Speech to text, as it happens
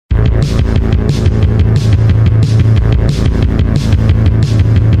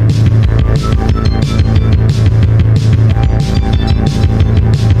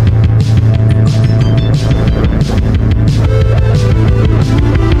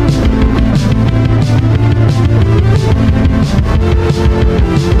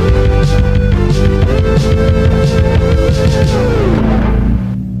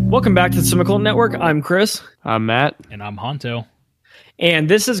back to the Cinema Network. I'm Chris. I'm Matt. And I'm Honto. And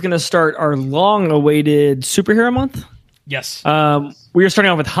this is going to start our long-awaited superhero month. Yes. We are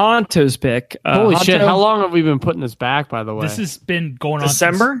starting off with Honto's pick. Holy Honto, shit, how long have we been putting this back, by the way? This has been going on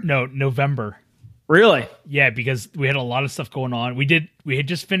December? since, November. Really? Yeah, because we had a lot of stuff going on. We had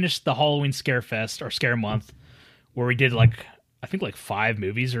just finished the Halloween Scare Fest, or Scare Month, where we did I think 5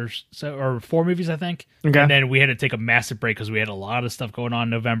 movies or 4 movies, I think. Okay. And then we had to take a massive break because we had a lot of stuff going on in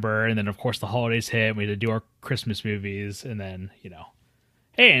November. And then, of course, the holidays hit. And we had to do our Christmas movies. And then,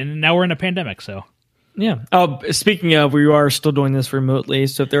 hey, and now we're in a pandemic, so. Yeah. Speaking of, we are still doing this remotely.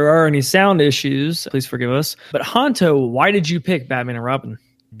 So if there are any sound issues, please forgive us. But Honto, why did you pick Batman and Robin?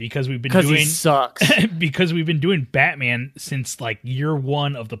 Because we've been he sucks. because we've been doing Batman since year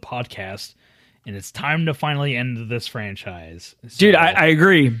 1 of the podcast. And it's time to finally end this franchise. So, Dude, I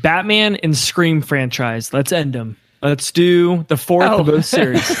agree. Batman and Scream franchise. Let's end them. Let's do the 4th of both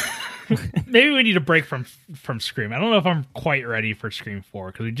series. maybe we need a break from Scream. I don't know if I'm quite ready for Scream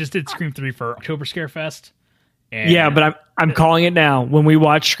 4 because we just did Scream 3 for October Scarefest. Yeah, but I'm calling it now. When we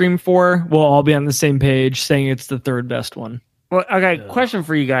watch Scream 4, we'll all be on the same page saying it's the 3rd best one. Well, okay, question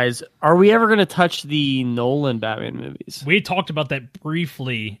for you guys. Are we ever going to touch the Nolan Batman movies? We talked about that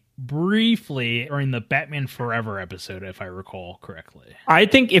briefly during the Batman Forever episode, if I recall correctly. I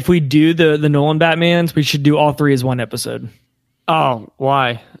think if we do the Nolan Batmans, we should do all 3 as one episode. Oh,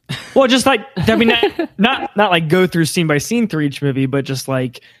 why? Well, just not go through scene by scene through each movie, but just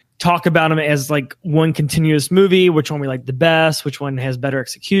talk about them as one continuous movie, which one we like the best, which one has better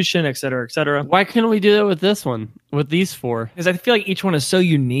execution, et cetera, et cetera. Why couldn't we do that with this one, with these 4? Because I feel like each one is so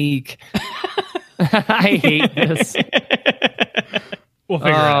unique. I hate this. We'll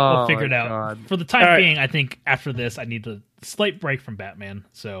figure it out. We'll figure it my out. God. For the time being, I think after this, I need a slight break from Batman.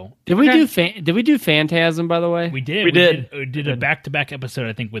 So Did we do Phantasm, by the way? we did. We did a back-to-back episode,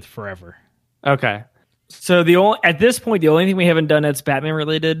 I think, with Forever. Okay. So at this point, the only thing we haven't done that's Batman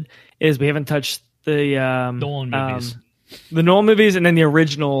related is we haven't touched the Nolan movies. The Nolan movies, and then the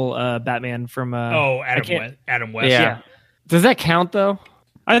original Batman from Adam West. Yeah. Does that count, though?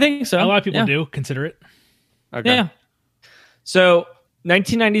 I think so. A lot of people Yeah. do consider it. Okay. Yeah. So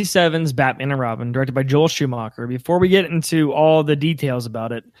 1997's Batman and Robin, directed by Joel Schumacher. Before we get into all the details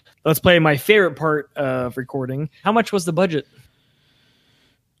about it, let's play my favorite part of recording. How much was the budget?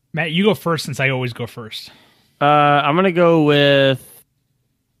 Matt, you go first since I always go first. I'm going to go with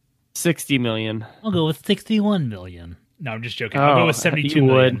 $60 million. I'll go with 61 million. No, I'm just joking. Oh, I'll go with 72 you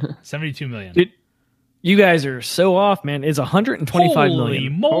million. would. 72 million. Dude, you guys are so off, man. It's 125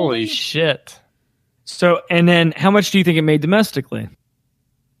 million. Moly. Holy shit. So, and then how much do you think it made domestically?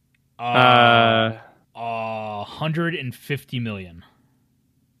 150 million.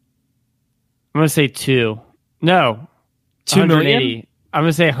 I'm going to say 2. No. 2 million? 180. I'm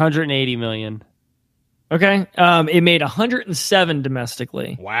going to say 180 million. Okay. It made 107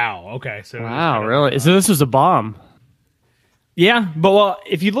 domestically. Wow. Okay. So Wow, really? So this was a bomb. Yeah, but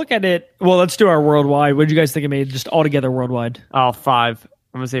if you look at it, let's do our worldwide. What did you guys think it made just altogether worldwide? Oh, 5.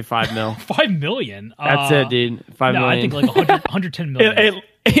 I'm going to say 5 mil. 5 million. That's it, dude. 5 no, million. I think 110 million.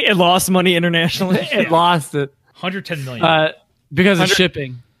 It lost money internationally. It lost it. 110 million. Because of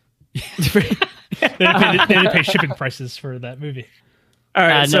shipping. They didn't pay shipping prices for that movie. All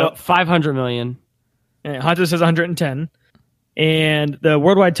right, so 500 million. Hunter says 110, and the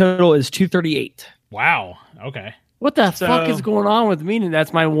worldwide total is 238. Wow. Okay. What the fuck is going on with me? And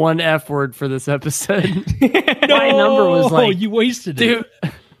that's my one F word for this episode. My number was you wasted it. Dude,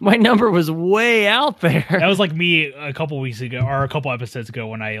 my number was way out there. That was like me a couple weeks ago, or a couple episodes ago,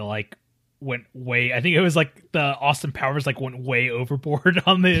 when I went way. I think it was the Austin Powers went way overboard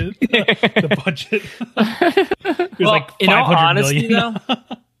on the budget. It was in all 500 honesty, million.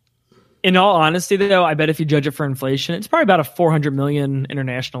 In all honesty, though, I bet if you judge it for inflation, it's probably about a 400 million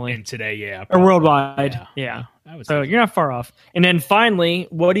internationally. And today, yeah, or probably. worldwide. Yeah. So say you're not far off. And then finally,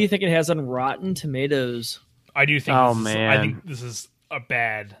 what do you think it has on Rotten Tomatoes? I do think. Oh, man, man. I think this is a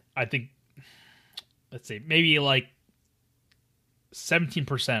bad. I think. Let's see, maybe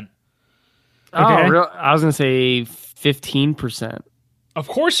 17%. Oh, Okay. I was going to say 15%. Of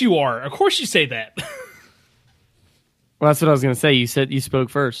course you are. Of course you say that. Well, that's what I was going to say. You said you spoke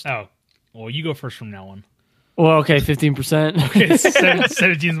first. Oh, well, you go first from now on. Well, okay, 15%. Okay,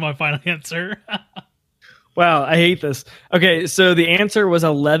 17 is my final answer. Wow, I hate this. Okay, so the answer was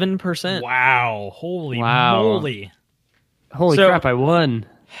 11%. Wow. Holy Wow. moly. Holy crap, I won.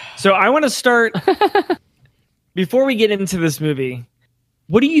 So I want to start, before we get into this movie,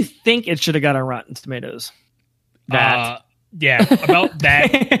 what do you think it should have got on Rotten Tomatoes? Yeah, about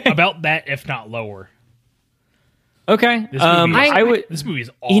that, if not lower. Okay. This movie, I would. this movie is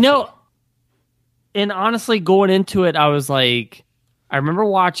awful. You know, and honestly, going into it, I was like, I remember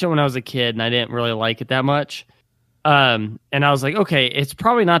watching it when I was a kid, and I didn't really like it that much. And I was like, okay, it's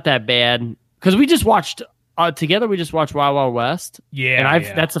probably not that bad because we just watched together. We just watched Wild Wild West. Yeah, and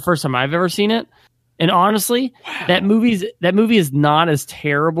yeah. that's the first time I've ever seen it. And honestly, that movie is not as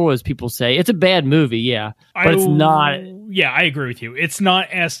terrible as people say. It's a bad movie, yeah, but it's not. Yeah, I agree with you. It's not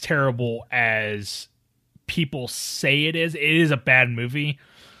as terrible as people say it is. It is a bad movie.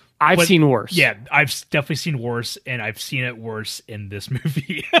 I've seen worse. Yeah, I've definitely seen worse, and I've seen it worse in this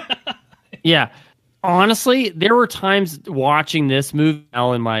movie. Yeah. Honestly, there were times watching this movie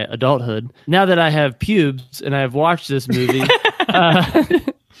now in my adulthood. Now that I have pubes and I've watched this movie,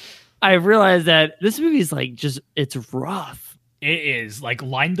 I realized that this movie is like it's rough. It is like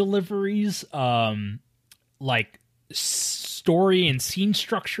line deliveries, like story and scene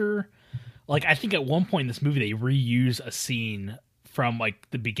structure. Like I think at one point in this movie they reuse a scene from like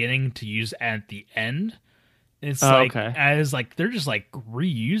the beginning to use at the end. And it's as like they're just like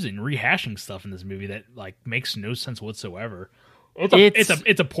rehashing stuff in this movie that like makes no sense whatsoever.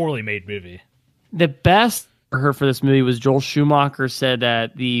 It's a poorly made movie. The best for her for this movie was Joel Schumacher said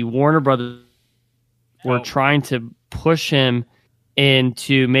that the Warner Brothers were trying to push him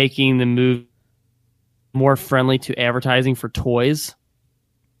into making the movie more friendly to advertising for toys.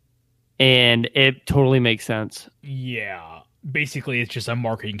 And it totally makes sense. Yeah. Basically, it's just a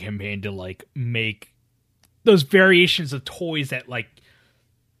marketing campaign to like make those variations of toys that like,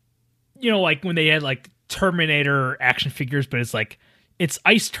 you know, like when they had like Terminator action figures, but it's like, it's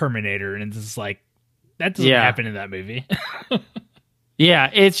Ice Terminator. And it's just like, that doesn't happen in that movie. Yeah,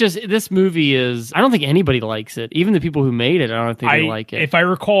 it's just this movie is. I don't think anybody likes it. Even the people who made it, I don't think they like it. If I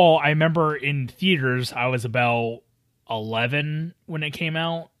recall, I remember in theaters, I was about 11 when it came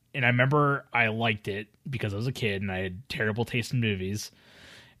out, and I remember I liked it because I was a kid and I had terrible taste in movies.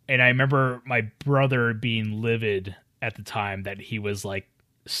 And I remember my brother being livid at the time that he was like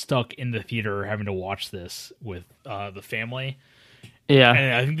stuck in the theater having to watch this with the family. Yeah.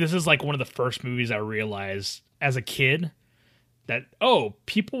 And I think this is like one of the first movies I realized as a kid that, oh,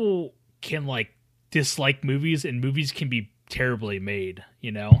 people can like dislike movies and movies can be terribly made,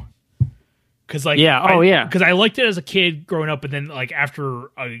 you know? Because like, because I liked it as a kid growing up, and then like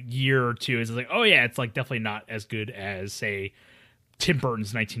after a year or two, it's like, oh yeah, it's like definitely not as good as say Tim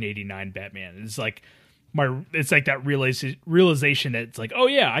Burton's 1989 Batman. It's like it's like that realization that it's like, oh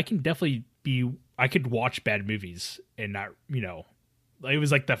yeah, I could watch bad movies and not, you know. It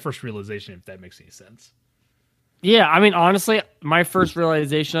was like that first realization, if that makes any sense. Yeah, I mean, honestly, my first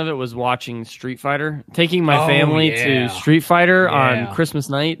realization of it was watching Street Fighter, taking my family to Street Fighter on Christmas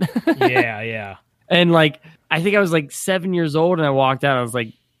night. Yeah. And like, I think I was like 7 years old, and I walked out. I was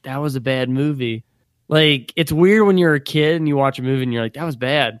like, that was a bad movie. Like, it's weird when you're a kid and you watch a movie and you're like, that was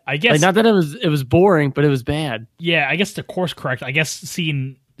bad. I guess like, not that it was boring, but it was bad. Yeah, I guess to course correct, I guess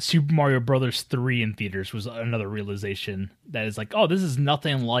seeing Super Mario Brothers 3 in theaters was another realization that is like, oh, this is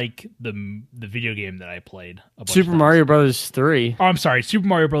nothing like the video game that I played. Super Mario Brothers 3. Oh, I'm sorry, Super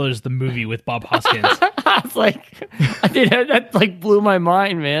Mario Brothers the movie with Bob Hoskins. I was like, that like blew my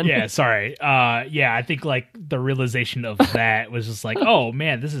mind, man. Yeah, sorry. Yeah, I think like the realization of that was just like, oh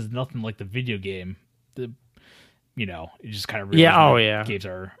man, this is nothing like the video game. You know, it just kind of games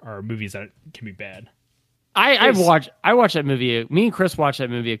are movies that can be bad. I watched that movie. Me and Chris watched that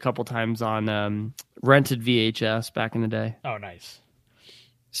movie a couple times on rented VHS back in the day. Oh, nice.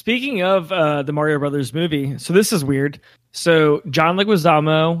 Speaking of the Mario Brothers movie, so this is weird. So John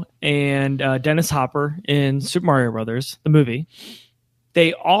Leguizamo and Dennis Hopper in Super Mario Brothers, the movie,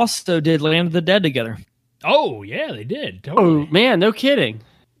 they also did Land of the Dead together. Oh yeah, they did. Totally. Oh man, no kidding.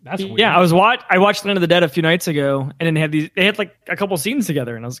 That's weird. Yeah, I watched Land of the Dead a few nights ago, and then they had like a couple scenes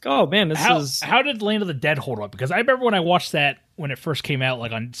together, and I was like, oh man, how did Land of the Dead hold up? Because I remember when I watched that when it first came out,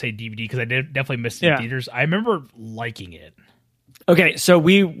 like on say DVD, because I definitely missed it in theaters. I remember liking it. Okay, so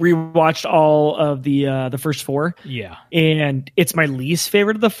we rewatched all of the first four. Yeah, and it's my least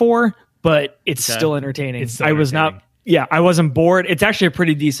favorite of the four, but it's still entertaining. I wasn't bored. It's actually a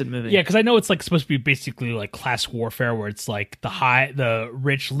pretty decent movie. Yeah, because I know it's like supposed to be basically like class warfare, where it's like the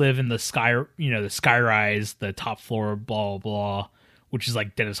rich live in the sky, you know, the skyrise, the top floor, blah blah blah, which is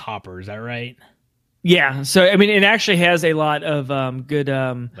like Dennis Hopper. Is that right? Yeah. So I mean, it actually has a lot of good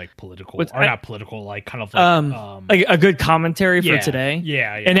like political not political, like kind of like a good commentary for today.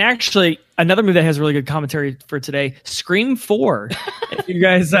 Yeah. And actually, another movie that has really good commentary for today, Scream 4. If you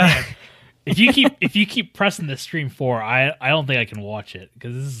guys. If you keep pressing the Stream 4, I don't think I can watch it,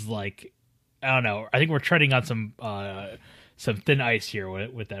 because this is like, I don't know. I think we're treading on some thin ice here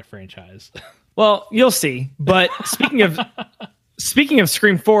with that franchise. Well, you'll see. But speaking of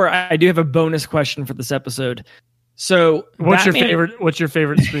Scream 4, I do have a bonus question for this episode. So, What's your favorite Scream 4? What's your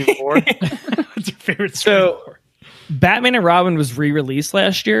favorite Scream 4? Batman and Robin was re-released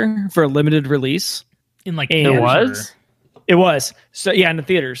last year for a limited release. In like And It was? It was. So yeah, in the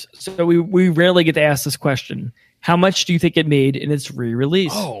theaters. So we rarely get to ask this question. How much do you think it made in its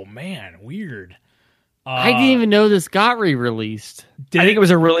re-release? Oh man, weird. I didn't even know this got re-released. I think it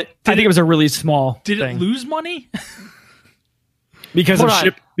was a really small Did thing. it lose money? because of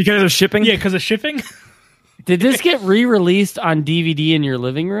shipping? Yeah, because of shipping. Did this get re-released on DVD in your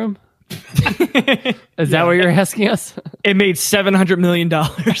living room? Is that what you're asking us? It made $700 million.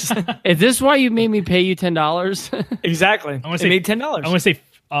 Is this why you made me pay you $10? Exactly. It made $10. I want to say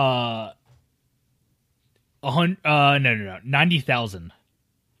no, 90,000.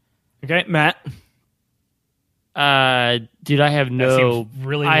 Okay, Matt. Dude, I have That no. seems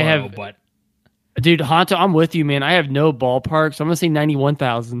really I low, have, but dude, Honto, I'm with you, man. I have no ballpark, so I'm gonna say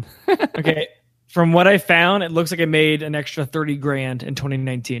 91,000. Okay. From what I found, it looks like it made an extra $30,000 in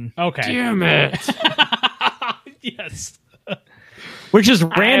 2019, okay. Damn it! Yes. which is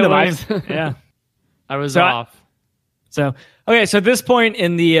random. I was So off. So okay, so at this point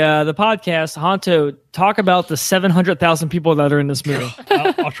in the podcast, Honto, talk about the 700,000 people that are in this movie.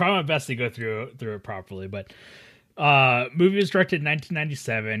 I'll try my best to go through it properly, but movie was directed in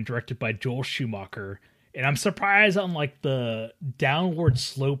 1997, directed by Joel Schumacher, and I'm surprised on like the downward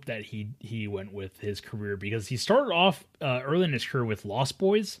slope that he went with his career, because he started off early in his career with Lost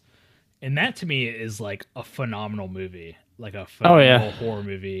Boys, and that to me is like a phenomenal movie, like a phenomenal horror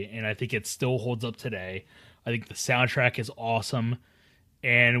movie, and I think it still holds up today. I think the soundtrack is awesome,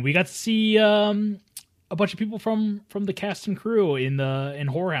 and we got to see a bunch of people from the cast and crew in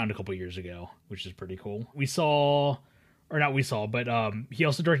Horror Hound a couple years ago, which is pretty cool. He also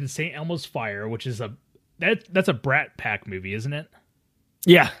directed St. Elmo's Fire, which is that's a Brat Pack movie, isn't it?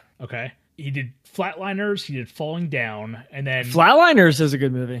 Yeah. Okay. He did Flatliners, he did Falling Down, and then Flatliners is a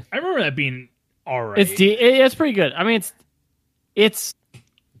good movie. I remember that being all right. It's pretty good. I mean, it's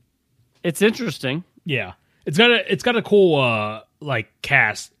interesting. Yeah. It's got a cool like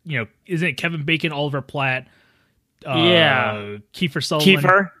cast. You know, isn't it Kevin Bacon, Oliver Platt? Yeah. Kiefer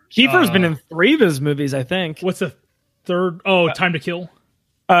Sutherland. Kiefer's been in 3 of his movies, I think. What's the third? Oh, Time to Kill.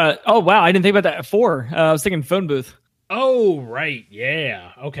 Oh wow, I didn't think about that. 4. I was thinking Phone Booth. Oh right,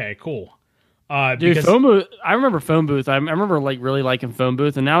 yeah. Okay, cool. Dude, Because Phone Booth. I remember Phone Booth. I remember like really liking Phone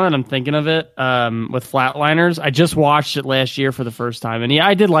Booth, and now that I'm thinking of it, with Flatliners, I just watched it last year for the first time, and yeah,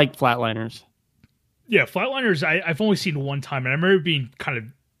 I did like Flatliners. yeah, Flatliners. I've only seen one time, and I remember it being kind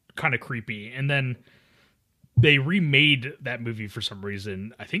of creepy. And then they remade that movie for some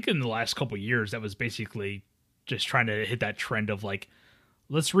reason. I think in the last couple of years, that was basically just trying to hit that trend of like,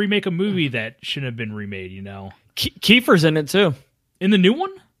 let's remake a movie that shouldn't have been remade. You know, Kiefer's in it too. in the new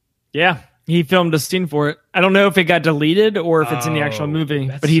one. Yeah, he filmed a scene for it. I don't know if it got deleted or if it's in the actual movie,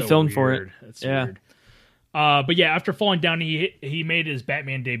 That's but he so filmed for it. weird. That's Yeah. weird. But yeah, after Falling Down, he made his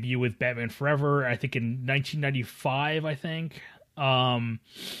Batman debut with Batman Forever, I think in 1995, I think. And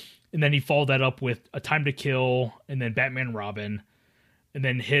then he followed that up with A Time to Kill, and then Batman and Robin, and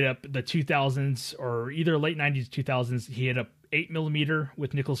then hit up the 2000s, or either late 90s, 2000s. He hit up 8mm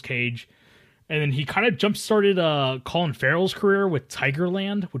with Nicolas Cage, and then he kind of jump-started Colin Farrell's career with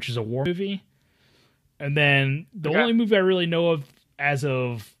Tigerland, which is a war movie. And then the only movie I really know of as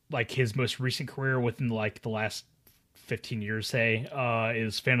of like his most recent career within like the last 15 years, say,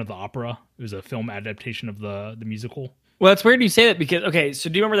 is Phantom of the Opera. It was a film adaptation of the musical. Well, it's weird you say that because, okay, so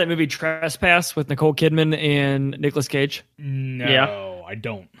do you remember that movie Trespass with Nicole Kidman and Nicolas Cage? No, I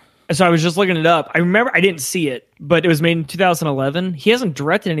don't. So I was just looking it up. I remember I didn't see it, but it was made in 2011. He hasn't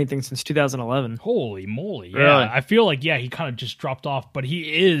directed anything since 2011. Holy moly. Yeah. Really? I feel like, yeah, he kind of just dropped off, but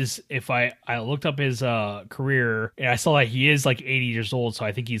he is, if I looked up his career and I saw that he is like 80 years old. So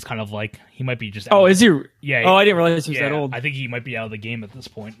I think he's kind of like, he might be just, Oh, is he? Yeah. Oh, I didn't realize he was that old. I think he might be out of the game at this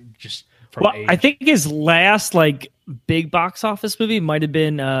point. Just from Well, age. I think his last like big box office movie might have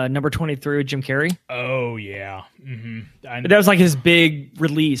been number 23 with Jim Carrey. Oh yeah. Mm-hmm. But that was like his big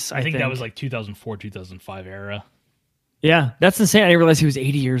release. I think that was like 2004, 2005 era. Yeah, that's insane. I didn't realize he was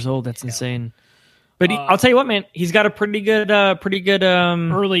 80 years old. That's insane. But I'll tell you what, man, he's got a pretty good Early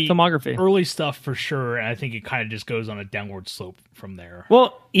filmography. early stuff for sure. And I think it kind of just goes on a downward slope from there.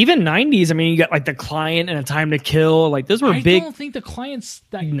 Well, even 90s. I mean, you got like The Client and A Time to Kill. Like those were I big. don't think The Client's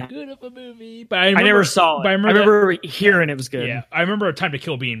that No. good of a movie, but I never saw it. But I I remember hearing it was good. yeah, I remember A Time to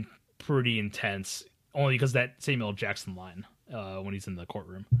Kill being pretty intense, only because that Samuel L. Jackson line when he's in the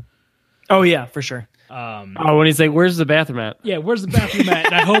courtroom. Oh yeah, for sure. Oh, when he's like, "Where's the bathroom at?" Yeah, where's the bathroom at?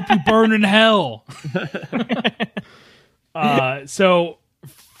 And I hope you burn in hell. So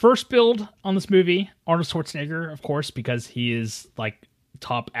first build on this movie, Arnold Schwarzenegger, of course, because he is like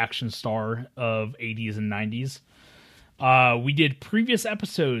top action star of 80s and 90s. We did previous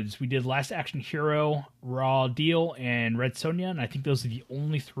episodes. We did Last Action Hero, Raw Deal, and Red Sonja, and I think those are the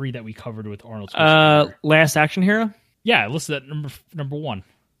only three that we covered with Arnold Schwarzenegger. Last Action Hero. Yeah, listed at number one.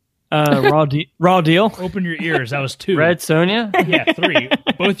 Raw Deal. Open your ears. That was 2. Red Sonja. Yeah, 3.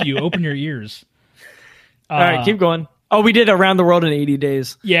 Both of you, open your ears. All right, keep going. Oh, we did Around the World in 80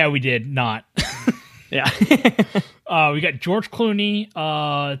 Days. Yeah, we did not. Yeah. We got George Clooney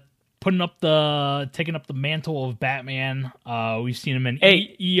taking up the mantle of Batman. We've seen him in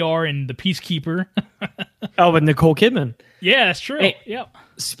ER and The Peacekeeper. Oh, with Nicole Kidman. Yeah, that's true. Hey. Yep.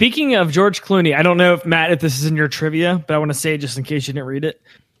 Speaking of George Clooney, I don't know if Matt, if this is in your trivia, but I want to say it just in case you didn't read it.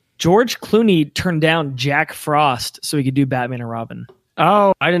 George Clooney turned down Jack Frost so he could do Batman and Robin.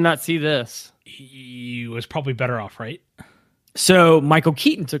 Oh, I did not see this. He was probably better off, right? So Michael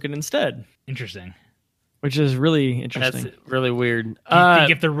Keaton took it instead, Interesting. which is really interesting. That's really weird. Do you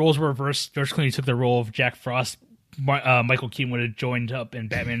think if the roles were reversed, George Clooney took the role of Jack Frost, Michael Keaton would have joined up in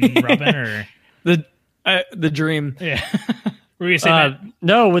Batman and Robin, or the dream. yeah? Were you gonna say that?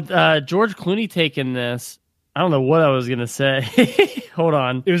 No, with George Clooney taking this, I don't know what I was gonna say. Hold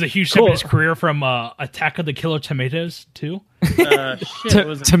on. It was a huge step in his career from Attack of the Killer Tomatoes too. Shit,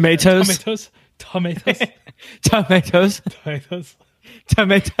 was it? Tomatoes. Tomatoes. Tomatoes. Tomatoes.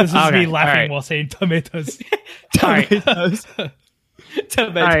 Tomatoes. This is Okay, me laughing all right. while saying tomatoes. Tomatoes.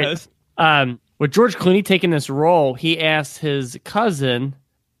 Tomatoes. All right. With George Clooney taking this role, he asked his cousin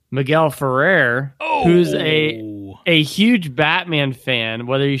Miguel Ferrer, who's a huge Batman fan,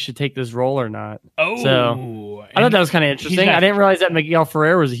 whether he should take this role or not. So I thought that was kind of interesting. I didn't realize that Miguel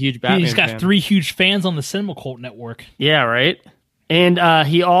Ferrer was a huge Batman fan. He's got 3 huge fans on the Cinema Cult network. Yeah, right. And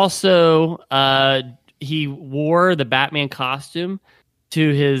he also he wore the Batman costume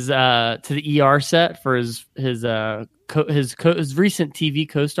to his to the ER set for his recent TV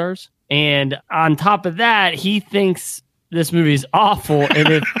co-stars. And on top of that, he thinks this movie is awful. And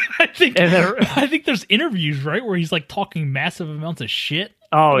if I think there's interviews, right, where he's like talking massive amounts of shit.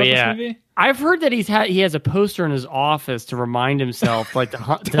 Oh about yeah, this movie. I've heard that he has a poster in his office to remind himself, like to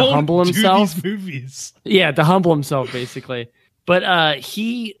humble Don't himself. do these movies. Yeah, to humble himself, basically. But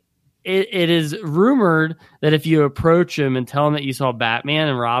it is rumored that if you approach him and tell him that you saw Batman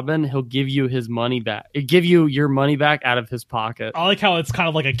and Robin, he'll give you his money back. He'll give you your money back out of his pocket. I like how it's kind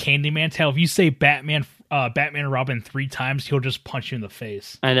of like a Candyman tale. If you say Batman and Robin 3 times, he'll just punch you in the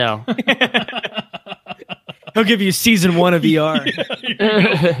face. I know. He'll give you season 1 of ER.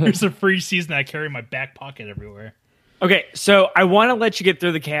 Here's a free season I carry in my back pocket everywhere. Okay, so I want to let you get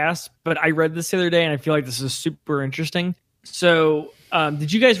through the cast, but I read this the other day and I feel like this is super interesting. So,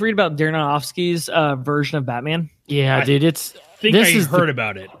 did you guys read about Darren Aronofsky's version of Batman? Yeah, dude. I think I heard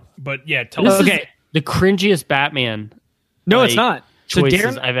about it, but yeah, tell us. Okay, the cringiest Batman. No, it's not. So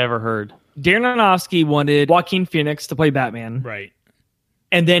Choices I've ever heard. Darren Aronofsky wanted Joaquin Phoenix to play Batman, Right.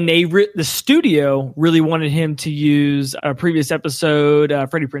 and then the studio really wanted him to use a previous episode,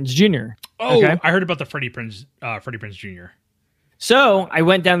 Freddie Prinze Jr. Oh, Okay. I heard about the Freddie Prinze Jr. So I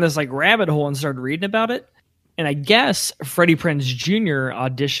went down this like rabbit hole and started reading about it. And I guess Freddie Prinze Jr.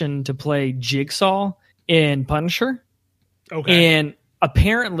 auditioned to play Jigsaw in Punisher. Okay. And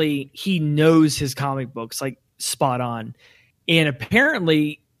apparently he knows his comic books like spot on. And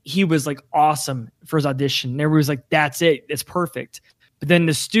apparently he was like awesome for his audition. And everybody was like, that's it. It's perfect. But then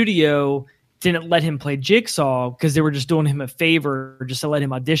the studio didn't let him play Jigsaw because they were just doing him a favor just to let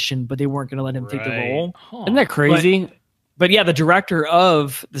him audition, but they weren't going to let him take the role. Huh. Isn't that crazy? But yeah, the director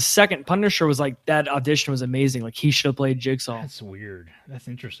of the second Punisher was like, that audition was amazing. Like he should have played Jigsaw. That's weird. That's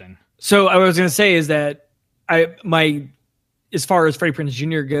interesting. So I was going to say is that as far as Freddie Prinze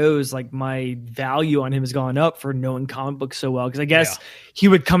Jr. goes, like my value on him has gone up for knowing comic books so well. Cause I guess he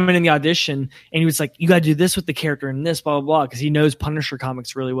would come in the audition and he was like, you got to do this with the character and this, blah, blah, blah. Cause he knows Punisher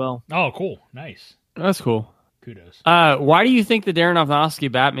comics really well. Oh, cool. Nice. That's cool. Kudos. Why do you think the Darren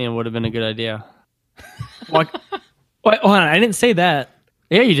Aronofsky Batman would have been a good idea? Hold on, I didn't say that.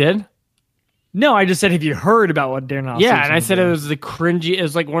 Yeah, you did. No, I just said, have you heard about what Darren Aronofsky? Yeah, and I said it was it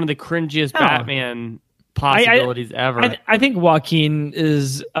was like one of the cringiest Batman possibilities ever. I think Joaquin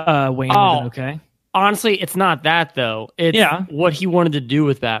is Wayne. Okay. Honestly, it's not that though. It's what he wanted to do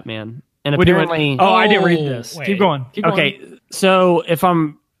with Batman. And apparently, I didn't read this. Wait. Keep going. Okay, so if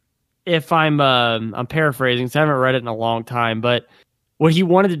I'm paraphrasing, so I haven't read it in a long time, but what he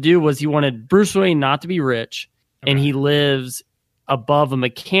wanted to do was he wanted Bruce Wayne not to be rich, and he lives above a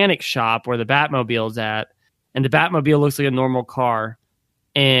mechanic shop where the Batmobile's at, and the Batmobile looks like a normal car.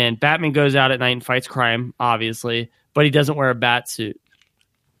 And Batman goes out at night and fights crime, obviously, but he doesn't wear a bat suit.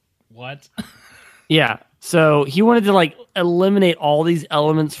 What? Yeah. So he wanted to like eliminate all these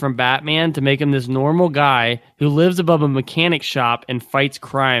elements from Batman to make him this normal guy who lives above a mechanic shop and fights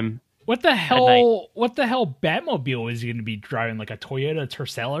crime. What the hell? What the hell? Batmobile is he going to be driving like a Toyota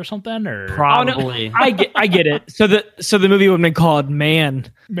Tercel or something? Or Probably. Oh, no, I get it. So the movie would have been called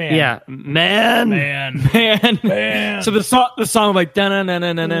Man. man, Yeah. Man. Man. So the song like da na na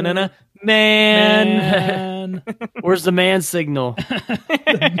na na na na Man. Where's the man signal?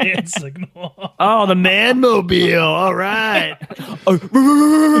 The man signal. Oh, the Manmobile. All right.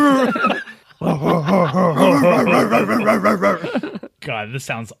 God, this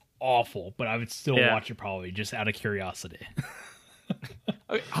sounds awful, but I would still Yeah. watch it probably just out of curiosity.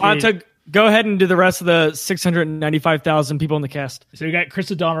 Hanta, go ahead and do the rest of the 695,000 people in the cast. So we got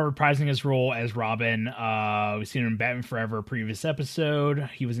Chris O'Donnell reprising his role as Robin. We've seen him in Batman Forever, previous episode.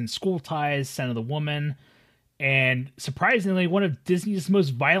 He was in School Ties, Son of the Woman, and surprisingly, one of Disney's most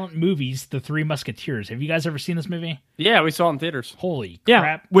violent movies, The Three Musketeers. Have you guys ever seen this movie? Yeah, we saw it in theaters. Holy Yeah,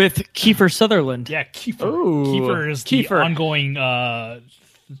 crap! with Kiefer Sutherland. Yeah, Kiefer. Ooh, Kiefer is the Kiefer. ongoing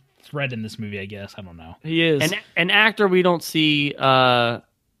thread in this movie. I guess I don't know. He is. An actor we don't see. We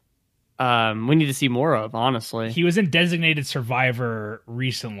need to see more of. Honestly, He was in Designated Survivor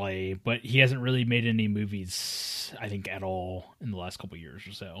recently, but he hasn't really made any movies, I think, at all in the last couple years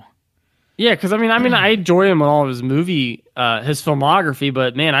or so. yeah. Because I mean, I enjoy him on all of his his filmography.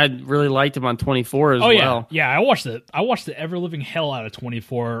 But man, I really liked him on 24 as well. Yeah. I watched the ever living hell out of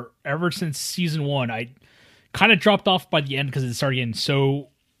 24 ever since season 1. I kind of dropped off by the end because it started getting so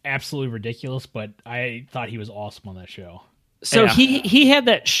absolutely ridiculous. But I thought he was awesome on that show. So Yeah. he had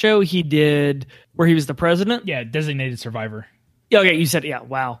that show he did where he was the president. Yeah, Designated Survivor. Yeah, okay, you said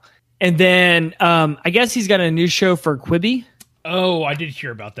wow. And then I guess he's got a new show for Quibi. Oh, I did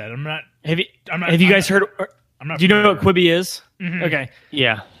hear about that. Have you I'm not- have you I'm guys not- heard? I'm not. Do you know familiar. what Quibi is? Mhm. Okay,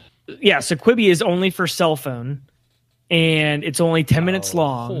 Yeah. yeah. So Quibi is only for cell phone, and it's only 10 minutes Oh,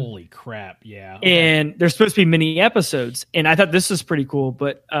 long. Holy crap! Yeah. Okay. And there's supposed to be mini episodes. And I thought this was pretty cool.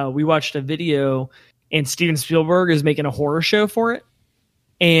 But we watched a video, and Steven Spielberg is making a horror show for it.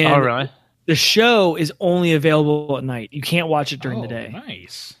 And Oh, really? the show is only available at night. You can't watch it during Oh, the day.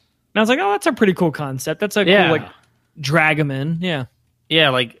 Nice. And I was like, oh, that's a pretty cool concept. That's a Yeah. cool, like, drag them in. Yeah. Yeah.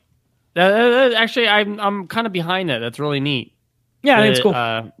 Like actually, I'm kind of behind that. That's really neat. Yeah, I think it's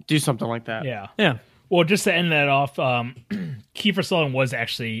cool. Do something like that. Yeah. Yeah. Well, just to end that off, Kiefer Sutherland was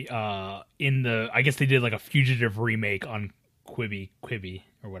actually in the. I guess they did like a fugitive remake on Quibi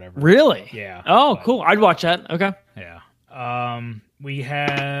or whatever. Really? Yeah. Oh, But, cool. I'd watch that. Okay. Yeah. We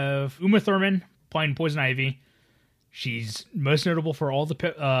have Uma Thurman playing Poison Ivy. She's most notable for all the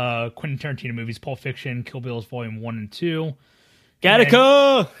Quentin Tarantino movies: Pulp Fiction, Kill Bills Volume 1 and 2.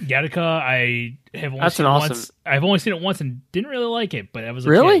 Gattaca! Gattaca, I have only That's seen an it awesome- once. I've only seen it once and didn't really like it, but I was a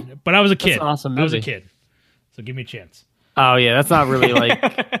Really? kid. But I was a kid. an awesome I was a movie. kid. So give me a chance. Oh yeah, that's not really like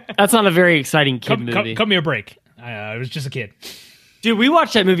that's not a very exciting kid movie. Cut me a break. I was just a kid. Dude, we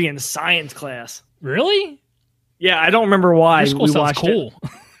watched that movie in science class. Really? Yeah, I don't remember why Your school we sounds watched cool.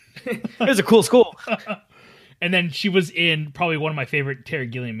 it. It was a cool school. And then she was in probably one of my favorite Terry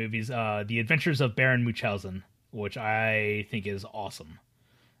Gilliam movies, The Adventures of Baron Munchausen, which I think is awesome.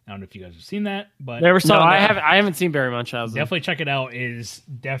 I don't know if you guys have seen that, but Never saw No, that. I haven't seen Barry Munchausen. definitely check it out. Is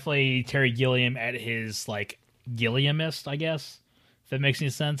definitely Terry Gilliam at his like Gilliamist, I guess. If that makes any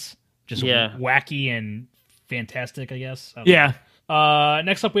sense. Just Yeah. wacky and fantastic, I guess. I don't know. Yeah.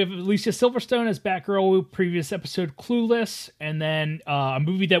 Next up, we have Alicia Silverstone as Batgirl, previous episode Clueless, and then a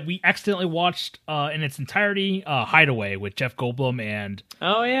movie that we accidentally watched in its entirety, Hideaway, with Jeff Goldblum and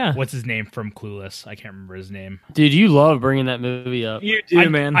Oh, yeah. what's his name from Clueless? I can't remember his name. Dude, you love bringing that movie up. You do,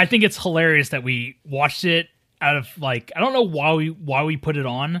 man. I think it's hilarious that we watched it out of like I don't know why we put it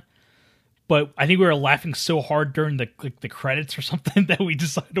on, but I think we were laughing so hard during the credits or something that we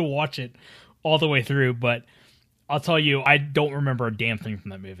decided to watch it all the way through. But I'll tell you, I don't remember a damn thing from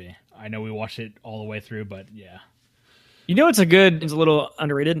that movie. I know we watched it all the way through, but yeah, You know, it's a little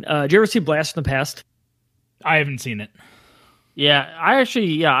underrated. Did you ever see Blast from the Past? I haven't seen it. Yeah,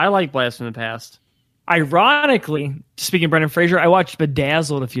 I like Blast from the Past. Ironically, speaking of Brendan Fraser, I watched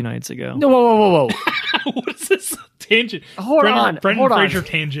Bedazzled a few nights ago. No, whoa. What is this tangent? Hold on, Brendan hold on. Fraser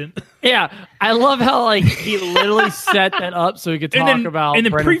tangent. Yeah, I love how like he literally set that up so he could talk about. And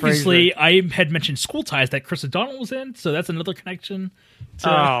then Brendan previously, Fraser. I had mentioned School Ties that Chris O'Donnell was in, so that's another connection.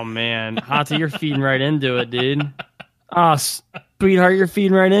 Oh man, Hata, you're feeding right into it, dude. Oh, sweetheart, you're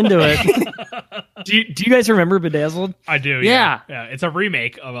feeding right into it. Do you guys remember Bedazzled? I do. Yeah. Yeah. It's a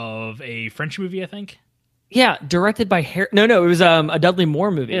remake of a French movie, I think. Yeah, directed by No, it was a Dudley Moore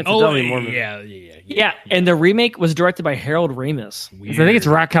movie. Yeah, it's a Dudley Moore movie. Yeah, and the remake was directed by Harold Ramis. I think it's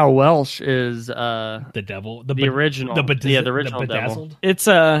Raquel Welch is the devil, the original. The original devil.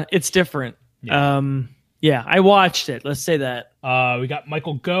 It's different. Yeah. Yeah, I watched it. Let's say that. We got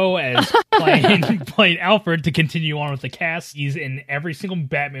Michael Goh as playing Alfred to continue on with the cast. He's in every single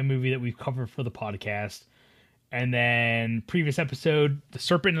Batman movie that we've covered for the podcast. And then previous episode, The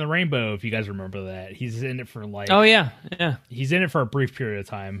Serpent and the Rainbow, if you guys remember that. He's in it for Oh, yeah. He's in it for a brief period of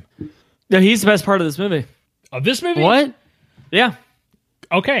time. No, he's the best part of this movie. Of this movie? What? Yeah.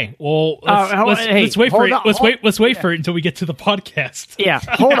 Okay. Well, let's wait for it. Let's wait for it until we get to the podcast. Yeah,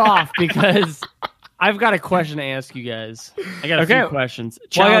 hold off because I've got a question to ask you guys. I got a few questions.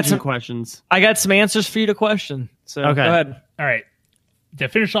 Challenging questions. I got some answers for you to question. So go ahead. All right. To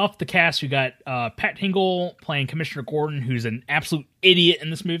finish off the cast, we got Pat Hingle playing Commissioner Gordon, who's an absolute idiot in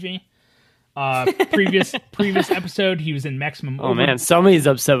this movie. Previous episode, he was in Maximum Overdrive. Oh man, somebody's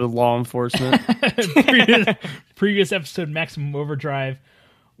upset with law enforcement. previous episode, Maximum Overdrive.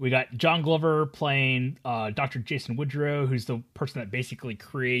 We got John Glover playing Dr. Jason Woodrow, who's the person that basically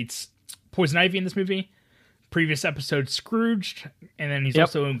creates Poison Ivy in this movie. Previous episode, Scrooged, and then he's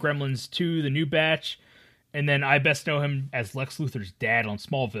also in Gremlins 2, The New Batch. And then I best know him as Lex Luthor's dad on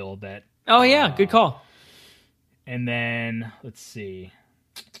Smallville. Oh yeah, good call. And then let's see,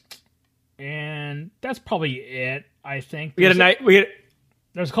 and that's probably it. I think there's a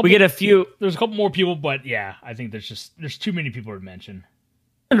couple more people, but yeah, I think there's too many people to mention.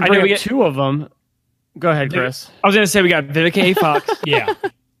 I know we get two of them. Go ahead, Chris. I was gonna say we got Vivica A. Fox.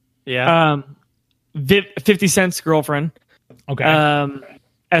 yeah. 50 Cent's girlfriend. Okay.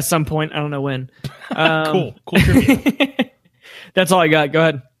 At some point, I don't know when. Cool trivia. That's all I got. Go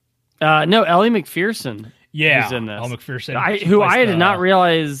ahead. No, Ellie McPherson. Yeah, is in this. Ellie McPherson. I did not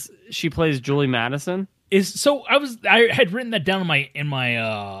realize she plays Julie Madison. I had written that down in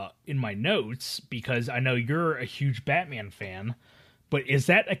my notes because I know you're a huge Batman fan, but is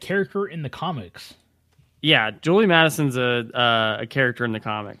that a character in the comics? Yeah, Julie Madison's a character in the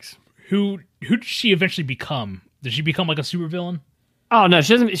comics. Who did she eventually become? Did she become like a supervillain? Oh no,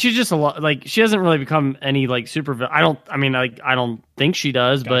 she doesn't. She's just she doesn't really become any like super. I don't think she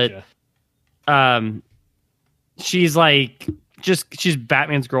does, Gotcha. but she's she's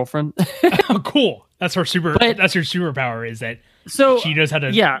Batman's girlfriend. Oh, cool. That's her that's her superpower is that she knows how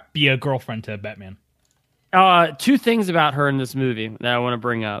to be a girlfriend to Batman. Two things about her in this movie that I want to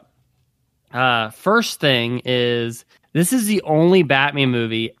bring up. First thing is this is the only Batman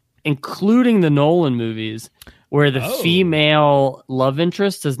movie, including the Nolan movies, where the female love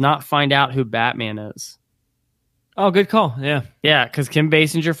interest does not find out who Batman is. Oh, good call. Yeah. Yeah, because Kim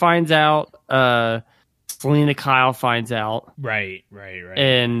Basinger finds out. Selena Kyle finds out. Right.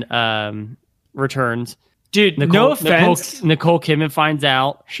 And Returns. Dude, no offense. Nicole Kidman finds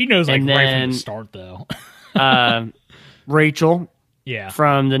out. She knows right from the start, though. Rachel. Yeah.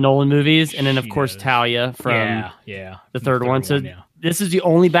 From the Nolan movies. And then, of course, Talia from the third one. So this is the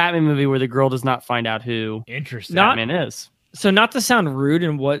only Batman movie where the girl does not find out who Batman is. So not to sound rude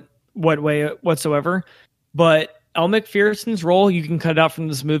in what way whatsoever, but Elle McPherson's role, you can cut it out from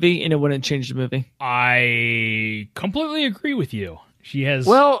this movie and it wouldn't change the movie. I completely agree with you. She has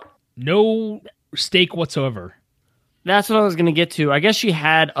no stake whatsoever. That's what I was going to get to. I guess she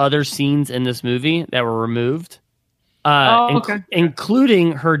had other scenes in this movie that were removed.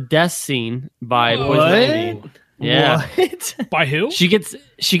 Including her death scene by Poison Ivy. Yeah. What? By who? She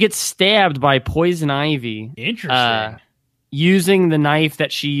gets stabbed by Poison Ivy. Interesting. Using the knife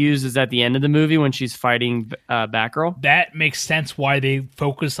that she uses at the end of the movie when she's fighting Batgirl. That makes sense why they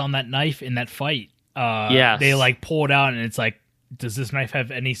focus on that knife in that fight. Yes. They pull it out and it's like, does this knife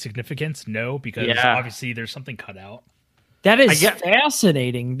have any significance? No, because obviously there's something cut out. That is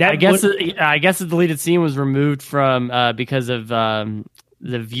fascinating. I guess the deleted scene was removed from because of the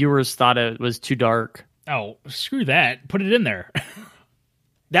viewers thought it was too dark. Oh, screw that! Put it in there.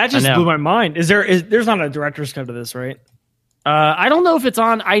 That just blew my mind. There's not a director's cut to this, right? I don't know if it's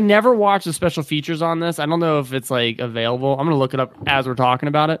on. I never watched the special features on this. I don't know if it's available. I'm gonna look it up as we're talking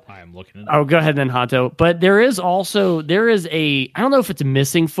about it. I am looking it up. Oh, go ahead then, Hato. But there is a I don't know if it's a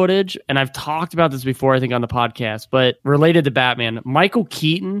missing footage, and I've talked about this before, I think, on the podcast, but related to Batman, Michael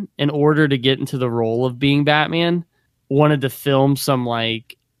Keaton, in order to get into the role of being Batman, wanted to film some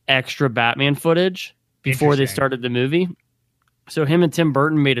extra Batman footage before they started the movie. So him and Tim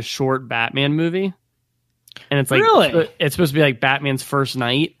Burton made a short Batman movie. And it's really? It's supposed to be Batman's first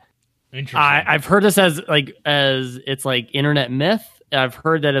night. Interesting. I've heard this as it's like internet myth. I've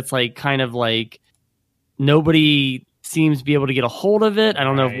heard that it's like kind of like nobody seems to be able to get a hold of it. I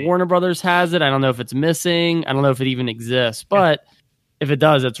don't know if Warner Brothers has it. I don't know if it's missing. I don't know if it even exists. But if it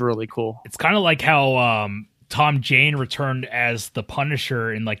does, it's really cool. It's kind of like how Tom Jane returned as the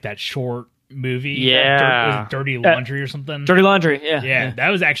Punisher in like that short movie. Yeah. Dirty Laundry or something. Dirty Laundry. Yeah. Yeah, that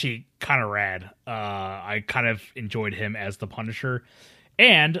was actually kind of rad. I kind of enjoyed him as the Punisher.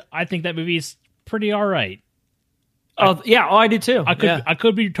 And I think that movie is pretty all right. Oh yeah, I do too. I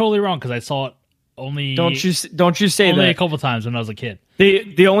could be totally wrong because I saw it only. Don't you say only that a couple times when I was a kid.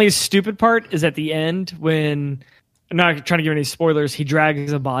 The only stupid part is at the end when I'm not trying to give any spoilers. He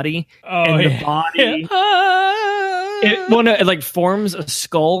drags a body, the body. It like forms a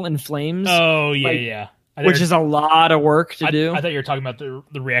skull in flames. Oh yeah, like, yeah. Which is a lot of work to do. I thought you were talking about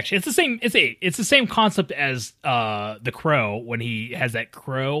the reaction. It's the same. It's the same concept as the Crow when he has that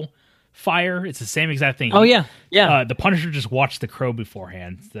crow fire. It's the same exact thing. Oh yeah. The Punisher just watched the Crow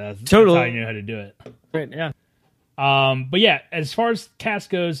beforehand. That's totally. how he knew how to do it. Right. Yeah. But yeah, as far as cast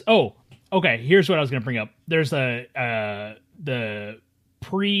goes, okay. Here's what I was going to bring up. There's the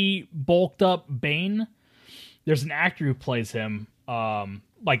pre-bulked up Bane. There's an actor who plays him.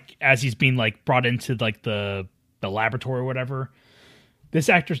 Like as he's being like brought into like the laboratory or whatever. This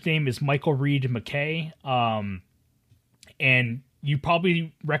actor's name is Michael Reed McKay. And you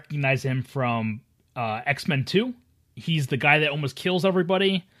probably recognize him from X-Men 2. He's the guy that almost kills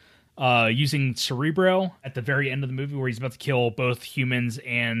everybody using Cerebro at the very end of the movie where he's about to kill both humans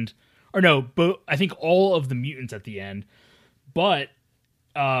I think all of the mutants at the end. But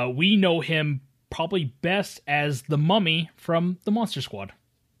we know him probably best as the Mummy from the Monster Squad.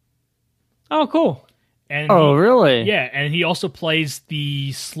 Oh, cool. And really? Yeah, and he also plays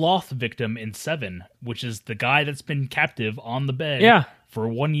the sloth victim in Seven, which is the guy that's been captive on the bed for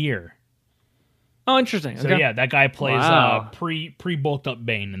 1 year. Oh, interesting. So yeah, that guy plays pre bulked up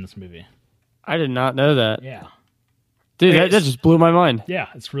Bane in this movie. I did not know that. Yeah. Dude, that just blew my mind. Yeah,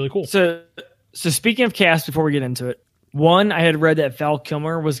 it's really cool. So speaking of cast, before we get into it, one, I had read that Val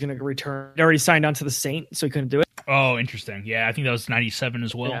Kilmer was going to return. He already signed on to the Saint, so he couldn't do it. Oh, interesting. Yeah, I think that was 97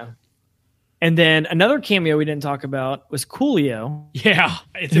 as well. Yeah. And then another cameo we didn't talk about was Coolio. Yeah,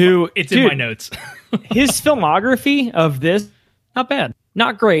 it's in my notes. His filmography of this, not bad.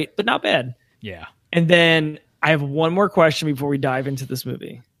 Not great, but not bad. Yeah. And then I have one more question before we dive into this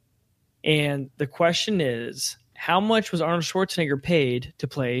movie. And the question is, how much was Arnold Schwarzenegger paid to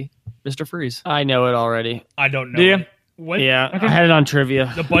play Mr. Freeze? I know it already. I don't know. Do you? What? Yeah, okay. I had it on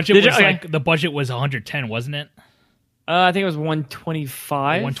trivia. The budget was 110, wasn't it? I think it was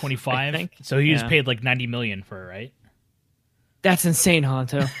 125. 125. So he was paid like 90 million for it, right? That's insane,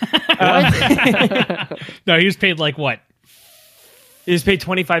 Honto. No, he was paid like what? He was paid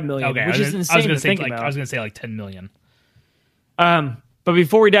 25 million, okay, which is insane to think about. I was going to say like 10 million. But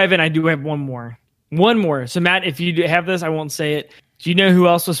before we dive in, I do have one more. One more. So Matt, if you have this, I won't say it. Do you know who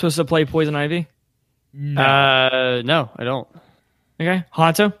else was supposed to play Poison Ivy? No. No, I don't. Okay,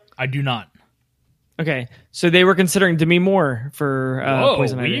 Honto? I do not. Okay, so they were considering Demi Moore for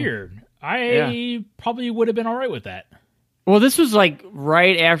Poison Ivy. Weird. I probably would have been all right with that. Well, this was like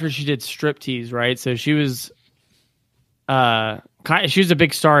right after she did Striptease, right? So she was, she was a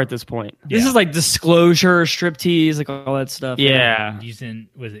big star at this point. This is like Disclosure, Striptease, like all that stuff. Yeah.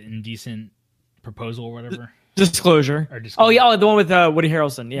 Indecent Proposal or whatever? Disclosure. Oh yeah, the one with Woody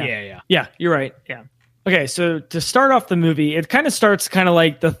Harrelson. Yeah, you're right. Yeah. Okay, so to start off the movie, it kind of starts kind of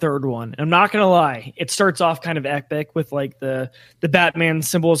like the third one. I'm not gonna lie, it starts off kind of epic with like the Batman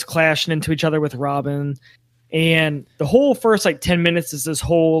symbols clashing into each other with Robin, and the whole first like 10 minutes is this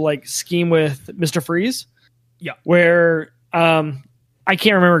whole like scheme with Mr. Freeze. Yeah, where I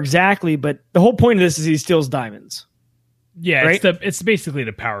can't remember exactly, but the whole point of this is he steals diamonds. Yeah, right? it's basically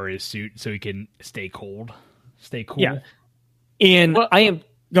to power his suit so he can stay cool. Yeah, and go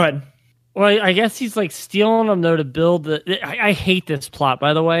ahead. Well, I guess he's like stealing them though to build the. I hate this plot,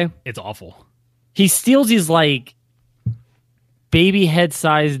 by the way. It's awful. He steals these like baby head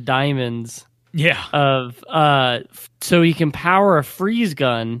sized diamonds. Yeah. So he can power a freeze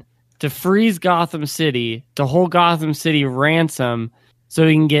gun to freeze Gotham City, to hold Gotham City ransom, so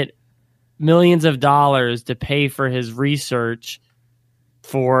he can get millions of dollars to pay for his research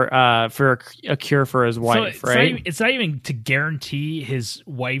for a cure for his wife, so right? It's not even to guarantee his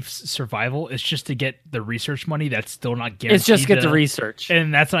wife's survival. It's just to get the research money. That's still not guaranteed. It's just get the research,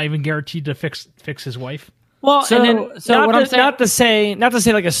 and that's not even guaranteed to fix his wife. Well, so, and then so what I'm saying, not to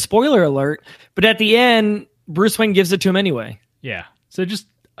say like a spoiler alert, but at the end, Bruce Wayne gives it to him anyway. Yeah. So just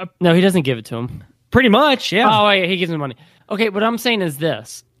no, he doesn't give it to him. Pretty much, yeah. Oh, yeah, he gives him money. Okay, what I'm saying is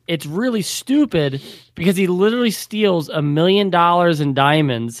this: it's really stupid because he literally steals $1 million in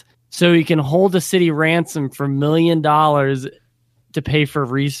diamonds so he can hold the city ransom for $1 million to pay for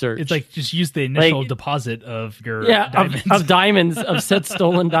research. It's like just use the initial deposit of your diamonds. Of diamonds, of said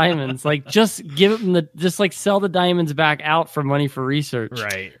stolen diamonds. Like just give them sell the diamonds back out for money for research.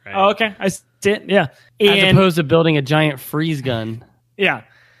 Right. Oh, okay. I see it. Yeah. As opposed to building a giant freeze gun. Yeah.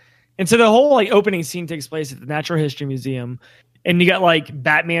 And so the whole like opening scene takes place at the Natural History Museum, and you got like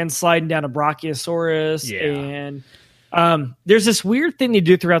Batman sliding down a Brachiosaurus, and there's this weird thing they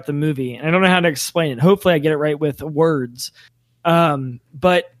do throughout the movie, and I don't know how to explain it. Hopefully I get it right with words.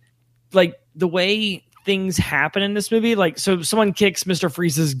 But like the way things happen in this movie, like so someone kicks Mr.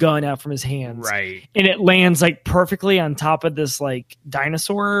 Freeze's gun out from his hands, right, and it lands like perfectly on top of this like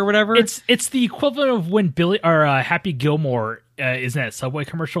dinosaur or whatever. It's the equivalent of when Happy Gilmore is in that Subway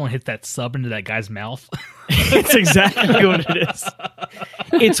commercial and hits that sub into that guy's mouth. It's exactly what it is.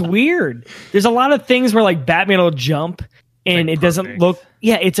 It's weird. There's a lot of things where like Batman will jump and it doesn't look.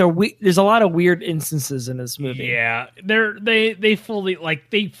 Yeah, there's a lot of weird instances in this movie. Yeah, they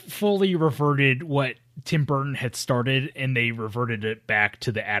fully reverted what Tim Burton had started, and they reverted it back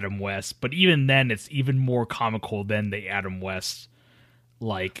to the Adam West. But even then, it's even more comical than the Adam West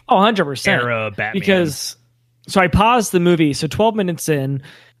 100% era Batman. Because so I paused the movie. So 12 minutes in,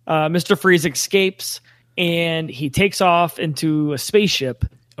 Mr. Freeze escapes and he takes off into a spaceship.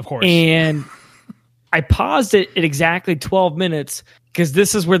 Of course, and I paused it at exactly 12 minutes. Because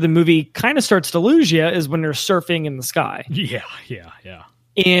this is where the movie kind of starts to lose you, is when they're surfing in the sky. Yeah.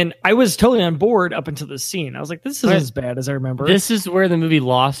 And I was totally on board up until this scene. I was like, this isn't as bad as I remember. This is where the movie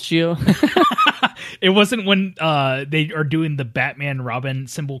lost you. It wasn't when they are doing the Batman Robin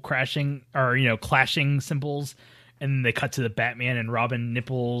symbol crashing or clashing symbols, and then they cut to the Batman and Robin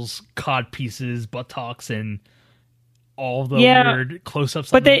nipples, cod pieces, buttocks, and all the weird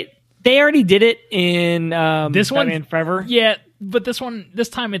close-ups. But they already did it in this Batman one Forever. Yeah. But this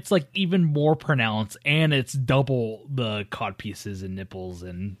time it's like even more pronounced, and it's double the cod pieces and nipples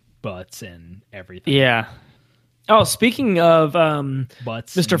and butts and everything. Yeah. Oh, speaking of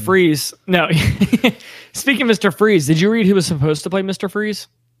butts, Mr. Freeze. No. Speaking of Mr. Freeze, did you read who was supposed to play Mr. Freeze?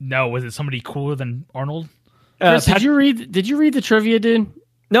 No, was it somebody cooler than Arnold? Chris, did you read the trivia, dude?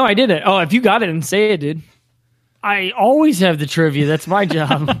 No, I didn't. Oh, if you got it, and say it, dude. I always have the trivia. That's my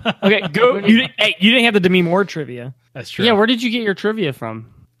job. Okay, go. You didn't have the Demi Moore trivia. That's true. Yeah, where did you get your trivia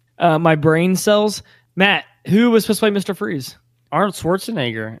from? My brain cells. Matt, who was supposed to play Mr. Freeze? Arnold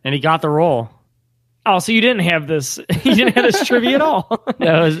Schwarzenegger, and he got the role. Oh, so you didn't have this? You didn't have this trivia at all?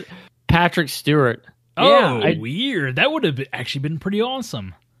 No, it was Patrick Stewart. Oh, weird. That would have actually been pretty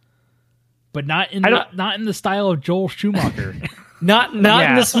awesome, but not in the style of Joel Schumacher. not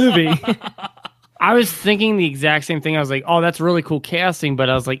in this movie. I was thinking the exact same thing. I was like, oh, that's really cool casting, but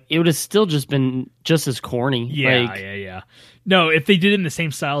I was like, it would have still just been just as corny. Yeah. No, if they did it in the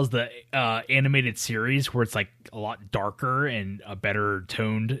same style as the animated series, where it's like a lot darker and a better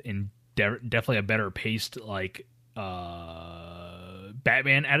toned and definitely a better paced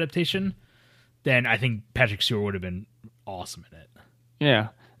Batman adaptation, then I think Patrick Stewart would have been awesome in it. Yeah.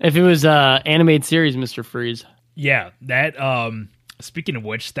 If it was animated series, Mr. Freeze. Yeah, that speaking of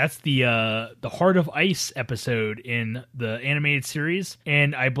which, that's the Heart of Ice episode in the animated series,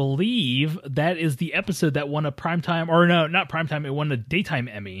 and I believe that is the episode that won a primetime, or no, not primetime, it won a daytime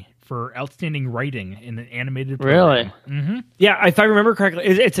Emmy for outstanding writing in an animated program. Really? Mm-hmm. Yeah, if I remember correctly,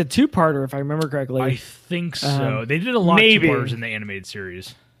 it's a two-parter. If I remember correctly, I think so. They did a lot of two-parters in the animated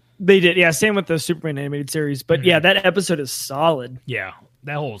series. They did, yeah. Same with the Superman animated series, but yeah, that episode is solid. Yeah,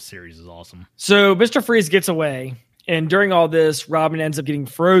 that whole series is awesome. So Mr. Freeze gets away. And during all this, Robin ends up getting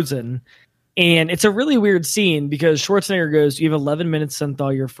frozen. And it's a really weird scene because Schwarzenegger goes, you have 11 minutes to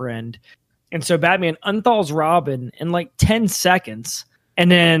unthaw your friend. And so Batman unthaws Robin in like 10 seconds.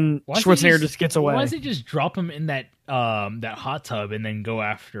 And then Schwarzenegger just gets away. Why does he just drop him in that hot tub and then go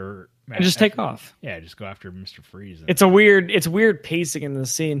after... And just take off. Yeah, just go after Mr. Freeze. It's weird pacing in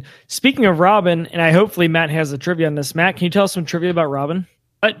this scene. Speaking of Robin, and hopefully Matt has the trivia on this. Matt, can you tell us some trivia about Robin?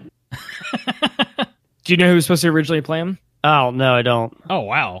 What? Do you know who was supposed to originally play him? Oh, no, I don't. Oh,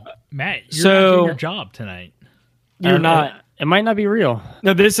 wow. Matt, you're not doing your job tonight. You're not. It might not be real.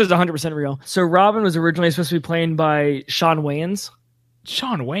 No, this is 100% real. So Robin was originally supposed to be played by Shawn Wayans.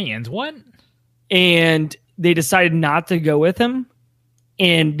 Shawn Wayans? What? And they decided not to go with him.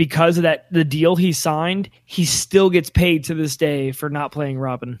 And because of that, the deal he signed, he still gets paid to this day for not playing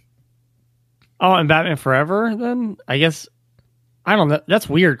Robin. Oh, and Batman Forever, then? I guess... I don't know. That's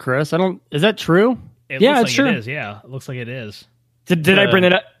weird, Chris. Is that true? It looks like true. It is. Yeah, it looks like it is. Did I bring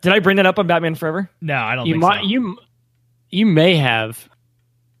it up? Did I bring that up on Batman Forever? No, I don't think so. You may have.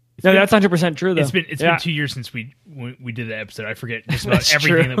 No, that's 100% true though. It's been 2 years since we did the episode. I forget just about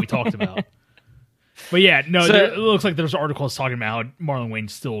everything that we talked about. But yeah, no, it looks like there's articles talking about how Marlon Wayne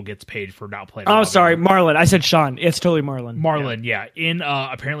still gets paid for not playing. Oh, sorry, Marlon. I said Sean. It's totally Marlon. Marlon, yeah. In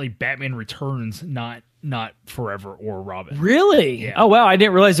apparently Batman Returns, not Forever or Robin. Really? Yeah. Oh wow, I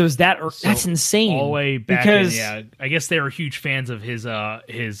didn't realize it was that. That's insane. All the way back because I guess they were huge fans of his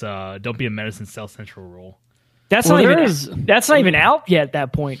Don't Be a Menace in South Central role. That's not even out yet at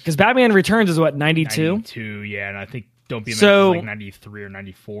that point because Batman Returns is what 92. 92, yeah, and I think Don't Be a Menace is like 93 or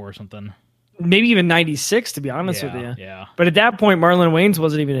 94 or something. Maybe even 96, to be honest with you. Yeah. But at that point, Marlon Wayans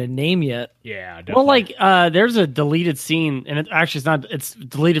wasn't even a name yet. Yeah, definitely. Well, like, there's a deleted scene, and it's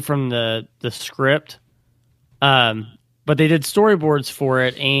deleted from the script. But they did storyboards for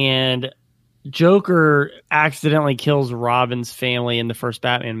it, and Joker accidentally kills Robin's family in the first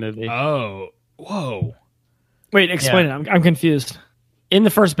Batman movie. Oh, whoa. Wait, explain it. I'm confused. In the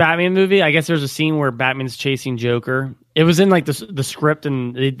first Batman movie, I guess there's a scene where Batman's chasing Joker. It was in like the script,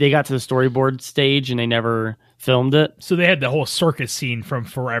 and they got to the storyboard stage, and they never filmed it. So they had the whole circus scene from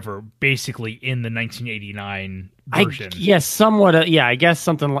Forever, basically in the 1989 version. Somewhat. I guess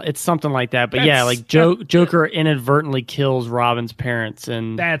it's something like that. But Joker inadvertently kills Robin's parents,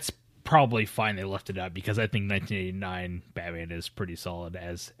 and that's probably fine. They left it out because I think 1989 Batman is pretty solid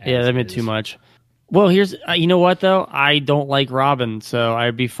as they made too much. Well, here's you know what though, I don't like Robin, so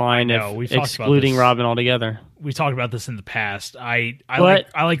I'd be fine if excluding Robin altogether. We talked about this in the past. I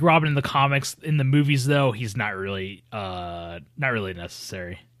like Robin in the comics. In the movies, though, he's not really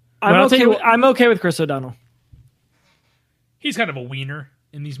necessary. I'm okay with Chris O'Donnell. He's kind of a wiener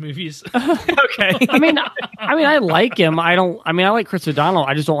in these movies. Okay. I mean, I like him. I like Chris O'Donnell.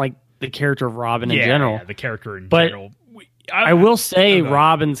 I just don't like the character of Robin in general. Yeah, the character in general. I will say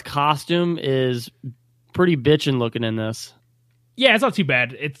Robin's costume is pretty bitchin' looking in this. Yeah, it's not too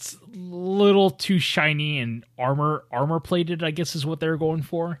bad. It's a little too shiny and armor plated, I guess is what they're going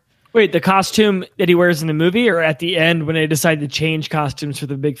for. Wait, the costume that he wears in the movie or at the end when they decide to change costumes for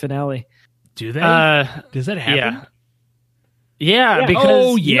the big finale? Do they? Does that happen? Yeah. Yeah,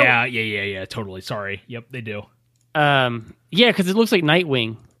 because yeah, totally. Sorry. Yep, they do. Because it looks like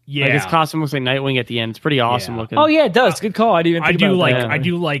Nightwing. Yeah, like his costume looks like Nightwing at the end. It's pretty awesome looking. Oh yeah, it does. Good call. I do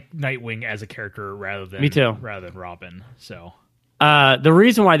like Nightwing as a character rather than Robin. So the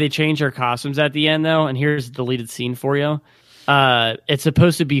reason why they changed their costumes at the end though, and here's a deleted scene for you. It's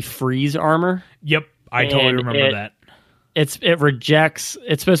supposed to be Freeze armor. Yep, I totally remember that. It's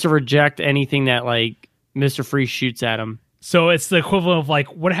supposed to reject anything that like Mr. Freeze shoots at him. So it's the equivalent of like,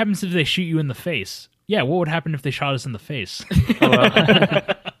 what happens if they shoot you in the face? Yeah, what would happen if they shot us in the face?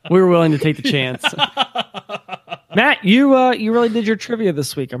 We were willing to take the chance. Matt, you really did your trivia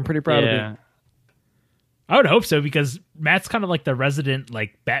this week. I'm pretty proud of you. I would hope so because Matt's kind of like the resident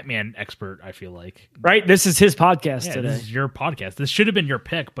like Batman expert. I feel like right. This is his podcast today. This is your podcast. This should have been your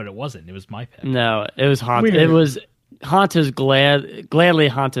pick, but it wasn't. It was my pick. No, it was Hanta. It was Hanta's gladly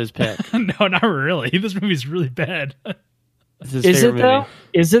Hanta's pick. No, not really. This movie's really bad. Is it though?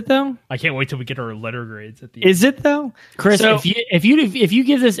 Is it though? I can't wait till we get our letter grades at the end. Is it though, Chris? So, if you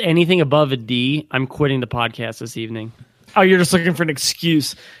give this anything above a D, I'm quitting the podcast this evening. Oh, you're just looking for an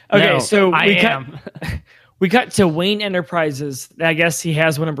excuse. Okay, no, so we cut to Wayne Enterprises. I guess he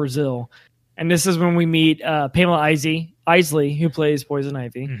has one in Brazil, and this is when we meet Pamela Isley, who plays Poison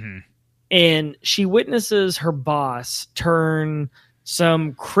Ivy, and she witnesses her boss turn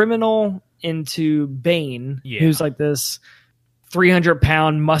some criminal into Bane, who's like this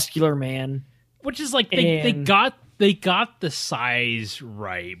 300-pound muscular man, which is like they got the size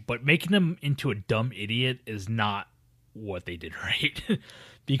right, but making him into a dumb idiot is not what they did right.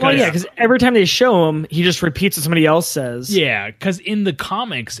 Because every time they show him, he just repeats what somebody else says. Yeah, because in the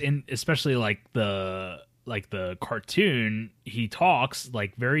comics, and especially like the cartoon, he talks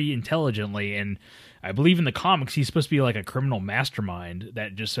like very intelligently, and I believe in the comics he's supposed to be like a criminal mastermind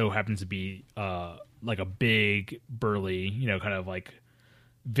that just so happens to be like a big burly, kind of like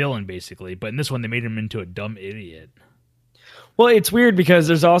villain basically. But in this one they made him into a dumb idiot. Well, it's weird because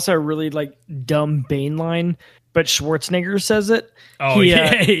there's also a really like dumb Bane line, but Schwarzenegger says it. Oh,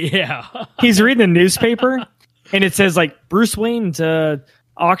 yeah. He's reading the newspaper and it says like Bruce Wayne to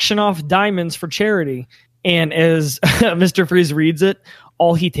auction off diamonds for charity. And as Mr. Freeze reads it,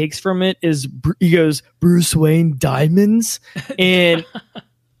 all he takes from it is he goes, Bruce Wayne diamonds. And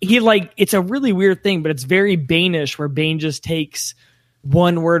it's a really weird thing, but it's very Bane-ish where Bane just takes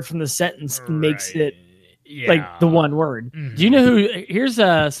one word from the sentence and makes it like the one word. Mm-hmm. Do you know who? Here's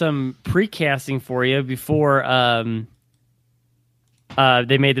some precasting for you before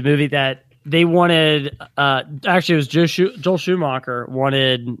they made the movie that they wanted actually it was Joel Schumacher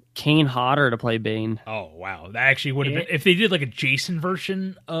wanted Kane Hodder to play Bane. Oh wow, that actually would have been if they did like a Jason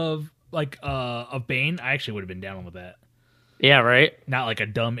version of Bane. I actually would have been down with that. Yeah, right. Not like a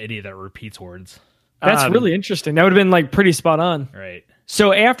dumb idiot that repeats words. That's really interesting. That would have been like pretty spot on. Right.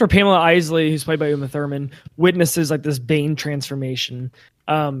 So after Pamela Isley, who's played by Uma Thurman, witnesses like this Bane transformation,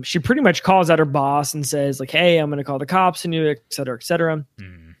 she pretty much calls out her boss and says like, "Hey, I'm going to call the cops on you," et cetera, et cetera.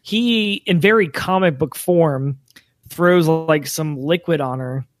 He, in very comic book form, throws like some liquid on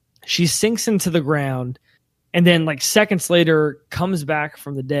her. She sinks into the ground, and then like seconds later comes back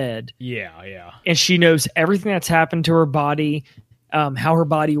from the dead. Yeah. And she knows everything that's happened to her body, how her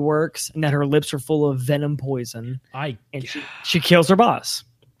body works, and that her lips are full of venom poison. She kills her boss.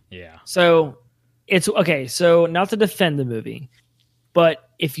 Yeah. So it's okay. So not to defend the movie, but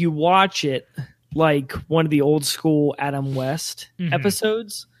if you watch it like one of the old school Adam West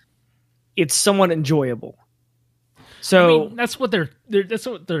episodes, it's somewhat enjoyable. So I mean, that's what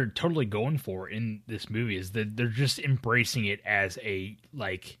they're totally going for in this movie, is that they're just embracing it as a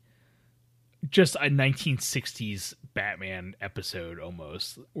like just a 1960s Batman episode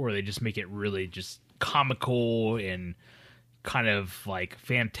almost, where they just make it really just comical and kind of like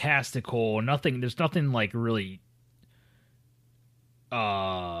fantastical. There's nothing like really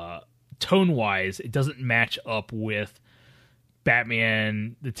tone wise, it doesn't match up with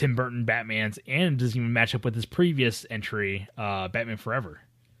Batman, the Tim Burton Batmans, and it doesn't even match up with his previous entry, Batman Forever.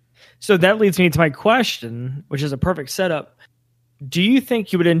 So that leads me to my question, which is a perfect setup. Do you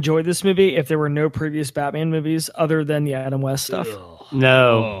think you would enjoy this movie if there were no previous Batman movies other than the Adam West stuff? Ugh.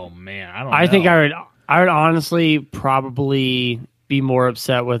 No. Oh man, I don't know. I think I would honestly probably be more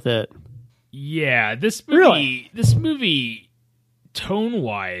upset with it. Yeah, this movie tone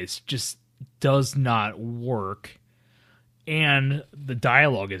wise just does not work. And the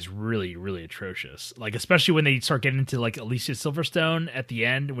dialogue is really, really atrocious. Like, especially when they start getting into like Alicia Silverstone at the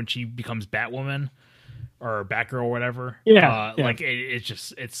end when she becomes Batwoman or Batgirl or whatever. Yeah. Like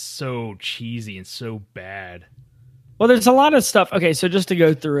it's so cheesy and so bad. Well, there's a lot of stuff. Okay, so just to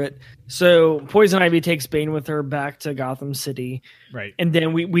go through it. So Poison Ivy takes Bane with her back to Gotham City. Right. And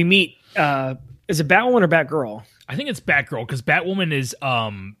then we meet, is it Batwoman or Batgirl? I think it's Batgirl, because Batwoman is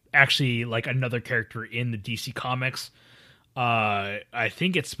actually like another character in the DC comics. I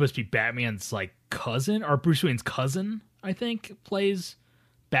think it's supposed to be Batman's like cousin, or Bruce Wayne's cousin, I think, plays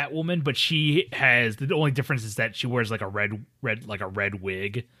Batwoman, but she has, the only difference is that she wears like a red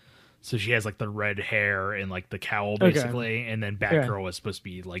wig. So she has like the red hair and like the cowl basically. Okay. And then Batgirl is supposed to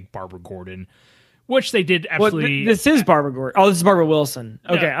be like Barbara Gordon, which they did absolutely. Well, this is Barbara Gordon. Oh, this is Barbara Wilson.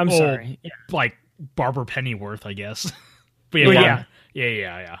 Okay, I'm sorry. Yeah. Like Barbara Pennyworth, I guess. But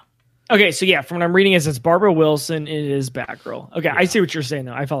yeah. Okay, so yeah, from what I'm reading is it's Barbara Wilson. It is Batgirl. Okay, yeah. I see what you're saying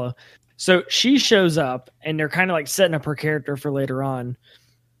though. I follow. So she shows up, and they're kind of like setting up her character for later on.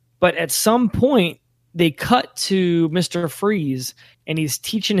 But at some point, they cut to Mr. Freeze, and he's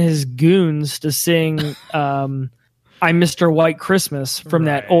teaching his goons to sing "I'm Mr. White Christmas" from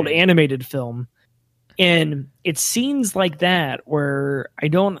that old animated film. And it's scenes like that where I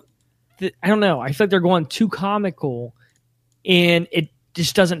don't know. I feel like they're going too comical, and it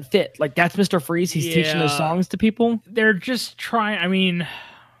just doesn't fit. Like, that's Mr. Freeze. He's teaching those songs to people. They're just trying. I mean,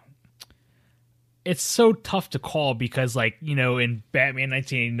 it's so tough to call because, like, you know, in Batman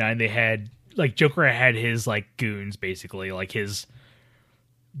 1989, they had, like, Joker had his, like, goons, basically, like his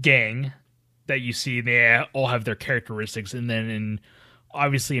gang that you see. They all have their characteristics. And then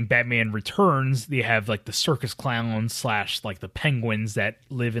obviously in Batman Returns, they have, like, the circus clowns / like the penguins that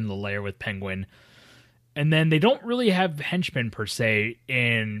live in the lair with Penguin. And then they don't really have henchmen per se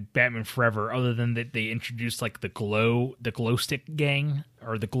in Batman Forever, other than that they introduced like the glow stick gang,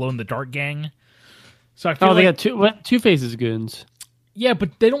 or the glow in the dark gang. So I feel they got Two-Face's goons. Yeah,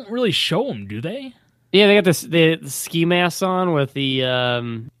 but they don't really show them, do they? Yeah, they got the ski masks on with the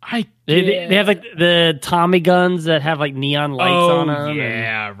they have like the Tommy guns that have like neon lights on them.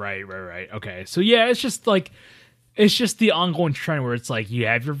 Yeah, right. Okay, so yeah, it's just like. It's just the ongoing trend where it's like, you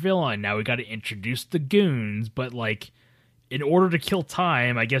have your villain, now we got to introduce the goons, but like, in order to kill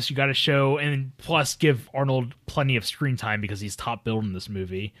time, I guess you got to show, and plus give Arnold plenty of screen time because he's top billed in this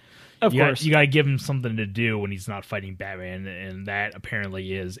movie. Of course. You got to give him something to do when he's not fighting Batman, and that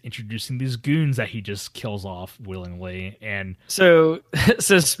apparently is introducing these goons that he just kills off willingly. And so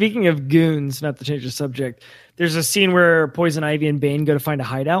speaking of goons, not to change the subject, there's a scene where Poison Ivy and Bane go to find a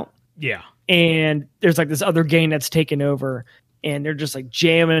hideout. Yeah. And there's like this other gang that's taken over, and they're just like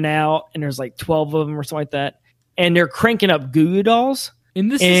jamming out, and there's like 12 of them or something like that, and they're cranking up Goo Goo Dolls.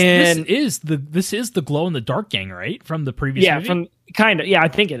 And this is the glow in the dark gang, right? From the previous movie? I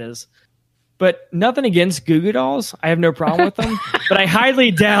think it is. But nothing against Goo Goo Dolls. I have no problem with them. But I highly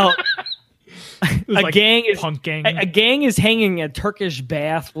doubt a gang is hanging a Turkish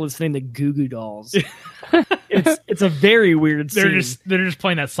bath listening to Goo Goo Dolls. It's a very weird scene. They're just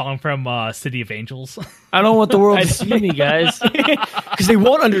playing that song from City of Angels. I don't want the world to see me, guys, because they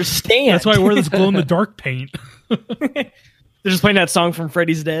won't understand. That's why I wear this glow in the dark paint. They're just playing that song from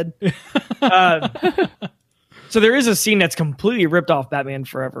Freddy's Dead. So there is a scene that's completely ripped off Batman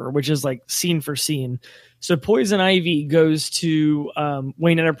Forever, which is like scene for scene. So Poison Ivy goes to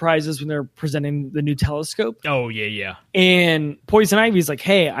Wayne Enterprises when they're presenting the new telescope. Oh, yeah. And Poison Ivy's like,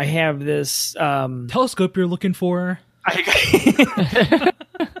 hey, I have this... telescope you're looking for?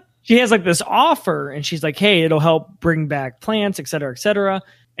 She has like this offer, and she's like, hey, it'll help bring back plants, et cetera, et cetera.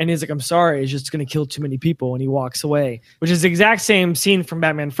 And he's like, I'm sorry, it's just going to kill too many people. And he walks away, which is the exact same scene from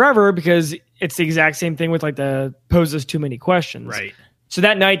Batman Forever, because it's the exact same thing with like the poses too many questions. Right. So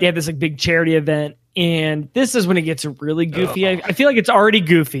that night they have this like big charity event, and this is when it gets really goofy. I feel like it's already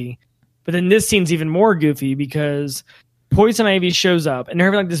goofy, but then this scene's even more goofy because Poison Ivy shows up, and they're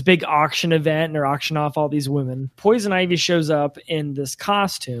having like this big auction event, and they're auctioning off all these women. Poison Ivy shows up in this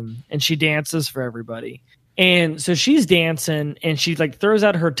costume, and she dances for everybody. And so she's dancing, and she like throws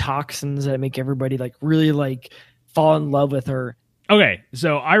out her toxins that make everybody like really like fall in love with her. Okay,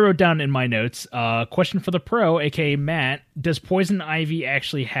 so I wrote down in my notes, question for the pro, aka Matt, does Poison Ivy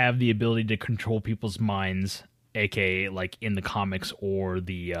actually have the ability to control people's minds, aka like in the comics or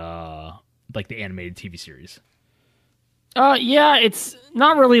the like the animated TV series? Yeah, it's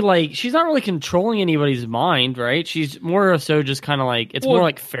not really like she's not really controlling anybody's mind, right? She's more so just kind of like it's more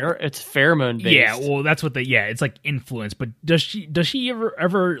like it's pheromone based. Yeah, well, that's what it's like influence. But does she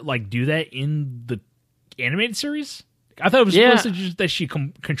ever like do that in the animated series? I thought it was supposed to just that she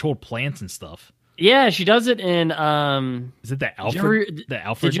controlled plants and stuff. Yeah, she does it in. Is it the Alfred?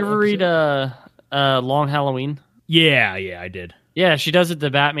 Did you ever read Long Halloween? Yeah, I did. Yeah, she does it to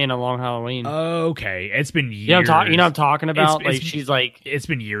Batman in Long Halloween. Okay, it's been years. You know what I'm talking about? She's like, it's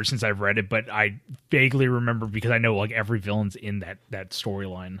been years since I've read it, but I vaguely remember because I know like every villain's in that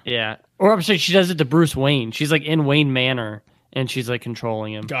storyline. Yeah, or I'm saying she does it to Bruce Wayne. She's like in Wayne Manor, and she's like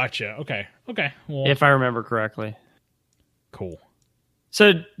controlling him. Gotcha. Okay. Well, if I remember correctly. Cool.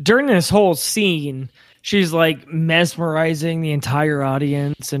 So during this whole scene, she's like mesmerizing the entire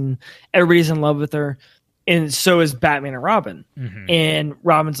audience, and everybody's in love with her. And so is Batman and Robin. Mm-hmm. And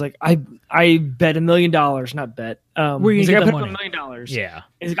Robin's like, I bet $1 million, not bet. Where you get the money? $1 million. Yeah.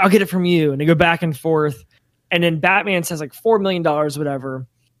 He's like, I'll get it from you. And they go back and forth. And then Batman says like $4 million, whatever.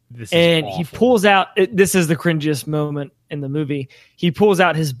 And awful. He pulls out, this is the cringiest moment in the movie. He pulls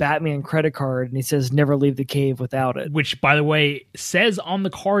out his Batman credit card and he says, never leave the cave without it. Which, by the way, says on the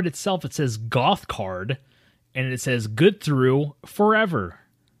card itself, it says goth card. And it says good through forever.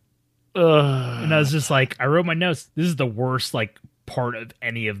 And I was just like, I wrote my notes. This is the worst like part of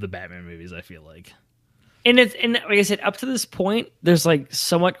any of the Batman movies, I feel like. And like I said, up to this point, there's like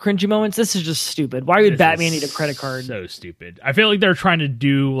somewhat cringy moments. This is just stupid. Why would Batman need a credit card? So stupid. I feel like they're trying to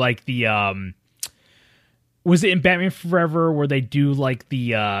do like the was it in Batman Forever where they do like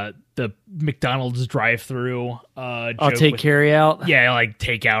the McDonald's drive-through I'll take carry out. Yeah, like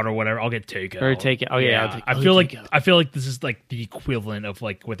takeout or whatever. I'll get takeout. Or take it. Oh yeah. I feel like this is like the equivalent of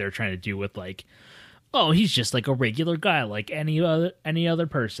like what they're trying to do with like, oh, he's just like a regular guy like any other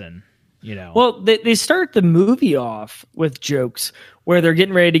person. You know. Well, they start the movie off with jokes where they're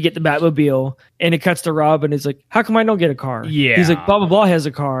getting ready to get the Batmobile, and it cuts to Robin. He's like, "How come I don't get a car?" Yeah, he's like, "Blah blah blah has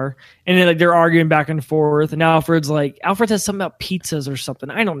a car," and then like they're arguing back and forth. And Alfred says something about pizzas or something.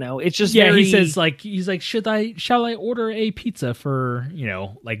 I don't know. It's just he says like shall I order a pizza for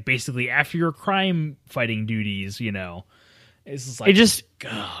like basically after your crime fighting duties, It's just like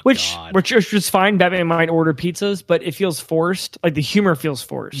which is fine. Batman might order pizzas, but it feels forced. Like the humor feels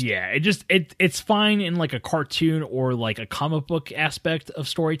forced. Yeah, it's fine in like a cartoon or like a comic book aspect of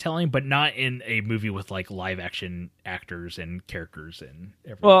storytelling, but not in a movie with like live action actors and characters and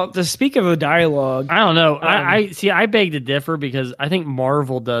everything. Well, to speak of the dialogue, I don't know. I beg to differ because I think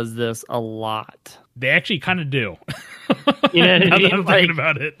Marvel does this a lot. They actually kind of do. You know what I mean? I'm thinking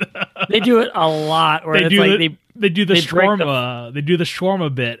about it. They do it a lot. Where they do the shawarma. They do the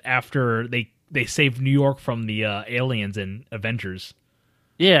shawarma bit after they save New York from the aliens and Avengers.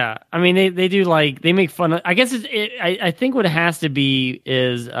 Yeah, I mean they do like they make fun of. I guess I think what it has to be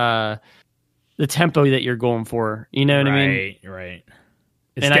is the tempo that you're going for. You know what I mean? Right.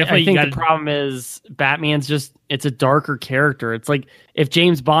 And I think the problem is Batman's it's a darker character. It's like if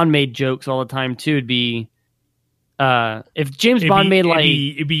James Bond made jokes all the time too, it'd be if James Bond made like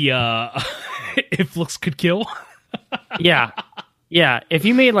it'd be if looks could kill. Yeah. Yeah, if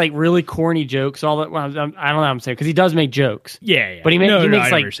he made like really corny jokes, all that, well, I don't know what I'm saying, because he does make jokes. Yeah. But he I know makes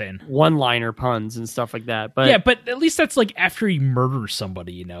what like you're saying. one-liner puns and stuff like that. But Yeah, but at least that's like after he murders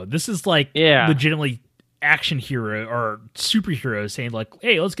somebody, you know. This is like Yeah. legitimately action hero or superhero saying like,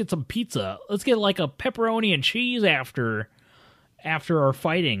 "Hey, let's get some pizza. Let's get like a pepperoni and cheese after our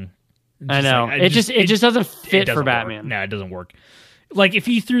fighting." It's I just know like, it just doesn't fit doesn't for work. Batman. No, it doesn't work. Like if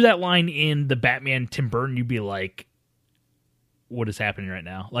you threw that line in the Batman Tim Burton, you'd be like, "What is happening right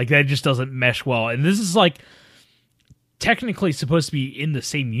now?" Like that just doesn't mesh well. And this is like technically supposed to be in the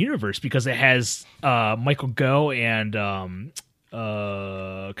same universe because it has Michael Gough and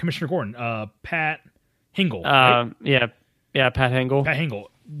Commissioner Gordon, Pat Hingle. Right? Yeah, Pat Hingle. Pat Hingle.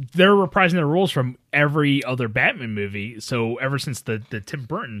 They're reprising their roles from every other Batman movie. So ever since the Tim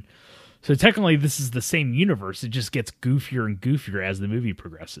Burton. So technically, this is the same universe. It just gets goofier and goofier as the movie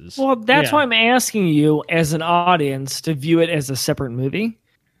progresses. Well, that's Yeah. why I'm asking you as an audience to view it as a separate movie.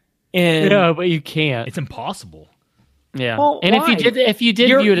 And Yeah, but you can't. It's impossible. Yeah, Well, and why? if you did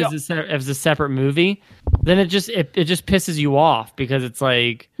You're- view it as a separate movie, then it just pisses you off because it's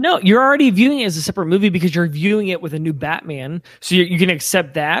like, no, you're already viewing it as a separate movie because you're viewing it with a new Batman. So you can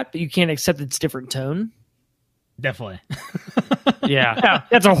accept that, but you can't accept its different tone. Definitely. yeah, Yeah,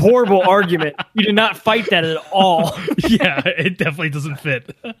 that's a horrible argument. You did not fight that at all. Yeah, it definitely doesn't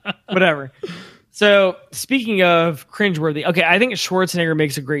fit. Whatever. So speaking of cringeworthy, okay, I think Schwarzenegger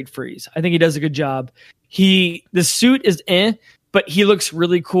makes a great Freeze. I think he does a good job. The suit is but he looks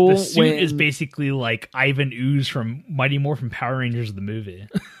really cool. The suit is basically like Ivan Ooze from Mighty Morphin Power Rangers, the movie.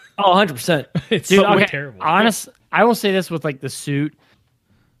 Oh, 100%. It's dude. so Okay, terrible. I will say this with like the suit.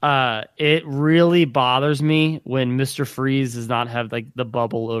 It really bothers me when Mr. Freeze does not have like the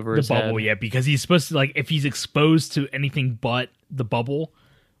bubble over his bubble, head. yeah, because he's supposed to like if he's exposed to anything but the bubble,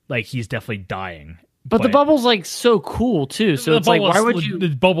 like he's definitely dying. But the bubble's like so cool too. So the it's like, bubble why is would you? The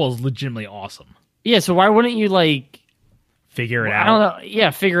bubble is legitimately awesome. Yeah, so why wouldn't you like? Figure it I out. don't know. Yeah,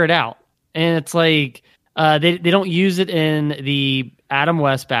 figure it out. And it's like they don't use it in the Adam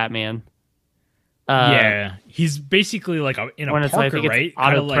West Batman. Yeah, he's basically like in a when it's, I Parker, think right? it's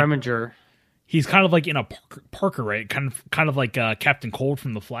Otto Kinda like, Preminger. he's kind of like in a Parker, right? Kind of like Captain Cold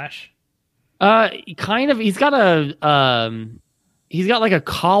from The Flash. Kind of. He's got like a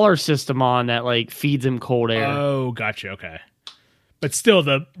collar system on that like feeds him cold air. Oh, gotcha. Okay. But still,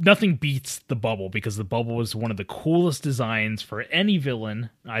 nothing beats the bubble because the bubble is one of the coolest designs for any villain.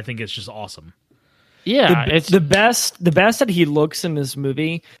 I think it's just awesome. Yeah, It's the best that he looks in this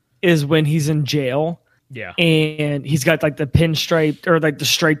movie is when he's in jail Yeah. and he's got like the pinstriped or like the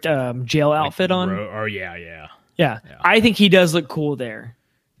striped jail outfit on. Yeah. Yeah. I think he does look cool there.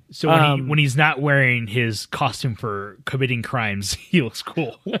 So when he's not wearing his costume for committing crimes, he looks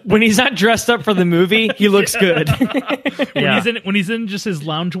cool. When he's not dressed up for the movie, he looks good. When he's in just his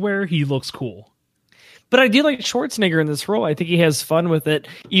loungewear, he looks cool. But I do like Schwarzenegger in this role. I think he has fun with it,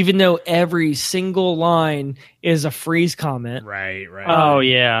 even though every single line is a Freeze comment. Right. Oh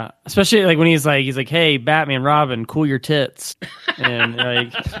yeah, especially like when he's like, "Hey, Batman, Robin, cool your tits," and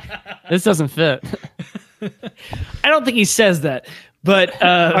like this doesn't fit. I don't think he says that, but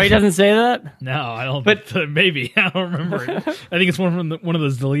Oh, he doesn't say that. No, I don't. But- But maybe I don't remember it. I think it's one of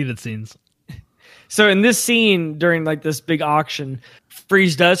those deleted scenes. so in this scene during like this big auction,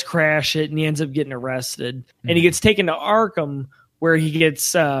 Freeze does crash it and he ends up getting arrested, and he gets taken to Arkham where he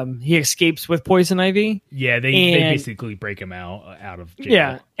gets he escapes with Poison Ivy. Yeah, they And- basically break him out of jail.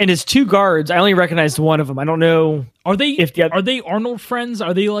 Yeah, and his two guards. I only recognized one of them. I don't know. Are they If the oth- are they Arnold friends?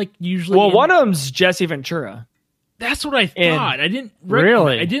 Are they like usually? Well, in- one of them's Jesse Ventura. That's what I And- thought. I didn't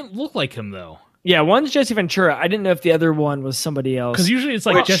Really? I didn't look like him though. Yeah, one's Jesse Ventura. I didn't know if the other one was somebody else. Because usually it's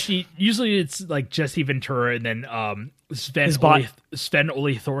like Which- Jesse. Usually it's like Jesse Ventura, and then Sven His bot-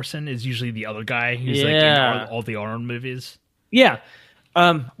 Ole Thorson is usually the other guy who's like Yeah. in all the Arnold movies. Yeah.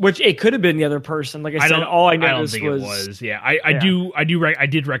 Which it could have been the other person. Like I said, don't. all I I don't noticed think was, it was. Yeah, I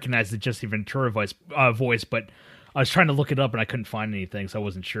did recognize the Jesse Ventura voice, but I was trying to look it up and I couldn't find anything, so I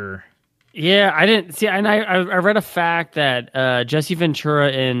wasn't sure. Yeah, I didn't see. And I read a fact that Jesse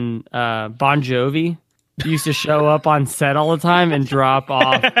Ventura and Bon Jovi used to show up on set all the time and drop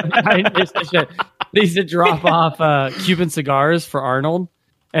off. They used to drop off Cuban cigars for Arnold,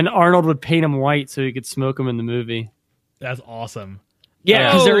 and Arnold would paint them white so he could smoke them in the movie. That's awesome.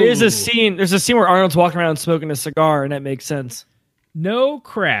 yeah, because there is Oh. a scene. There's a scene where Arnold's walking around smoking a cigar, and that makes sense. No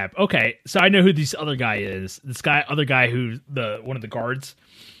crap. Okay, so I know who this other guy is. Other guy who's one of the guards.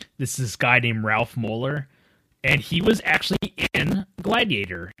 This is this guy named Ralph Moeller, and he was actually in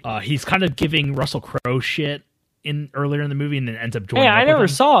Gladiator. He's kind of giving Russell Crowe shit in earlier in the movie and then ends up joining. Hey, up I with never him.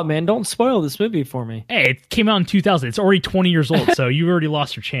 saw it, man. Don't spoil this movie for me. Hey, it came out in 2000. It's already 20 years old, so you already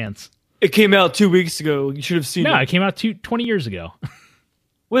lost your chance. It came out 2 weeks ago. You should have seen No, it. it came out 20 years ago.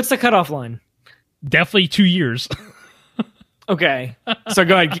 What's the cutoff line? Definitely 2 years. Okay. So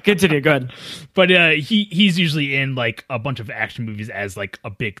go ahead. Continue. Go ahead. But he's usually in like a bunch of action movies as like a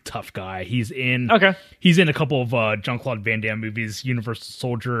big tough guy. He's in a couple of Jean-Claude Van Damme movies, Universal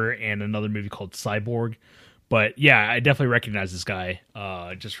Soldier, and another movie called Cyborg. But yeah, I definitely recognize this guy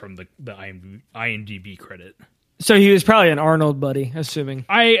just from the IMDb credit. So he was probably an Arnold buddy, assuming.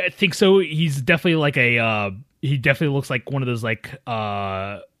 I think so. He's definitely like he definitely looks like one of those like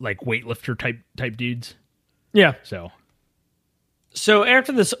weightlifter type dudes. Yeah. So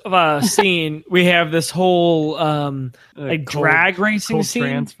after this scene, we have this whole drag racing scene.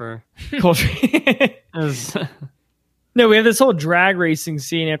 Transfer. No, we have this whole drag racing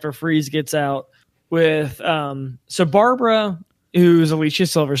scene after Freeze gets out with so Barbara, who's Alicia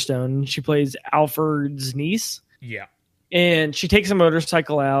Silverstone, she plays Alfred's niece. Yeah. And she takes a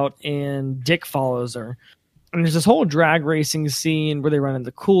motorcycle out and Dick follows her. And there's this whole drag racing scene where they run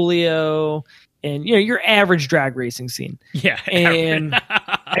into Coolio and your average drag racing scene. Yeah. And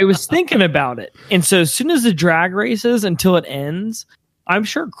I was thinking about it. And so as soon as the drag races until it ends, I'm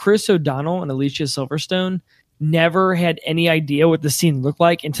sure Chris O'Donnell and Alicia Silverstone never had any idea what the scene looked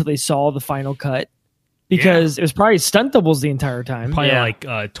like until they saw the final cut. Because it was probably stunt doubles the entire time. Probably like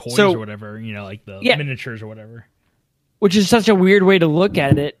toys or whatever, like the miniatures or whatever. Which is such a weird way to look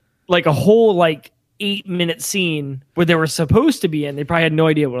at it. Like a whole 8-minute scene where they were supposed to be in. They probably had no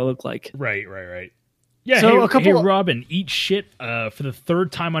idea what it looked like. Right. Yeah, so hey Robin, eat shit for the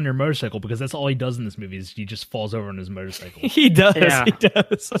third time on your motorcycle because that's all he does in this movie is he just falls over on his motorcycle. He does. Yeah. He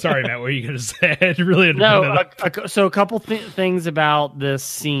does. Sorry, Matt, what were you going to say? I really had to No, put it up. so a couple things about this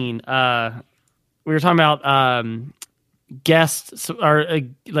scene. We were talking about guests or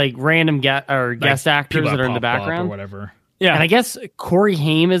random guest actors that are in the background or whatever. Yeah. And I guess Corey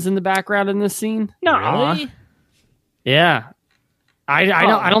Haim is in the background in this scene. No. Really? Yeah.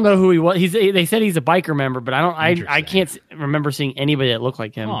 I don't know who he was. They said he's a biker member, but I can't remember seeing anybody that looked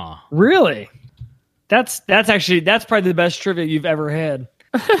like him. Huh. Really? That's probably the best trivia you've ever had.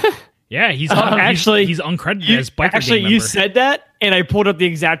 Yeah, he's actually he's uncredited as biker gang member. You said that, and I pulled up the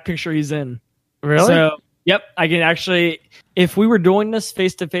exact picture he's in. Really? So, yep, I can actually. If we were doing this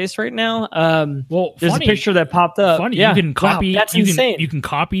face to face right now, there's a picture that popped up. Funny, yeah. you can copy. That's insane. You can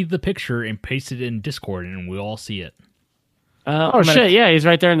copy the picture and paste it in Discord, and we'll all see it. Shit! Yeah, he's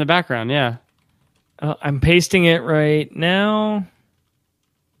right there in the background. Yeah. I'm pasting it right now.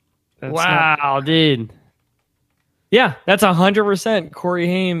 Wow, dude. Yeah, that's 100% Corey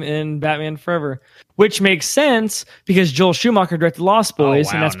Haim in Batman Forever, which makes sense because Joel Schumacher directed Lost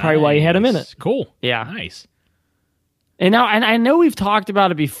Boys, and that's probably why he had him in it. Cool. Yeah. Nice. And I know we've talked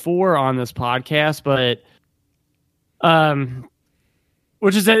about it before on this podcast, but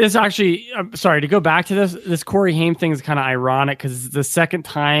which is it's actually I'm sorry to go back to this Corey Haim thing is kind of ironic because it's the second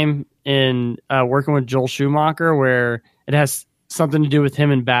time in working with Joel Schumacher where it has something to do with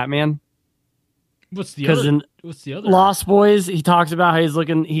him and Batman. What's the other? Lost Boys, he talks about how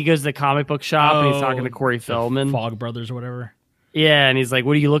he goes to the comic book shop and he's talking to Corey Feldman. Fog Brothers or whatever. Yeah, and he's like,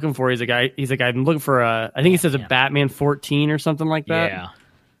 "What are you looking for?" He's like, "I'm looking for I think he says a Batman 14 or something like that."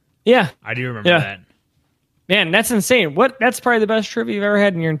 Yeah. I do remember that. Man, that's insane. That's probably the best trivia you've ever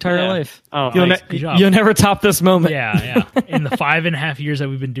had in your entire life. Oh, Good job. You'll never top this moment. Yeah. In the 5.5 years that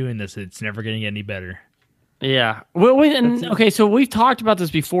we've been doing this, it's never going to get any better. Yeah. Okay, so we've talked about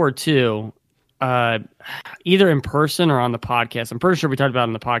this before too, either in person or on the podcast. I'm pretty sure we talked about it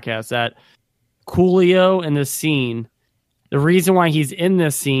on the podcast that Coolio in this scene. The reason why he's in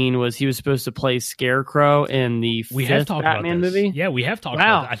this scene was he was supposed to play Scarecrow in the fifth Batman movie. Yeah, we have talked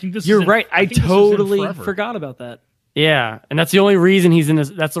about that. I think you're right. I totally forgot about that. Yeah, and that's the only reason he's in this.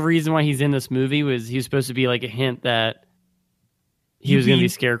 That's the reason why he's in this movie was he was supposed to be like a hint that he was going to be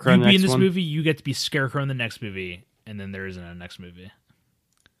Scarecrow. You be in this movie, you get to be Scarecrow in the next movie, and then there isn't a next movie.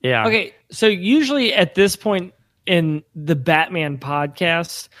 Yeah. Okay, so usually at this point in the Batman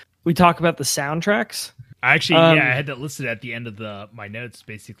podcast, we talk about the soundtracks. I had that listed at the end of my notes,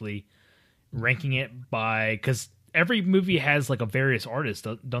 basically ranking it by because every movie has like a various artist,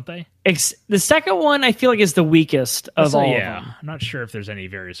 don't they? The second one I feel like is the weakest of all. Yeah, of them. I'm not sure if there's any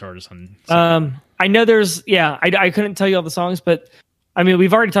various artists on. I know there's. Yeah, I couldn't tell you all the songs, but I mean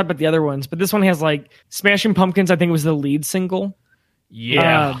we've already talked about the other ones. But this one has like Smashing Pumpkins. I think was the lead single.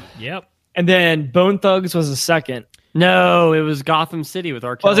 Yeah. Yep. And then Bone Thugs was the second. No, it was Gotham City with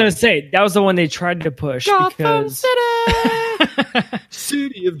R. Kelly. I was going to say, that was the one they tried to push. Gotham because City!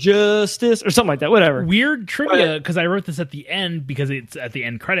 City of Justice or something like that. Whatever. Weird trivia, because I wrote this at the end because it's at the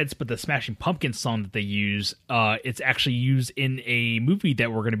end credits, but the Smashing Pumpkins song that they use, it's actually used in a movie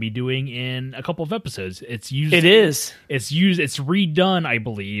that we're going to be doing in a couple of episodes. It's used. It is. It's used. It's redone, I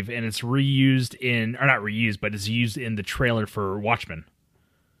believe, and it's reused in, or not reused, but it's used in the trailer for Watchmen.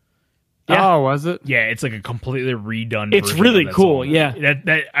 Yeah. Oh, was it? Yeah, it's like a completely redone. It's version really of that cool. song. Yeah.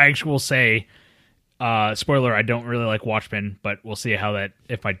 That I actually will say. Spoiler: I don't really like Watchmen, but we'll see how that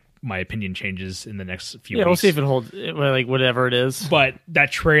if my opinion changes in the next few weeks. Yeah, we'll see if it holds, like whatever it is. But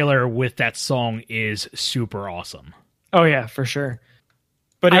that trailer with that song is super awesome. Oh yeah, for sure.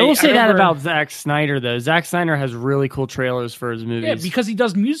 But I will say that remember- about Zack Snyder though. Zack Snyder has really cool trailers for his movies. Yeah, because he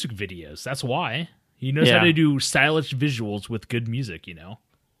does music videos. That's why he knows Yeah. how to do stylish visuals with good music. You know.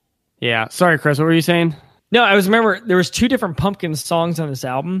 Yeah. Sorry, Chris. What were you saying? No, I remember there was 2 different Pumpkin songs on this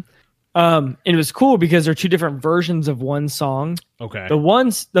album. And it was cool because there are 2 different versions of one song. Okay.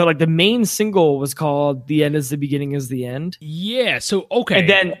 The main single was called "The End Is the Beginning Is the End," Yeah. So okay. and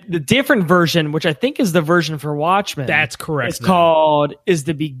then the different version, which I think is the version for Watchmen, That's correct. it's called "Is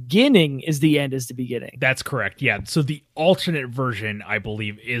the Beginning Is the End Is the Beginning." That's correct. Yeah. So the alternate version, I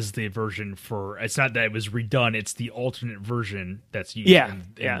believe, is the version for. It's not that it was redone. It's the alternate version that's used in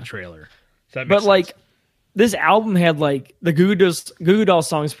the trailer. So that makes But sense. like this album had like the Goo Goo Dolls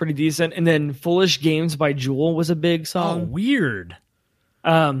song is pretty decent, and then "Foolish Games" by Jewel was a big oh, song. weird.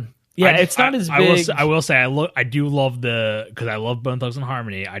 Yeah, it's not as big. I will say I do love because I love Bone Thugs and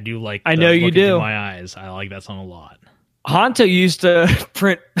Harmony. I do like. I know you Look Into do. My Eyes. I like that song a lot. Honto used to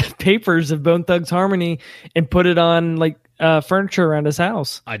print papers of Bone Thugs Harmony and put it on like furniture around his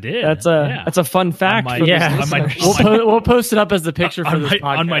house. I did. That's a fun fact. my- for yeah, the on my- listeners. We'll post it up as the picture for on this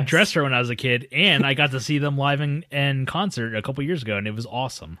podcast. on my dresser when I was a kid, and I got to see them live in concert a couple years ago, and it was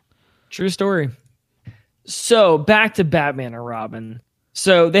awesome. True story. So back to Batman and Robin.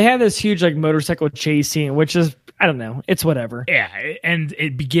 So they have this huge like motorcycle chase scene, which is I don't know, it's whatever. Yeah, and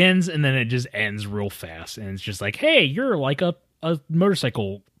it begins and then it just ends real fast, and it's just like, hey, you're like a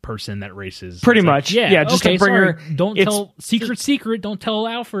motorcycle person that races. Pretty It's like, much. Yeah, just to bring her- Don't it's- tell secret. Don't tell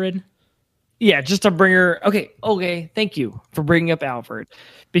Alfred. Yeah, just to bring her. Okay. Thank you for bringing up Alfred,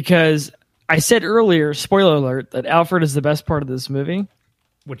 because I said earlier, spoiler alert, that Alfred is the best part of this movie.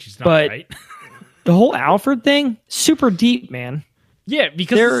 Which is not But- right. The whole Alfred thing, super deep, man. Yeah,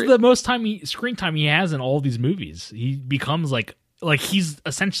 because There- this is the most screen time he has in all these movies. He becomes like he's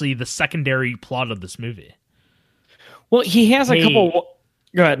essentially the secondary plot of this movie. Well, he has a Hey. couple.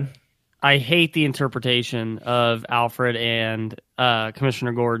 Go ahead. I hate the interpretation of Alfred and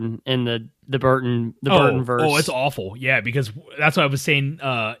Commissioner Gordon in the Burton verse. Oh, it's awful. Yeah, because that's what I was saying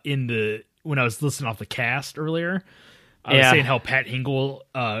when I was listening off the cast earlier. I was Yeah. saying how Pat Hingle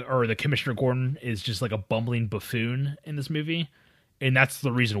or the Commissioner Gordon is just like a bumbling buffoon in this movie. And that's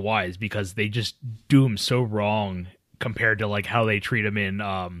the reason why, is because they just do him so wrong compared to like how they treat him in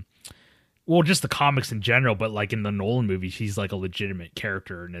just the comics in general, but like in the Nolan movies, he's like a legitimate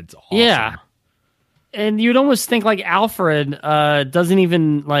character and it's awesome. Yeah. And you'd almost think like Alfred doesn't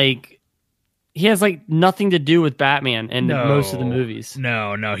even like he has like nothing to do with Batman in most of the movies.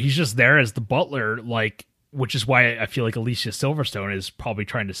 No, he's just there as the butler, like, which is why I feel like Alicia Silverstone is probably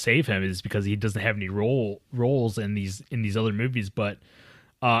trying to save him, is because he doesn't have any roles in these other movies. But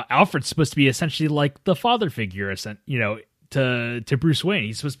Alfred's supposed to be essentially like the father figure, to Bruce Wayne.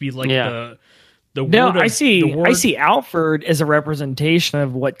 He's supposed to be like the No, word of- I see. the word- I see Alfred as a representation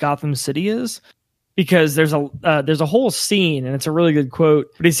of what Gotham City is, because there's a whole scene, and it's a really good quote.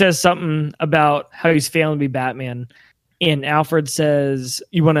 But he says something about how he's failing to be Batman, and Alfred says,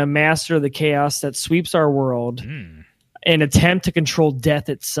 "You want to master the chaos that sweeps our world and attempt to control death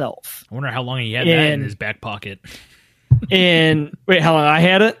itself." I wonder how long he had that in And- his back pocket. And wait, how long I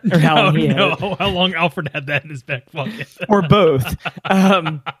had it, or how long he had it? How long Alfred had that in his back pocket. Or both.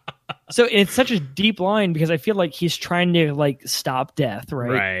 So it's such a deep line, because I feel like he's trying to like stop death,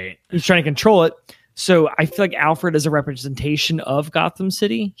 right? Right. He's trying to control it. So I feel like Alfred is a representation of Gotham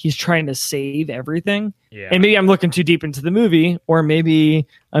City. He's trying to save everything. Yeah. And maybe I'm looking too deep into the movie, or maybe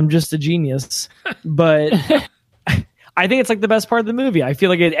I'm just a genius. But I think it's like the best part of the movie. I feel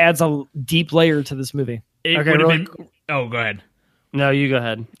like it adds a deep layer to this movie. It Okay, would have really been. Oh, go ahead. No, you go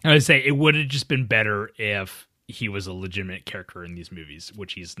ahead. I would say it would have just been better if he was a legitimate character in these movies,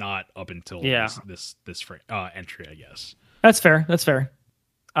 which he's not up until this entry, I guess. That's fair. That's fair.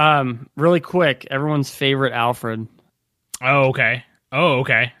 Really quick, everyone's favorite Alfred. Oh, okay.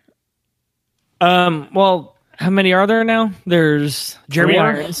 Well, how many are there now? There's Jeremy Four?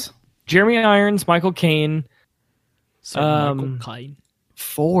 Irons, Michael Caine, So Michael Caine.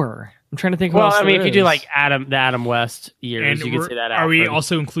 4. I'm trying to think. Well, what else I mean, there if you do is. like the Adam West years, you could say that. Are we Alfred.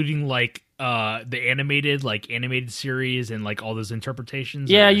 also including like the animated series and like all those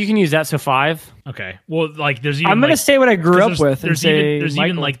interpretations? Yeah, or- you can use that. So 5. Okay. Well, like there's even I'm gonna like, say what I grew 'cause up with, and There's say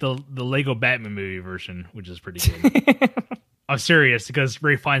even Michael. like the Lego Batman movie version, which is pretty good. I'm serious because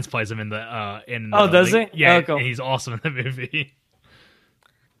Ray Fiennes plays him in the Oh, does he? Yeah, Oh, cool. and he's awesome in the movie.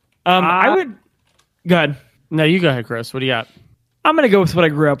 I would. Go ahead. No, you go ahead, Chris. What do you got? I'm gonna go with what I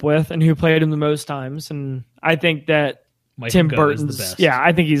grew up with and who played him the most times, and I think that Michael Tim Goh is the Burton's. best. Yeah,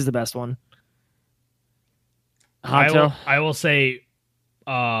 I think he's the best one. Honto? I will say,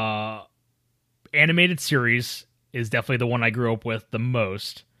 animated series is definitely the one I grew up with the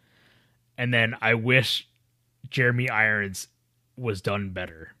most, and then I wish Jeremy Irons was done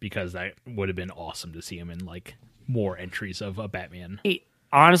better because that would have been awesome to see him in like more entries of a Batman.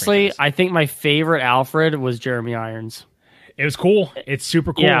 Honestly, franchise. I think my favorite Alfred was Jeremy Irons. It was cool. It's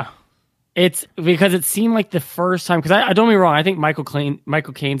super cool. Yeah. It's because it seemed like the first time, because I don't get me wrong, I think Michael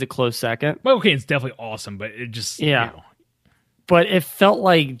Caine's a close second. Michael Caine's definitely awesome, but it just Yeah. But it felt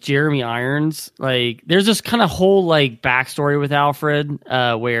like Jeremy Irons, like there's this kind of whole like backstory with Alfred,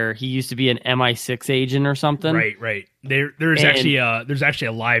 where he used to be an MI6 agent or something. right. There's And- actually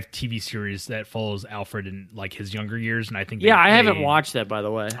a live TV series that follows Alfred in like his younger years, and I think Yeah, I haven't watched that, by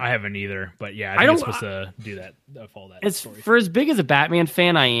the way. I haven't either, but yeah, I I think don't- it's supposed to do that. Follow that It's story. for as big as a Batman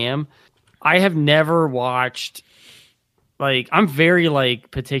fan I am, I have never watched, like, I'm very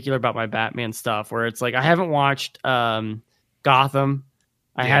like particular about my Batman stuff, where it's like I haven't watched Gotham,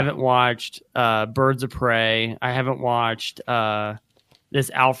 I Yeah. haven't watched Birds of Prey, I haven't watched this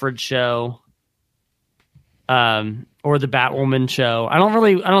Alfred show, or the Batwoman show. I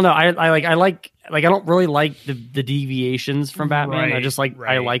don't know. I don't really like the deviations from Batman. I Right, just I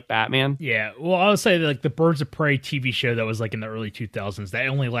right. like Batman. Yeah, well, I would say that, like the Birds of Prey TV show that was like in the early 2000s. That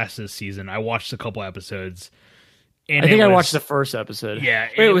only lasted a season. I watched a couple episodes. And I think it I was- watched the first episode. Yeah.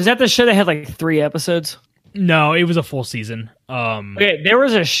 Wait, it- was that the show that had like 3 episodes? No, it was a full season. Okay, there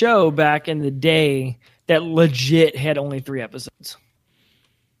was a show back in the day that legit had only 3 episodes.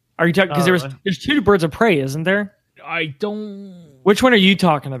 Are you talking? Because there's 2 Birds of Prey, isn't there? I don't. Which one are you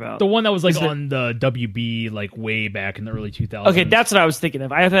talking about? The one that was like Is it- on the WB, like way back in the early 2000s. Okay, that's what I was thinking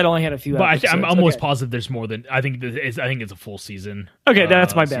of. I thought it only had a few But episodes. I'm almost Okay. positive there's more than. I think it's a full season. Okay,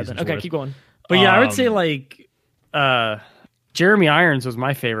 that's my bad then. season's Okay, worth. keep going. But yeah, I would say Um, like Jeremy Irons was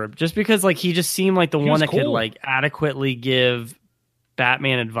my favorite, just because like he just seemed like the He one was that could cool. like adequately give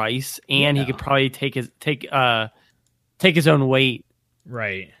Batman advice, and he Yeah. could probably take his own weight.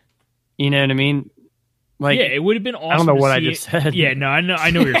 Right. You know what I mean? Like, Yeah, it would have been awesome. I don't know to what I see just it- said. Yeah, no, I know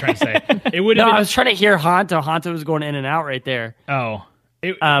what you're trying to say. It would no, have I been. was trying to hear Honto. Honto was going in and out right there. Oh,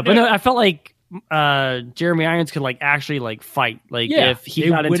 But no, I felt like Jeremy Irons could like actually like fight. Like Yeah, if he it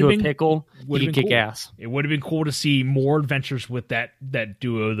got into a would've been- pickle, he would've could been kick cool. ass. It would have been cool to see more adventures with that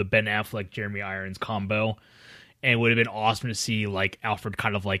duo, the Ben Affleck Jeremy Irons combo, and it would have been awesome to see like Alfred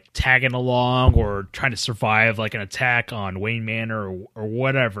kind of like tagging along or trying to survive like an attack on Wayne Manor or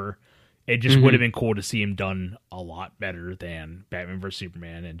whatever. It just Mhm. would have been cool to see him done a lot better than Batman vs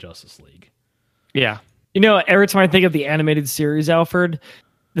Superman and Justice League. Yeah. You know, every time I think of the animated series Alfred,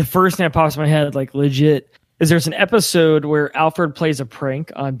 the first thing that pops in my head, like legit, is there's an episode where Alfred plays a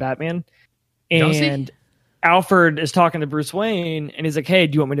prank on Batman, Does he? and Alfred is talking to Bruce Wayne, and he's like, "Hey,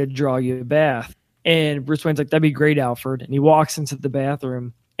 do you want me to draw you a bath?" And Bruce Wayne's like, "That'd be great, Alfred." And he walks into the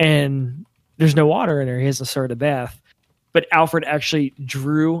bathroom, and there's no water in there. He has to start a bath, but Alfred actually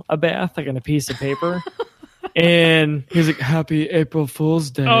drew a bath like on a piece of paper. And he's like, "Happy April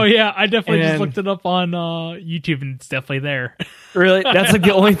Fool's Day." Oh yeah, I definitely just And- looked it up on YouTube and it's definitely there. Really? That's like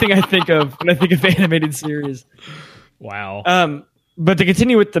the only thing I think of when I think of animated series. Wow. But to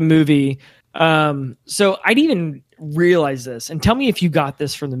continue with the movie, so I didn't even realize this, and tell me if you got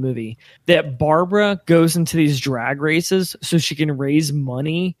this from the movie, that Barbara goes into these drag races so she can raise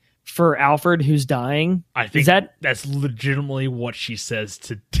money for Alfred who's dying. I think Is that that's legitimately what she says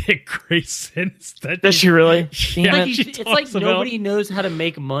to Dick Grayson. Is that does she really? Yeah. Damn it. She It's like talks about- nobody knows how to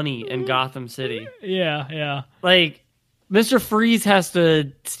make money in Gotham City. Yeah. Like Mr. Freeze has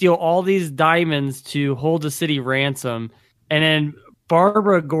to steal all these diamonds to hold the city ransom, and then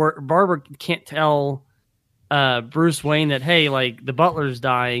Barbara can't tell Bruce Wayne that, hey, like the butler's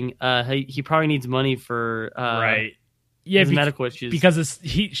dying. He probably needs money for Right. Yeah, his medical issues. because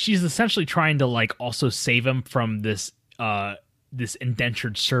she's essentially trying to like also save him from this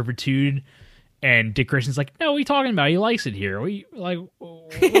indentured servitude. And Dick Grayson's like, no, what are you talking about? He likes it here. What are you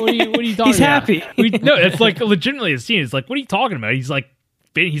talking He's about? happy. No, it's like legitimately a scene. It's like, what are you talking about? He's like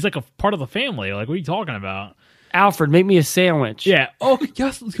a part of the family. Like, what are you talking about? Alfred, make me a sandwich. Yeah. Oh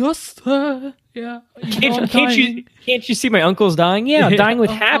yes, yeah. Can't you see my uncle's dying? Yeah, dying with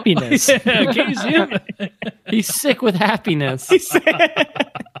happiness. Yeah, can you see him? He's sick with happiness.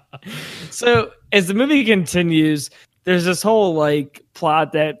 So as the movie continues, there's this whole like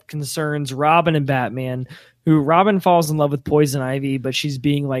plot that concerns Robin and Batman, who Robin falls in love with Poison Ivy, but she's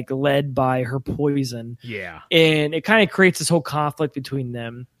being like led by her poison. Yeah. And it kind of creates this whole conflict between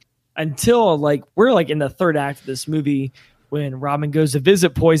them until like we're like in the third act of this movie when Robin goes to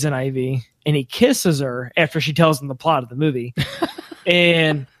visit Poison Ivy and he kisses her after she tells him the plot of the movie.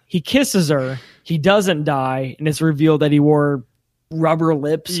 And he kisses her. He doesn't die. And it's revealed that he wore rubber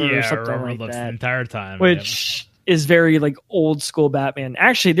lips or something rubber like lips that. the entire time. Which is very like old school Batman.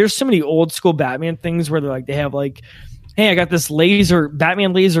 Actually, there's so many old school Batman things where they have like, hey, I got this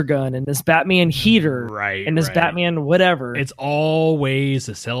Batman laser gun and this Batman heater, right, and this Batman whatever. It's all ways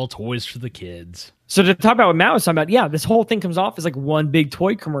to sell toys for the kids. So to talk about what Matt was talking about, yeah, this whole thing comes off as like one big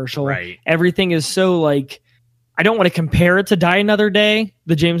toy commercial. Right. Everything is so like, I don't want to compare it to Die Another Day,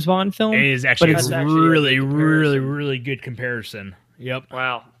 the James Bond film. It is actually it's a really good comparison. Yep.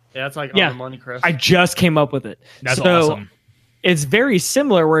 Wow. Yeah, that's like Yeah. on the money, Chris. I just came up with it. That's So, awesome. It's very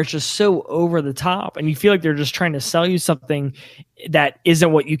similar where it's just so over the top and you feel like they're just trying to sell you something that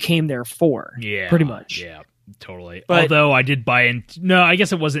isn't what you came there for. Yeah. Pretty much. Yeah. Totally. But- Although I did buy in. No, I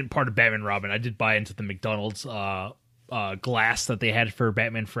guess it wasn't part of Batman Robin. I did buy into the McDonald's glass that they had for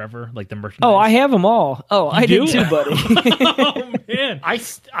Batman Forever, like the merchandise. Oh, I have them all. Oh, I do? did too, buddy. Oh man.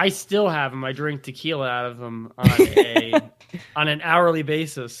 I still have them. I drink tequila out of them on on an hourly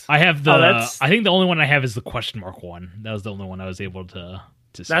basis. I have the. that's- I think the only one I have is the question mark one. That was the only one I was able to.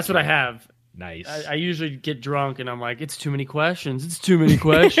 That's what I have. Nice. I usually get drunk and I'm like, it's too many questions. It's too many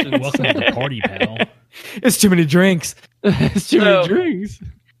questions. Welcome to the party, pal. It's too many drinks. It's too So- many drinks.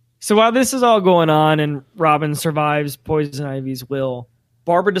 So while this is all going on and Robin survives Poison Ivy's will,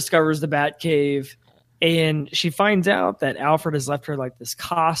 Barbara discovers the Batcave and she finds out that Alfred has left her like this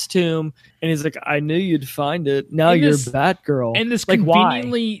costume and he's like, I knew you'd find it. Now And you're this- Batgirl. And this like, why?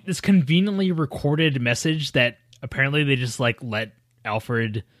 conveniently recorded message that apparently they just like let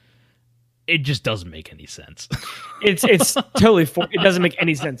Alfred. It just doesn't make any sense. It's totally it doesn't make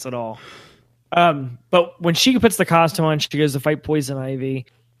any sense at all. But when she puts the costume on, she goes to fight Poison Ivy,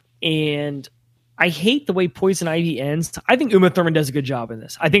 and I hate the way Poison Ivy ends. I think Uma Thurman does a good job in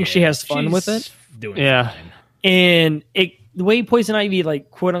this. I think she has fun with it, Doing Yeah. fine. and the way Poison Ivy like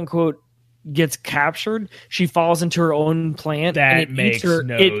quote unquote gets captured, she falls into her own plant. and That it makes eats her.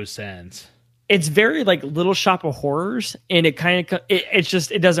 no sense. It's very like Little Shop of Horrors, and it kind of it's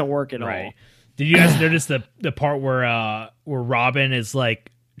just it doesn't work at all. Right. Did you guys notice the part where Robin is like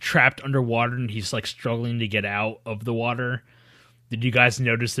trapped underwater and he's like struggling to get out of the water? Did you guys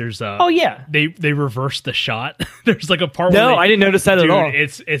notice there's a Oh yeah. they reversed the shot? There's like a part No, where I didn't notice that dude, at all.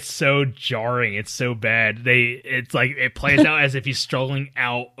 it's so jarring. It's so bad. It's like it plays out as if he's struggling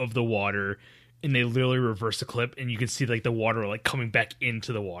out of the water, and they literally reverse the clip, and you can see like the water like coming back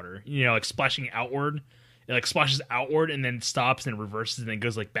into the water. You know, like splashing outward. It like splashes outward and then stops and reverses and then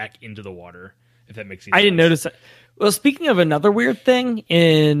goes like back into the water. If that makes sense. I didn't notice that. Well, speaking of another weird thing,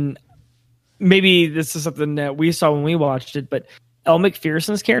 and maybe this is something that we saw when we watched it, but Elle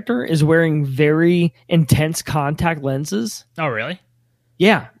McPherson's character is wearing very intense contact lenses. Oh, really?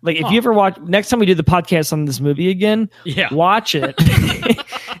 Yeah. Like if Huh. you ever watch, next time we do the podcast on this movie again, Yeah. watch it.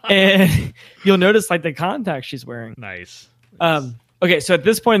 And you'll notice like the contacts she's wearing. Nice. Okay. So at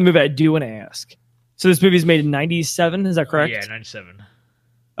this point in the movie, I do want to ask. So this movie is made in 97. Is that correct? Yeah, 97.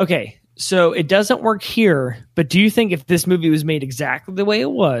 Okay, so it doesn't work here, but do you think if this movie was made exactly the way it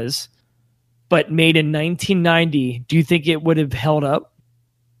was, but made in 1990, do you think it would have held up?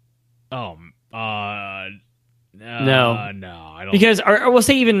 No, I don't. Because, or we'll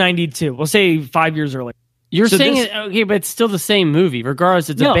say even 92, we'll say 5 years earlier. You're So saying this- it, okay, but it's still the same movie. Regardless,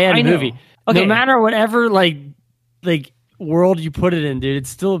 it's No, a bad I know. movie. Okay. No matter whatever like world you put it in, dude, it's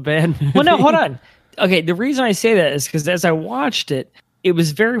still a bad movie. Well, no, hold on. Okay, the reason I say that is because as I watched it, it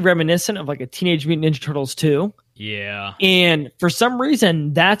was very reminiscent of like a Teenage Mutant Ninja Turtles 2. Yeah. And for some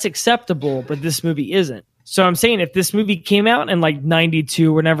reason, that's acceptable, but this movie isn't. So I'm saying if this movie came out in like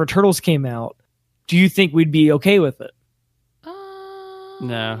 92, whenever Turtles came out, do you think we'd be okay with it?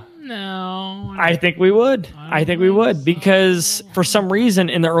 No. No. I think we would. I think we would because for some reason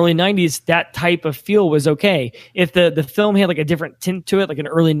in the early 90s, that type of feel was okay. If the film had like a different tint to it, like an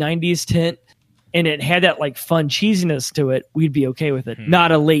early 90s tint, and it had that like fun cheesiness to it, we'd be okay with it.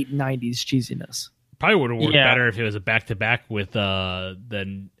 Not a late 90s cheesiness. Probably would have worked Yeah. better if it was a back-to-back with the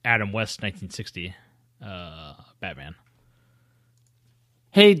Adam West 1960 Batman.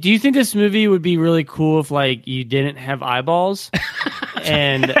 Hey, do you think this movie would be really cool if like you didn't have eyeballs?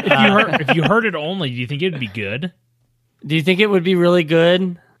 And If you heard it only, do you think it'd be good? do you think it would be really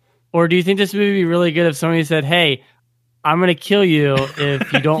good? Or do you think this movie would be really good if somebody said, "Hey, I'm going to kill you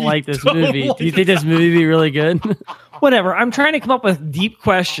if you don't like this movie"? Do you think this movie would be really good? Whatever. I'm trying to come up with deep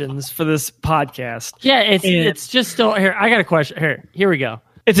questions for this podcast. Yeah, it's just still here. I got a question. Here we go.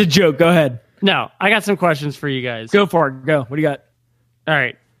 It's a joke. Go ahead. No, I got some questions for you guys. Go for it. Go. What do you got? All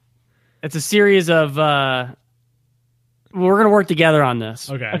right. It's a series of we're going to work together on this.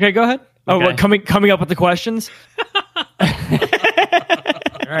 Okay. Okay, go ahead. Oh, Okay. what, coming up with the questions?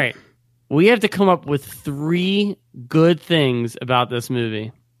 All right. We have to come up with 3 good things about this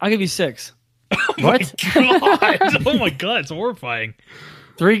movie. I'll give you 6. What? God. Oh my god, it's horrifying.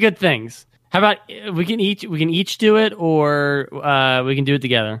 3 good things. How about we can each do it, or we can do it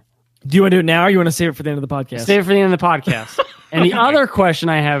together. Do you want to do it now, or you want to save it for the end of the podcast? Save it for the end of the podcast. And the other question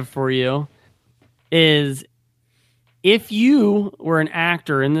I have for you is, if you were an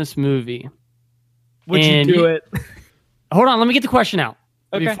actor in this movie, Would you and do it? Hold on, let me get the question out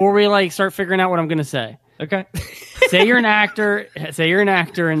Okay. before we like start figuring out what I'm going to say. Okay. Say you're an actor. Say you're an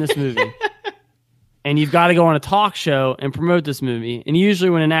actor in this movie, and you've got to go on a talk show and promote this movie. And usually,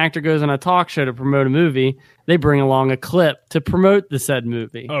 when an actor goes on a talk show to promote a movie, they bring along a clip to promote the said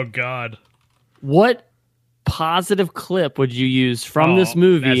movie. Oh god. What positive clip would you use from this that's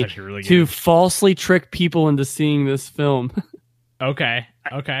movie actually really to good. falsely trick people into seeing this film? Okay.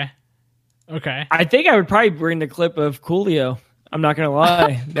 I think I would probably bring the clip of Coolio. I'm not gonna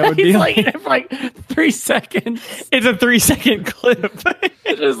lie. That would be It's like, for like 3 seconds. it's a 3-second clip.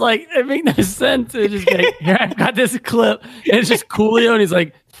 It's just like, it makes no sense. It's just like, here, I've got this clip. And it's just Coolio, and he's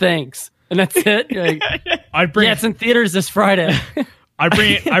like, thanks. And that's it. You're like, I'd bring yeah, it's in theaters this Friday. I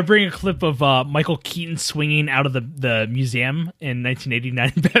bring a clip of Michael Keaton swinging out of the museum in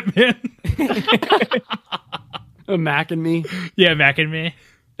 1989 Batman. Mac and me. Yeah, Mac and me.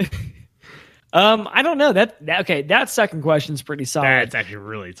 I don't know. That second question's pretty solid. That's actually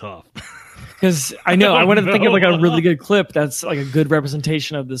really tough. Because I know I wanted to think of like a really good clip that's like a good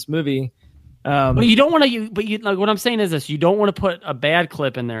representation of this movie. But you don't want to. But you like what I'm saying is this: you don't want to put a bad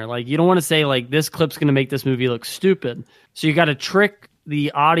clip in there. Like you don't want to say like this clip's going to make this movie look stupid. So you got to trick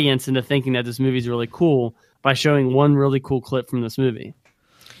the audience into thinking that this movie's really cool by showing one really cool clip from this movie.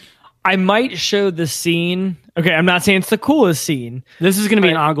 I might show the scene. Okay, I'm not saying it's the coolest scene. This is going to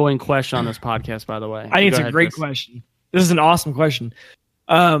be an ongoing question on this podcast, by the way. I think it's Go a ahead, great Chris. question. This is an awesome question.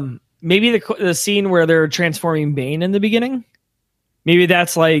 Maybe the scene where they're transforming Bane in the beginning. Maybe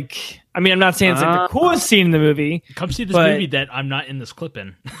that's like. I mean, I'm not saying it's like the coolest scene in the movie. Come see this But- movie that I'm not in this clip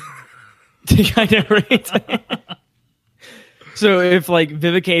in. I know, right? So if like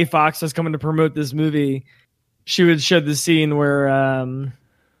Vivica A. Fox was coming to promote this movie, she would show the scene where I don't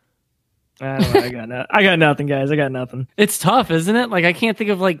know, I got nothing, guys. I got nothing. It's tough, isn't it? Like I can't think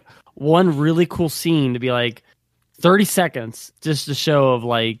of like one really cool scene to be like 30 seconds just to show of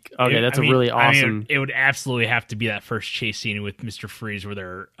like, okay, that's a really awesome. it would absolutely have to be that first chase scene with Mr. Freeze where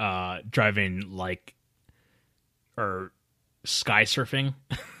they're driving like or sky surfing.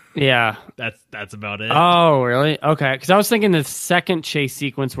 Yeah. That's about it. Oh, really? Okay. Because I was thinking the second chase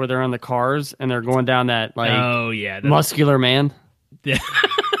sequence where they're on the cars and they're going down that like oh yeah, muscular man.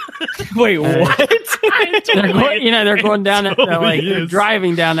 Wait, what? They're going, they're going down that totally like they're is.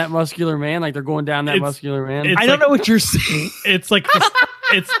 driving down that muscular man, like they're going down that muscular man. it's I don't know what you're saying. It's like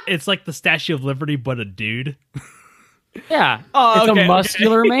it's like the Statue of Liberty, but a dude. Yeah, Oh, it's okay, a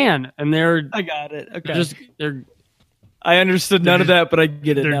muscular man, and they're I got it. Okay, they're I understood none of that, but I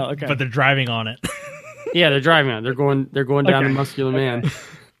get it now. Okay, But they're driving on it. they're driving on. They're going down Okay. the muscular man.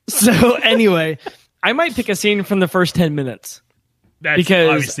 so anyway, I might pick a scene from the first 10 minutes. That's Because-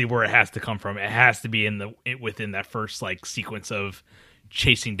 obviously where it has to come from. It has to be within that first like sequence of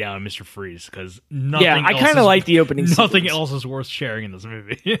chasing down Mr. Freeze because nothing. Yeah, I else kind of is- like the opening. Nothing sequence. else is worth sharing in this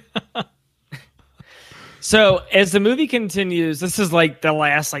movie. So as the movie continues, this is like the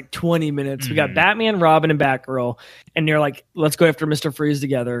last like 20 minutes. We got Batman, Robin, and Batgirl, and they're like, let's go after Mr. Freeze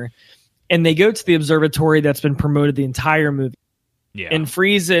together. And they go to the observatory that's been promoted the entire movie. yeah, And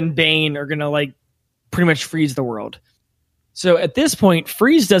Freeze and Bane are gonna like pretty much freeze the world. So at this point,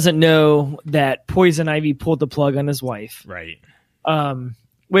 Freeze doesn't know that Poison Ivy pulled the plug on his wife. right.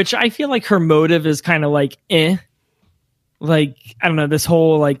 Which I feel like her motive is kind of like like I don't know, this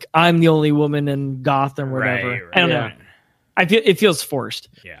whole like I'm the only woman in Gotham or whatever. Right, I don't yeah. know. I feel it feels forced.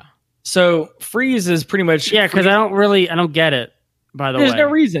 Yeah. So Freeze is pretty much Yeah, because I don't get it. By the there's way, no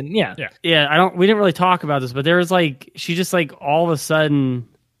reason. Yeah. we didn't really talk about this, but there was like she just like all of a sudden,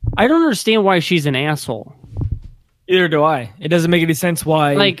 I don't understand why she's an asshole. Either do I. It doesn't make any sense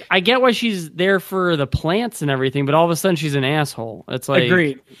why. Like, I get why she's there for the plants and everything, but all of a sudden she's an asshole. It's like,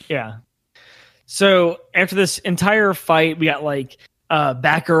 agreed. Yeah. So after this entire fight, we got like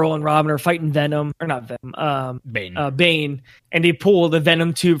Batgirl and Robin are fighting Venom, or not Venom, Bane, and they pull the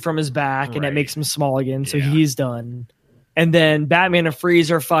Venom tube from his back, and that makes him small again. So he's done. And then Batman and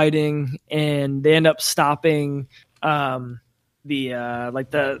Freeze are fighting, and they end up stopping the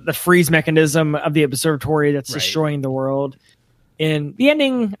freeze mechanism of the observatory that's destroying the world. And the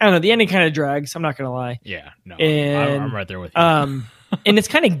ending, I don't know, the ending kind of drags. I'm not gonna lie. Yeah, no, and, I'm right there with you. And it's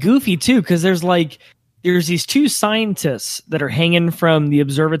kind of goofy too, because there's these two scientists that are hanging from the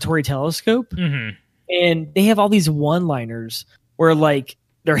observatory telescope, and they have all these one-liners where like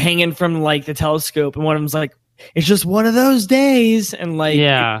they're hanging from like the telescope, and one of them's like, "It's just one of those days," and like,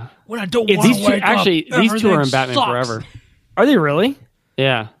 when I don't want to wake up, these two are in Batman sucks. Forever. Are they really?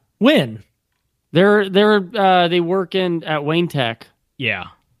 Yeah. When? They work at Wayne Tech. Yeah.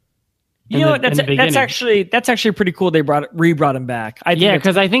 You know what? That's actually pretty cool. They brought him back.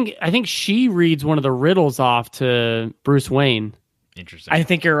 Because I think she reads one of the riddles off to Bruce Wayne. Interesting. I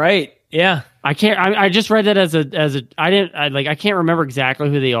think you're right. Yeah. I just read that as a I can't remember exactly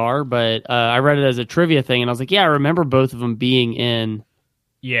who they are, but I read it as a trivia thing, and I was like, yeah, I remember both of them being in.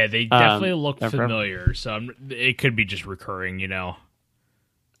 Yeah, they definitely look familiar. So it could be just recurring, you know.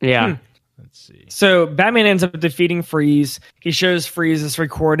 Yeah. Let's see. So Batman ends up defeating Freeze. He shows Freeze this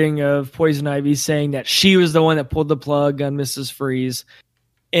recording of Poison Ivy saying that she was the one that pulled the plug on Mrs. Freeze.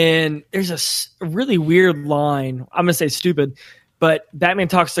 And there's a really weird line. I'm going to say stupid, but Batman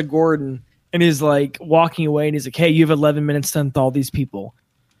talks to Gordon and he's like walking away and he's like, "Hey, you have 11 minutes to unthaw these people."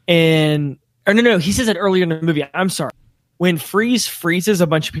 And, or no, he says it earlier in the movie. I'm sorry. When Freeze freezes a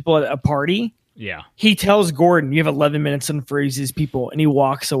bunch of people at a party, he tells Gordon, "You have 11 minutes to unfreeze these people," and he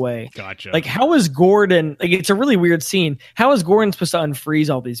walks away. Gotcha. Like, how is Gordon? Like, it's a really weird scene. How is Gordon supposed to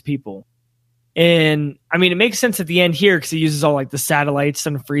unfreeze all these people? And I mean, it makes sense at the end here because he uses all like the satellites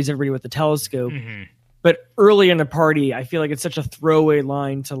to unfreeze everybody with the telescope. But early in the party, I feel like it's such a throwaway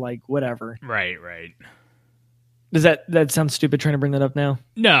line to like whatever. Right. Does that sound stupid? Trying to bring that up now?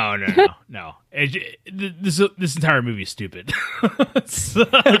 No. This entire movie is stupid.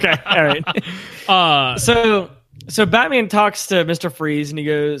 Okay, all right. So Batman talks to Mr. Freeze and he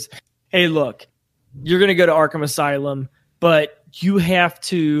goes, "Hey, look, you're gonna go to Arkham Asylum, but you have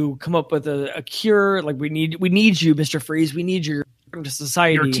to come up with a cure. Like we need you, Mr. Freeze. We need you to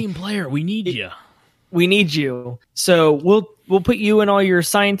society. You're a team player. We need you. We need you. So we'll put you and all your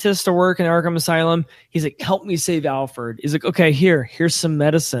scientists to work in Arkham Asylum." He's like, "Help me save Alfred." He's like, "Okay, here's some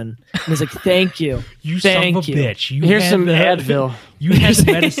medicine." And he's like, "Thank you. You son of a bitch. Here's some Advil. You had the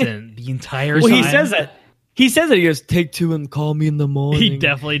medicine the entire time." Well, he says it. He says it. He goes, "Take two and call me in the morning." He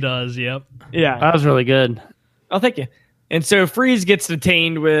definitely does. Yep. Yeah. That was really good. Oh, thank you. And so Freeze gets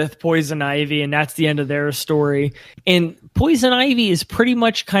detained with Poison Ivy, and that's the end of their story. And Poison Ivy is pretty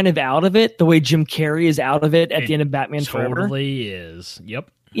much kind of out of it, the way Jim Carrey is out of it at the end of Batman Forever. Totally is. Yep.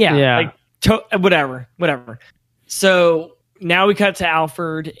 Yeah. Like whatever. So now we cut to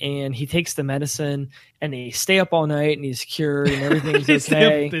Alfred, and he takes the medicine, and they stay up all night, and he's cured, and everything's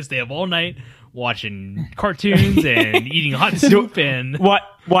okay. They stay up all night watching cartoons and eating hot soup and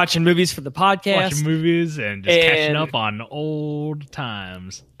watching movies for the podcast. Watching movies and just catching up on old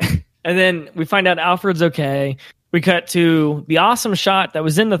times. And then we find out Alfred's okay. We cut to the awesome shot that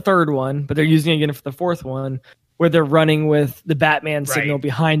was in the third one, but they're using it again for the fourth one, where they're running with the Batman signal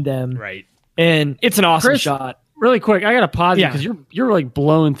behind them. Right. And it's an awesome shot. Really quick, I gotta pause you because you're like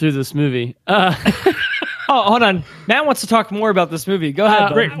blowing through this movie. Oh, hold on. Matt wants to talk more about this movie. Go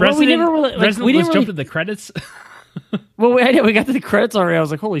ahead. We didn't jump to the credits. Well, we got to the credits already. I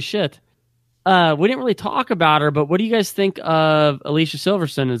was like, holy shit. We didn't really talk about her, but what do you guys think of Alicia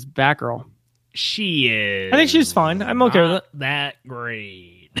Silverstone as Batgirl? She is. I think she's fine. I'm okay with it. That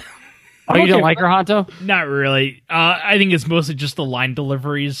great. Oh, you don't like her, Honto? Not really. I think it's mostly just the line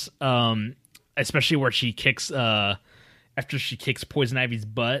deliveries, especially where she kicks after she kicks Poison Ivy's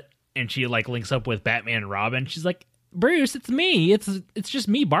butt. And she like links up with Batman and Robin. She's like, "Bruce, it's me. It's just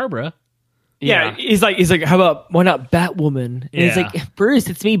me, Barbara." Yeah, he's like, "How about why not Batwoman?" And he's like, "Bruce,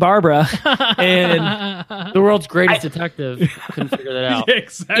 it's me, Barbara." And the world's greatest detective couldn't figure that out. Yeah,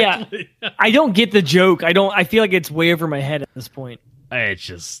 exactly. Yeah, I don't get the joke. I feel like it's way over my head at this point. It's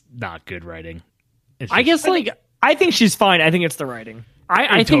just not good writing. I think she's fine. I think it's the writing.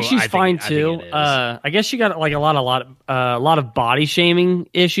 I think she's fine too. I guess she got like a lot of body shaming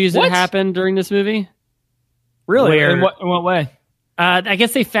issues that happened during this movie. Really? In what way? I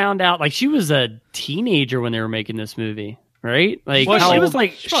guess they found out like she was a teenager when they were making this movie. right? Like, Well, how- she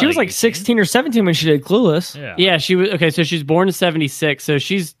was like 16 or 17 when she did Clueless. yeah, she was okay. So she's born in 76, so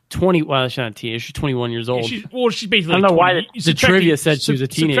she's 20. Well, she's not a teenager. She's 21 years old. She's basically. I don't know why 20 the trivia said she was a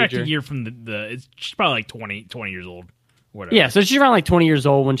Subtract teenager. a year from she's probably like 20 years old. Whatever. Yeah, so she's around like 20 years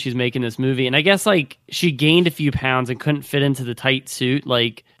old when she's making this movie, and I guess like she gained a few pounds and couldn't fit into the tight suit,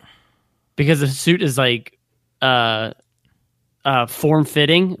 like because the suit is like form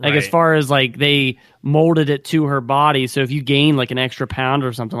fitting, like as Right. far as like they molded it to her body. So if you gain like an extra pound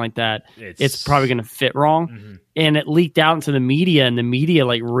or something like that, it's probably going to fit wrong. Mhm. And it leaked out into the media, and the media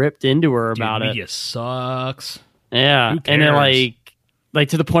like ripped into her Dude, about it. media sucks. Yeah, Who and then cares? like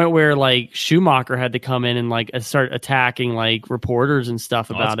to the point where like Schumacher had to come in and like start attacking like reporters and stuff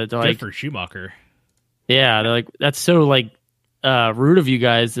about it. They're Good like, for Schumacher. yeah, they're like, that's so like rude of you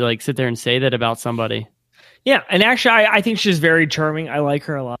guys to like sit there and say that about somebody. Yeah, and actually, I think she's very charming. I like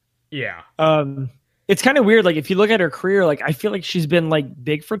her a lot. Yeah. It's kind of weird. Like if you look at her career, like I feel like she's been like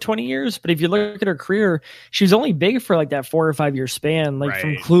big for 20 years, but if you look at her career, she was only big for like that 4 or 5 year span, like from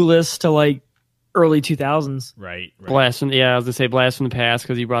Right. Clueless to like early 2000s. Right. Blast from I was gonna say Blast from the Past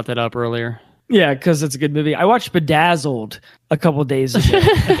because you brought that up earlier. Yeah, because it's a good movie. I watched Bedazzled a couple days ago.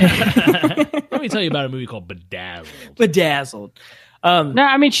 Let me tell you about a movie called Bedazzled. Bedazzled. No,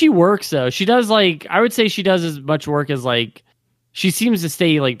 I mean she works though. She does like I would say she does as much work as like she seems to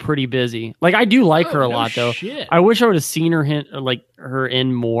stay like pretty busy. Like I do like her a no lot though. shit. I wish I would have seen her her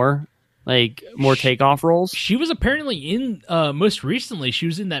in more takeoff roles. She was apparently in most recently. She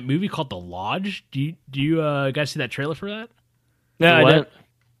was in that movie called The Lodge. Do you guys see that trailer for that? No, I What? don't.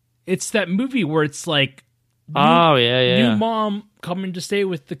 It's that movie where it's like Oh yeah. new mom coming to stay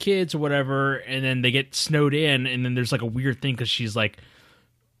with the kids or whatever, and then they get snowed in, and then there's like a weird thing because she's like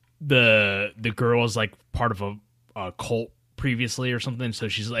the girl is like part of a cult previously or something, so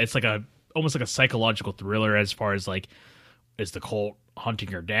it's like almost like a psychological thriller as far as like is the cult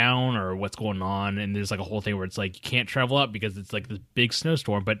hunting her down or what's going on, and there's like a whole thing where it's like you can't travel up because it's like this big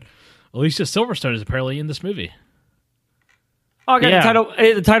snowstorm, but Alicia Silverstone is apparently in this movie. Oh, I got Yeah. the title.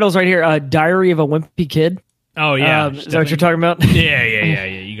 The title's right here. Diary of a Wimpy Kid. Oh yeah, Is that what you're talking about? Yeah,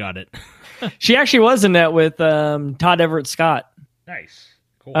 you got it. She actually was in that with Todd Everett Scott Nice,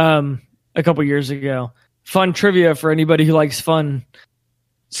 cool. a couple years ago. Fun trivia for anybody who likes fun.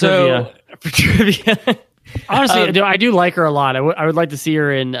 So for trivia, Honestly, I do like her a lot. I would like to see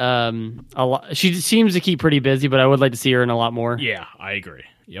her in a lot. She seems to keep pretty busy, but I would like to see her in a lot more. Yeah, I agree.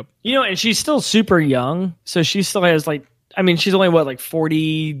 Yep. you know, and she's still super young, so she still has like, I mean, she's only what, like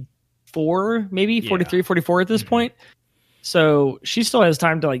 44, maybe Yeah. 43, 44 at this Mhm. point. So she still has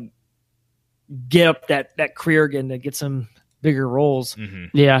time to like get up that career again to get some bigger roles. Mm-hmm.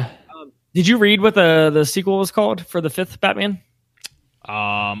 Yeah. Did you read what the sequel was called for the 5th Batman?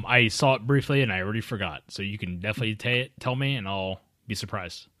 I saw it briefly and I already forgot. So you can definitely tell me, and I'll be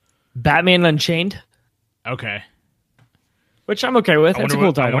surprised. Batman Unchained, Okay. which I'm okay with. I That's wonder,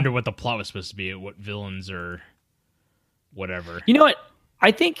 a cool I title. wonder what the plot was supposed to be. What villains or whatever. You know what?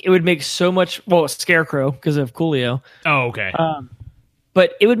 I think it would make so much, well, Scarecrow because of Coolio, Oh, okay.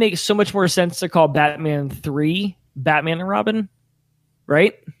 but it would make so much more sense to call Batman 3 Batman and Robin,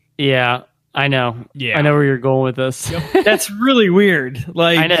 right? Yeah. I know. Yeah. I know where you're going with this. That's really weird.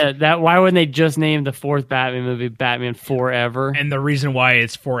 Like, I know that. Why wouldn't they just name the 4th Batman movie Batman Forever? And the reason why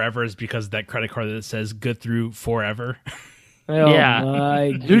it's forever is because that credit card that says good through forever. oh Yeah.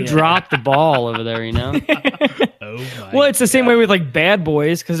 my Who God. dropped the ball over there? You know. Oh my. Well, it's the same God. way with like Bad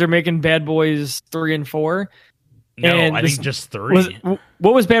Boys because they're making Bad Boys 3 and 4. No, and I this- think just 3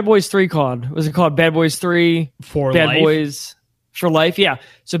 What was Bad Boys 3 called? Was it called Bad Boys 3? for Bad life. Boys for Life? Yeah.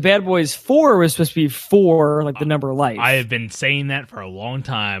 So Bad Boys 4 was supposed to be 4, like the number life. I have been saying that for a long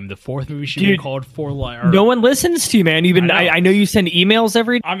time. The 4th movie should be Dude, called For Life. No one listens to you, man. You've been. I know. I know you send emails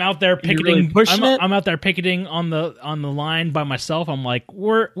every. I'm out there You're picketing. really pushing it? I'm out there picketing on the line by myself. I'm like,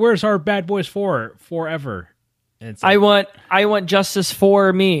 where's our Bad Boys 4 forever? And it's I like, want justice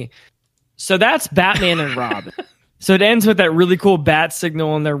for me. So that's Batman and Robin. So it ends with that really cool bat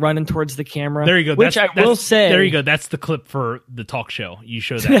signal, and they're running towards the camera. there you go. Which That's- I will that's- say, there you go. That's the clip for the talk show. You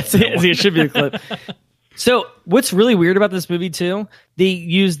show that. That's it. It should be a clip. So what's really weird about this movie too? They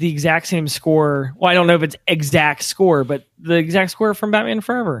use the exact same score. Well, I don't know if it's exact score, but the exact score from Batman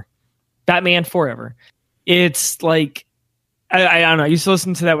Forever. Batman Forever. It's like I don't know. I used to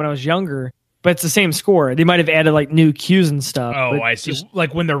listen to that when I was younger, but it's the same score. They might have added like new cues and stuff. Oh, but I see. just-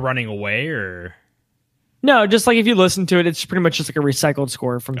 Like when they're running away, or no, just like if you listen to it, it's pretty much just like a recycled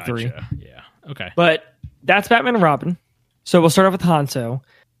score from 3. gotcha. Yeah. Okay. But that's Batman and Robin. So we'll start off with Hanzo.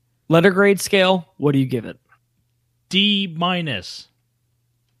 Letter grade scale, what do you give it? D-.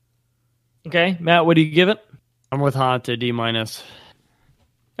 Okay, Matt, what do you give it? I'm with Hanta, D-.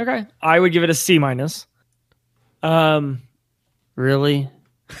 Okay, I would give it a C minus. Really?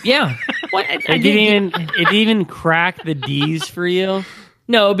 Yeah. What? It didn't even crack the D's for you?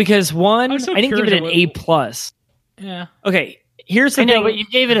 No, because one, I'm so I didn't give it an curious A plus. Yeah. Okay, here's the I know, thing. but you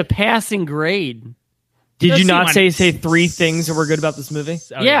gave it a passing grade. Did you C not minus. say three things that were good about this movie?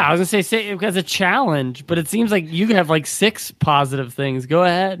 Oh, yeah, I was gonna say it as a challenge, but it seems like you have like 6 positive things. Go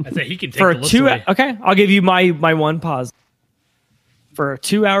ahead. I say he can take For the a list 2 away. okay, I'll give you my one positive. For a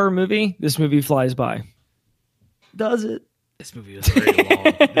 2-hour movie, this movie flies by. Does it? This movie was very long.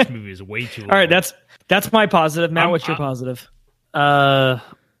 This movie is way too long. All right, that's my positive. Matt, what's your I'm- positive?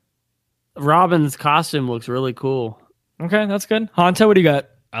 Robin's costume looks really cool. Okay, that's good. Hanta, what do you got?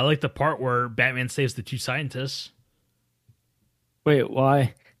 I like the part where Batman saves the 2 scientists. Wait,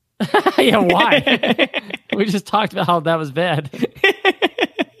 why? Yeah, why? We just talked about how that was bad.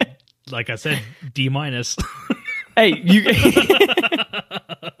 Like I said, D minus. Hey, you.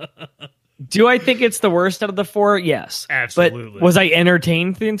 Do I think it's the worst out of the 4? Yes. Absolutely. But was I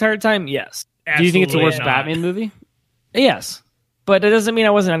entertained the entire time? Yes. Do you think it's the worst Absolutely not. Batman movie? Yes. But it doesn't mean I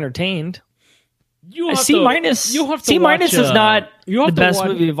wasn't entertained. You A have C to- minus. You have to C minus watch, is not you the have to best watch-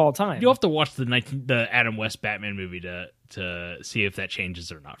 movie of all time. You have to watch the Adam West Batman movie to see if that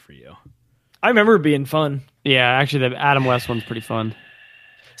changes or not for you. I remember it being fun. Yeah, actually, the Adam West one's pretty fun.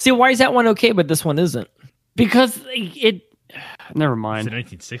 See, why is that one okay, but this one isn't? Because it. Never It's mind. the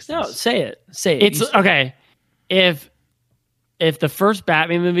 1960s. No, say it. Say it. It's You- okay. If the first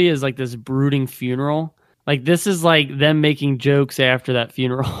Batman movie is like this brooding funeral, like this is like them making jokes after that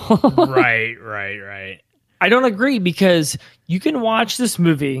funeral. right. I don't agree because you can watch this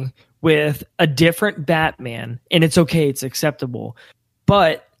movie with a different Batman and it's okay, it's acceptable.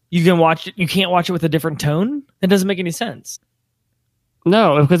 But you can't watch it with a different tone? That doesn't make any sense.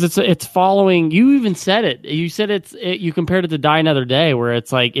 No, because it's following. You even said it. You said you compared it to Die Another Day, where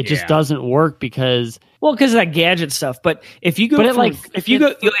it's like it just Yeah. doesn't work because Well, because of that gadget stuff. But if you go, But it, from- like, if you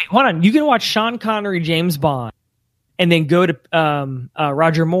go, wait, hold on, you can watch Sean Connery, James Bond, and then go to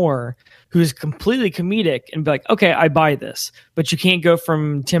Roger Moore, who's completely comedic, and be like, okay, I buy this. But you can't go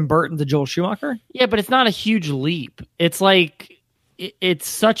from Tim Burton to Joel Schumacher. yeah, but it's not a huge leap. It's like it's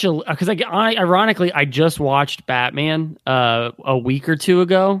such a because ironically I just watched Batman a week or two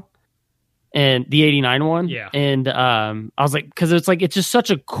ago, and the '89 one. Yeah. and I was like, because it's like it's just such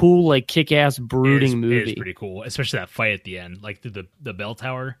a cool like kick-ass brooding It is movie. pretty cool, especially that fight at the end, like through the bell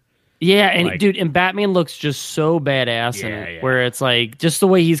tower. Yeah, and Like- dude, and Batman looks just so badass in Yeah, it. yeah. Where it's like just the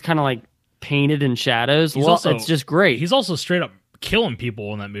way he's kind of like painted in shadows. He's Well, also- it's just great. He's also straight up killing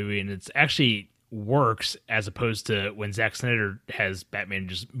people in that movie, and it's actually works as opposed to when Zack Snyder has Batman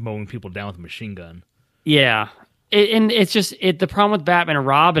just mowing people down with a machine gun. Yeah. And it's just the problem with Batman and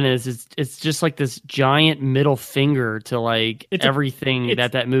Robin is it's just like this giant middle finger to like It's a- everything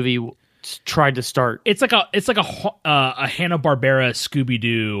it's- that movie tried to start. It's like a Hanna Barbera Scooby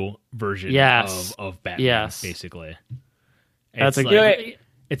Doo version Yes. of Batman, Yes. basically. That's It's a like, good.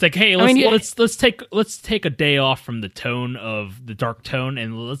 it's like, hey, I mean, yeah. let's take a day off from the tone of the dark tone,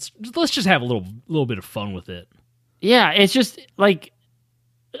 and let's just have a little bit of fun with it. Yeah, it's just like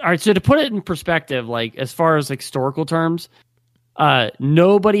all right. So to put it in perspective, like as far as like historical terms,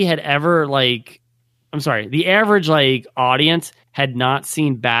 nobody had ever like. I'm sorry, the average like audience had not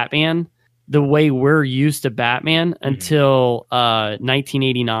seen Batman the way we're used to Batman until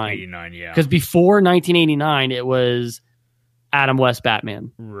 1989. 89, yeah, Because before 1989, it was Adam West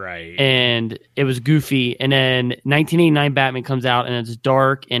Batman, right. and it was goofy. And then 1989 Batman comes out, and it's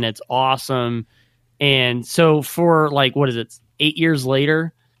dark and it's awesome. And so for like what is it, 8 years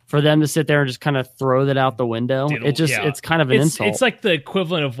later, for them to sit there and just kind of throw that out the window, Dude, yeah. it's kind of an insult. It's like the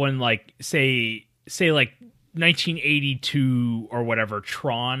equivalent of when like say like 1982 or whatever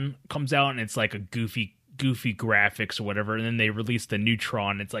Tron comes out, and it's like a goofy graphics or whatever, and then they release the new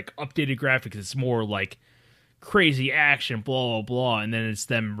Tron. It's like updated graphics. It's more like crazy action, blah blah blah, and then it's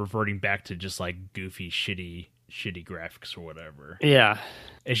them reverting back to just like goofy, shitty graphics or whatever. yeah,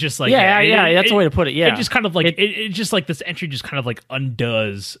 It's just like yeah. That's the way to put it. Yeah, It just kind of like it just like this entry just kind of like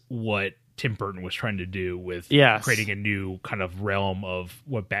undoes what Tim Burton was trying to do with Yes. creating a new kind of realm of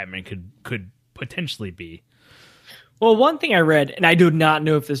what Batman could potentially be. Well, one thing I read, and I do not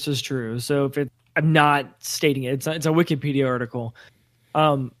know if this is true, so I'm not stating it. It's a Wikipedia article.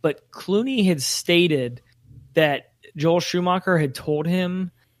 But Clooney had stated that Joel Schumacher had told him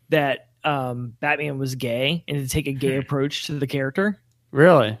that Batman was gay and to take a gay approach to the character.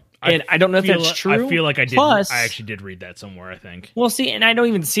 really. And I don't know if feel that's li- true. I feel like I did. Plus- I actually did read that somewhere. I think. Well, see, and I don't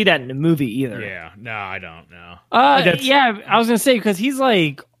even see that in the movie either. Yeah. No, I don't know. That's- Yeah, I was gonna say because he's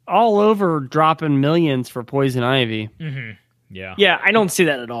like all over dropping millions for Poison Ivy. Mm-hmm. Yeah. Yeah, I don't see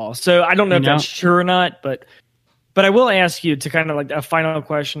that at all. So I don't know if that's true or not, but I will ask you to kind of like a final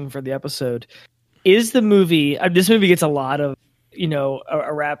question for the episode. Is the movie, this movie gets a lot of,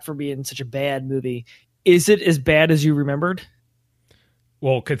 a rap for being such a bad movie. Is it as bad as you remembered?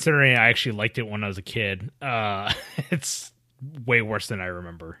 Well, considering I actually liked it when I was a kid, it's way worse than I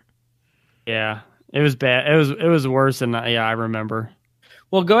remember. Yeah, it was bad. It was worse than I remember.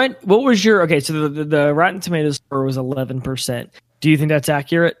 Well, go ahead. What was your so the Rotten Tomatoes score was 11%. Do you think that's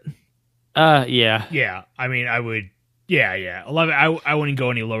accurate? Yeah. Yeah, I mean, I would. Yeah. 11. I wouldn't go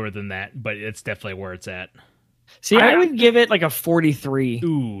any lower than that, but it's definitely where it's at. See, I would give it like a 43.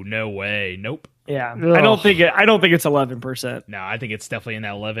 Ooh, no way. Nope. Yeah, ugh. I don't think it's 11%. No, I think it's definitely in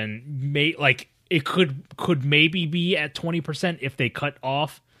that 11. It could maybe be at 20% if they cut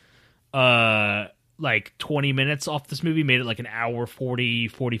off 20 minutes off this movie, made it like an hour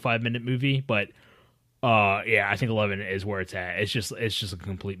 45 minute movie, but yeah, I think 11 is where it's at. It's just a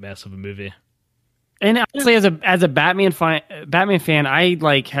complete mess of a movie. And honestly, as a Batman fan,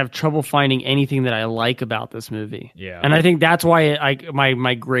 I have trouble finding anything that I like about this movie. Yeah, and I think that's why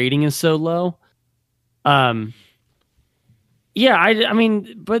my grading is so low. Yeah, I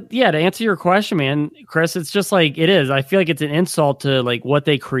mean, but yeah, to answer your question, man, Chris, it's just like it is. I feel like it's an insult to like what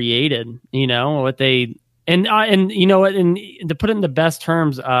they created, what they and you know what, and to put it in the best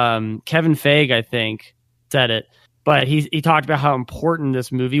terms, Kevin Feige, I think, said it, but he talked about how important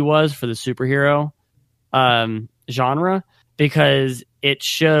this movie was for the superhero genre because it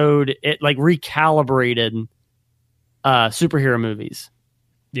recalibrated superhero movies.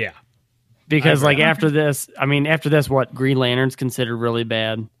 Yeah. Because after this, what Green Lantern's considered really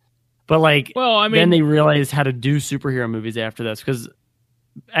bad, but then they realized how to do superhero movies after this because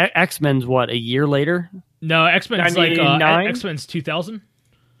X-Men's what, a year later? No, X-Men's X-Men's 2000.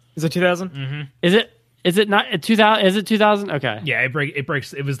 Is it 2000? Mm-hmm. Is it not 2000? Is it 2000? Okay. Yeah, it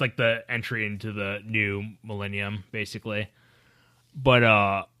breaks. It was like the entry into the new millennium, basically. But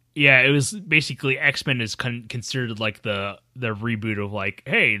yeah, it was basically X-Men is considered like the reboot of like,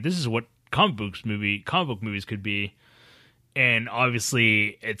 hey, this is what comic book movies could be. And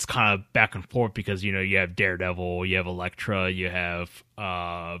obviously it's kind of back and forth because you have Daredevil, you have Elektra, you have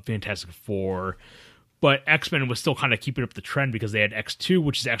Fantastic Four, but X-Men was still kind of keeping up the trend because they had X2,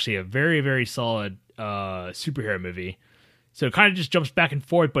 which is actually a very, very solid superhero movie. So it kind of just jumps back and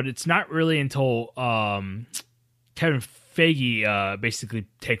forth, but it's not really until Kevin Feige basically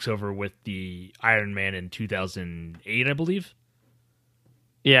takes over with the Iron Man in 2008, I believe.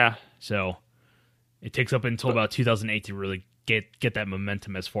 Yeah. So it takes up until about 2008 to really get that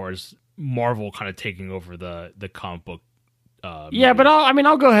momentum as far as Marvel kind of taking over the comic book. Yeah, but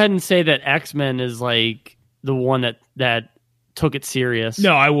I'll go ahead and say that X-Men is like the one that took it serious.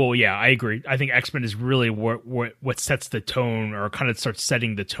 No, I will. Yeah, I agree. I think X-Men is really what sets the tone or kind of starts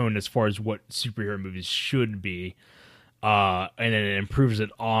setting the tone as far as what superhero movies should be. And then it improves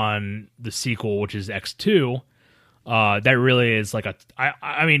it on the sequel, which is X2. That really is like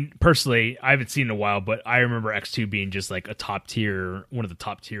I mean, personally, I haven't seen it in a while, but I remember X2 being just like one of the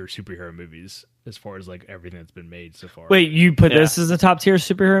top tier superhero movies as far as like everything that's been made so far. Wait, you put this as a top tier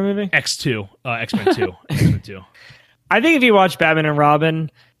superhero movie? X2, X-Men 2, X-Men 2. I think if you watch Batman and Robin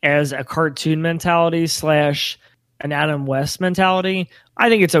as a cartoon mentality / an Adam West mentality, I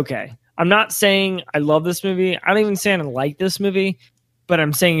think it's okay. I'm not saying I love this movie. I don't even say I like this movie, but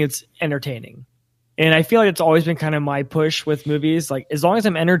I'm saying it's entertaining. And I feel like it's always been kind of my push with movies. Like, as long as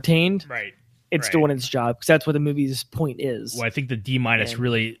I'm entertained, it's doing its job because that's what the movie's point is. Well, I think the D-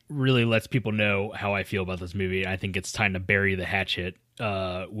 really, really lets people know how I feel about this movie. I think it's time to bury the hatchet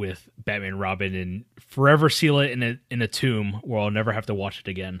with Batman and Robin and forever seal it in a tomb where I'll never have to watch it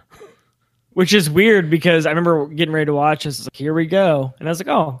again. Which is weird because I remember getting ready to watch this. Like, here we go. And I was like,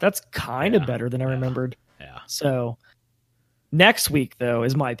 oh, that's kind of better than I remembered. Yeah. So next week, though,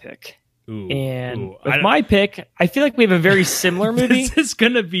 is my pick. With my pick, I feel like we have a very similar movie. This is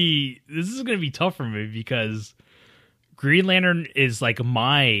gonna be tough for me because Green Lantern is like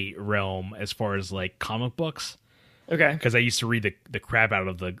my realm as far as like comic books. Okay, because I used to read the crap out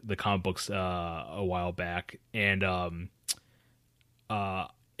of the comic books a while back, and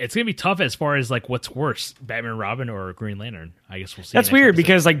it's gonna be tough as far as like what's worse, Batman, Robin, or Green Lantern. I guess we'll see. That's weird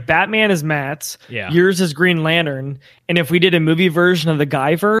because like Batman is Matt's, yours is Green Lantern, and if we did a movie version of the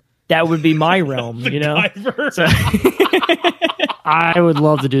Guyver, that would be my realm, So. I would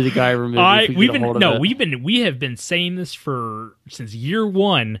love to do the Guyver movie. We have been saying this since year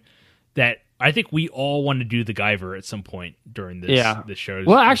one that I think we all want to do the Guyver at some point during this show.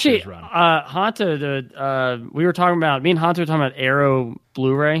 Well, actually, Hanto, we were talking about, me and Hanto were talking about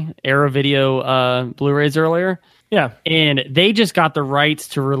Arrow Video Blu-rays earlier. Yeah. And they just got the rights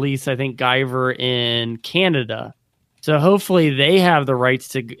to release, I think, Guyver in Canada. So hopefully they have the rights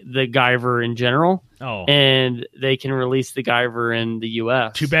to the Guyver in general. Oh. And they can release the Guyver in the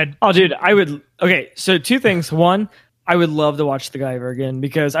US. Too bad. Oh, dude, okay, so two things. One, I would love to watch the Guyver again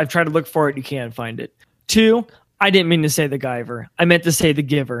because I've tried to look for it. You can't find it. Two, I didn't mean to say the Guyver. I meant to say the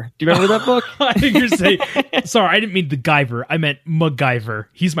Giver. Do you remember that book? I think you're saying, sorry, I didn't mean the Guyver. I meant MacGyver.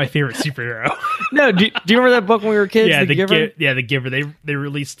 He's my favorite superhero. No, do you remember that book when we were kids? Yeah, the Giver? The Giver. They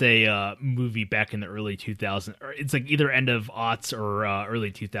released a movie back in the early 2000s. Or it's like either end of aughts or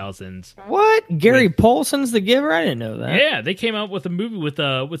early 2000s. What? Gary Paulson's the Giver? I didn't know that. Yeah, they came out with a movie with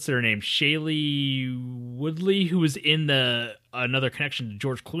what's their name? Shailene Woodley, who was in the another connection to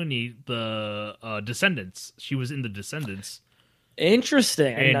George Clooney, the Descendants. She was in the Descendants.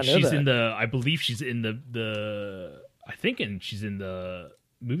 Interesting. And she's in the, I believe she's in she's in the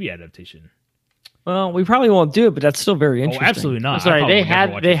movie adaptation. Well, we probably won't do it, but that's still very interesting. Oh, absolutely not. I'm sorry,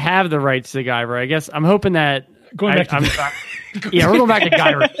 they have the rights to Guyver. I guess I'm hoping that we're going back to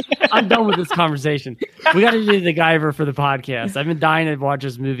Guyver. I'm done with this conversation. We got to do the Guyver for the podcast. I've been dying to watch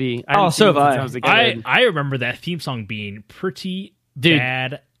this movie. So have I. I remember that theme song being pretty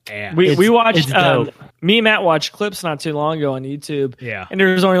bad. We watched me and Matt watched clips not too long ago on YouTube. Yeah. And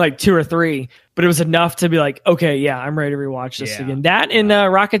there was only like 2 or 3, but it was enough to be like, okay, yeah, I'm ready to rewatch this again. That and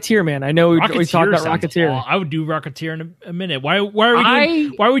Rocketeer, man. I know we talked about Rocketeer. I would do Rocketeer in a minute. Why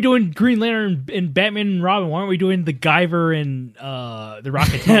are we doing Green Lantern and Batman and Robin? Why aren't we doing the Guyver and the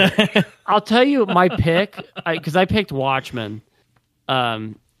Rocketeer? I'll tell you my pick, because I picked Watchmen.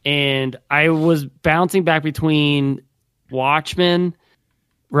 And I was bouncing back between Watchmen,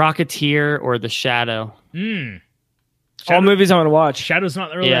 Rocketeer, or The Shadow. All movies I want to watch. Shadow's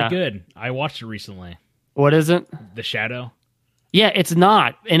not really that good. I watched it recently. What is it? The Shadow. Yeah, it's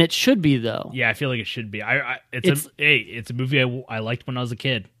not, and it should be though. Yeah, I feel like it should be. It's a movie I liked when I was a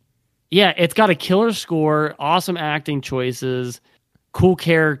kid. Yeah, it's got a killer score, awesome acting choices, cool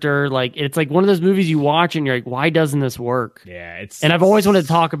character. Like it's like one of those movies you watch and you're like, why doesn't this work? Yeah, and I've always wanted to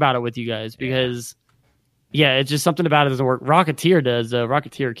talk about it with you guys because. Yeah, it's just something about it doesn't work. Rocketeer does, though.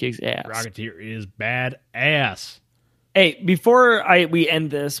 Rocketeer kicks ass. Rocketeer is bad ass. Hey, before we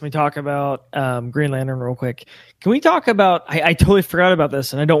end this, we talk about Green Lantern real quick. Can we talk about, I totally forgot about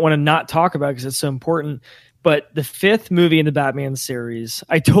this, and I don't want to not talk about it because it's so important, but the 5th movie in the Batman series,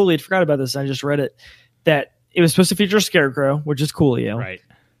 I totally forgot about this, and I just read it, that it was supposed to feature Scarecrow, which is Coolio. Right.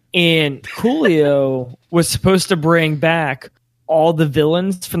 And Coolio was supposed to bring back all the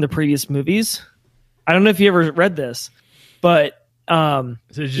villains from the previous movies. I don't know if you ever read this, but he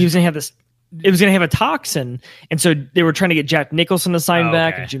was gonna have this. It was gonna have a toxin, and so they were trying to get Jack Nicholson to sign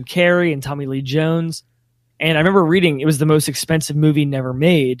back, and Jim Carrey, and Tommy Lee Jones. And I remember reading it was the most expensive movie never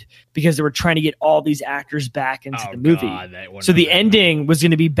made because they were trying to get all these actors back into the movie. So the ending was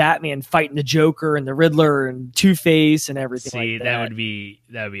going to be Batman fighting the Joker and the Riddler and Two-Face and everything. That would be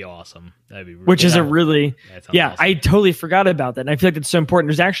awesome. That'd be which is a really awesome. I totally forgot about that, and I feel like it's so important.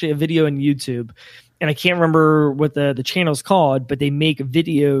 There's actually a video on YouTube, and I can't remember what the channel's called, but they make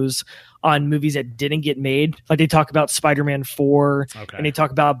videos on movies that didn't get made. Like they talk about Spider-Man 4 and they talk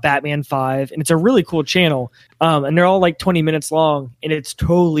about Batman 5, and it's a really cool channel. And they're all like 20 minutes long, and it's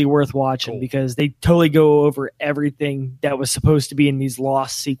totally worth watching because they totally go over everything that was supposed to be in these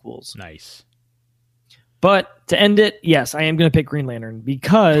lost sequels. Nice. But to end it, yes, I am going to pick Green Lantern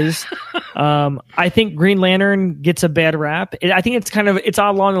because I think Green Lantern gets a bad rap. I think it's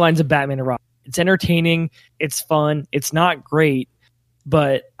all along the lines of Batman and Robin. It's entertaining. It's fun. It's not great.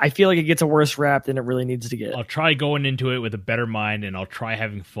 But I feel like it gets a worse rap than it really needs to get. I'll try going into it with a better mind, and I'll try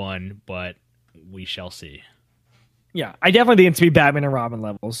having fun, but we shall see. Yeah, I definitely think it's to be Batman and Robin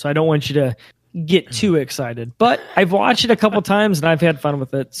levels, so I don't want you to get too excited. But I've watched it a couple times, and I've had fun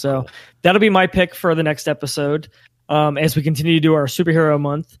with it. So that'll be my pick for the next episode as we continue to do our superhero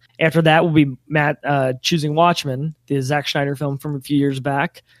month. After that will be Matt choosing Watchmen, the Zack Snyder film from a few years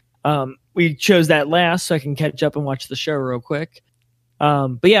back. We chose that last so I can catch up and watch the show real quick.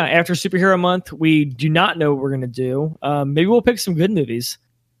 But yeah, after Superhero Month, we do not know what we're going to do. Maybe we'll pick some good movies.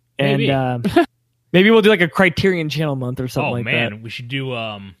 And maybe we'll do like a Criterion Channel month or something like that. Oh, man. We should do...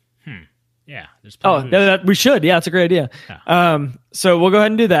 yeah. We should. Yeah, it's a great idea. Yeah. So we'll go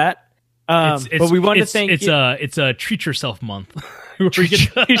ahead and do that. But we want to thank it's a treat yourself month. You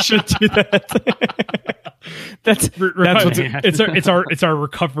should do that. That's it's our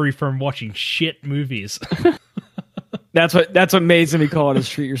recovery from watching shit movies. That's what May's gonna be called, is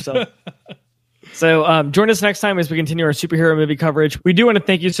treat yourself. So join us next time as we continue our superhero movie coverage. We do want to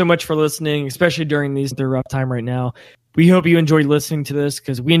thank you so much for listening, especially during the rough time right now. We hope you enjoyed listening to this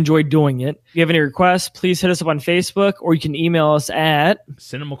because we enjoyed doing it. If you have any requests, please hit us up on Facebook or you can email us at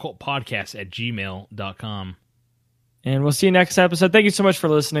cinemacultpodcast@gmail.com. And we'll see you next episode. Thank you so much for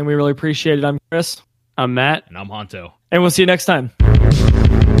listening. We really appreciate it. I'm Chris. I'm Matt. And I'm Honto. And we'll see you next time.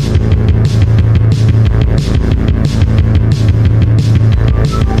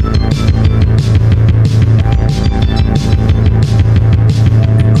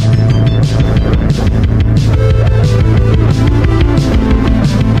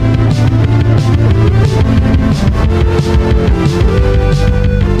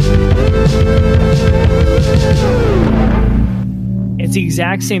 It's the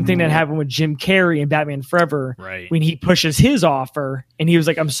exact same thing that happened with Jim Carrey in Batman Forever. Right. When he pushes his offer and he was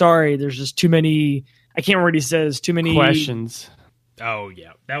like, I'm sorry, there's just too many, I can't remember what he says, too many questions. Oh,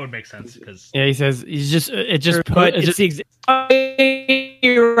 yeah. That would make sense. Yeah, he says,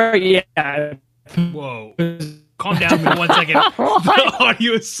 you're right, yeah. Whoa. Calm down for 1 second. The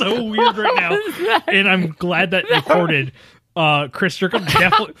audio is so weird right now. And I'm glad that recorded. Chris, you're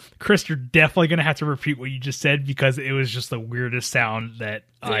definitely gonna have to repeat what you just said because it was just the weirdest sound that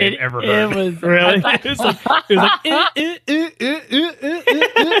I've ever heard. It was really. It was like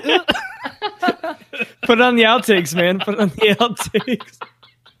Put it on the outtakes, man. Put it on the outtakes.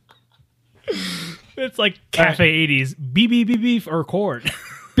 It's like Cafe 80s. Beef or record.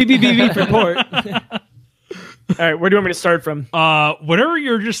 Beep report. All right, where do you want me to start from? Whatever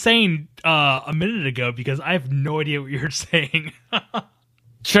you were just saying a minute ago, because I have no idea what you're saying.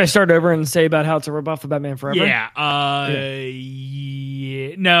 Should I start over and say about how it's a ripoff of Batman Forever? Yeah.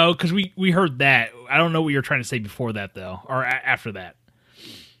 No, because we heard that. I don't know what you're trying to say before that, though, or after that.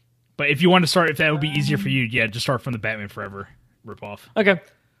 But if you want to start, if that would be easier for you, yeah, just start from the Batman Forever ripoff. Okay.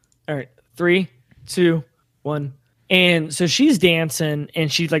 All right. 3, 2, 1. And so she's dancing and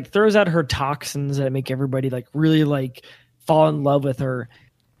she like throws out her toxins that make everybody like really like fall in love with her.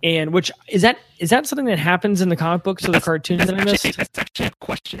 And which is that something that happens in the comic books or the cartoons that I missed? That's actually a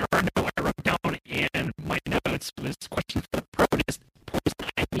question or no I wrote down in my notes was a question for the protist. Poison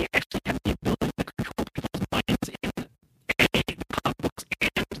Ivy actually had the ability to control people's minds in the comic books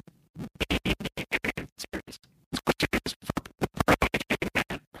and the animated series. This question is for the protist.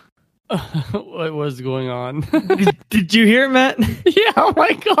 What was going on? Did you hear it, Matt? Yeah, oh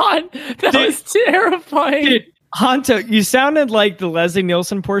my god. That was terrifying. Dude, Honto, you sounded like the Leslie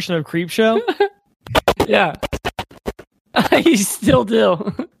Nielsen portion of Creepshow. Yeah. You still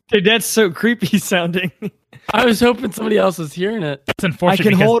do. Dude, that's so creepy sounding. I was hoping somebody else was hearing it. That's unfortunate. I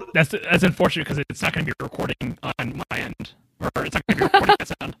can hold. That's unfortunate because it's not going to be recording on my end, or it's not going to be recording that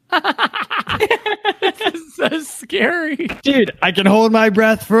sound. This is so scary. Dude, I can hold my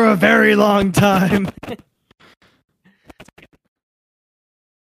breath for a very long time.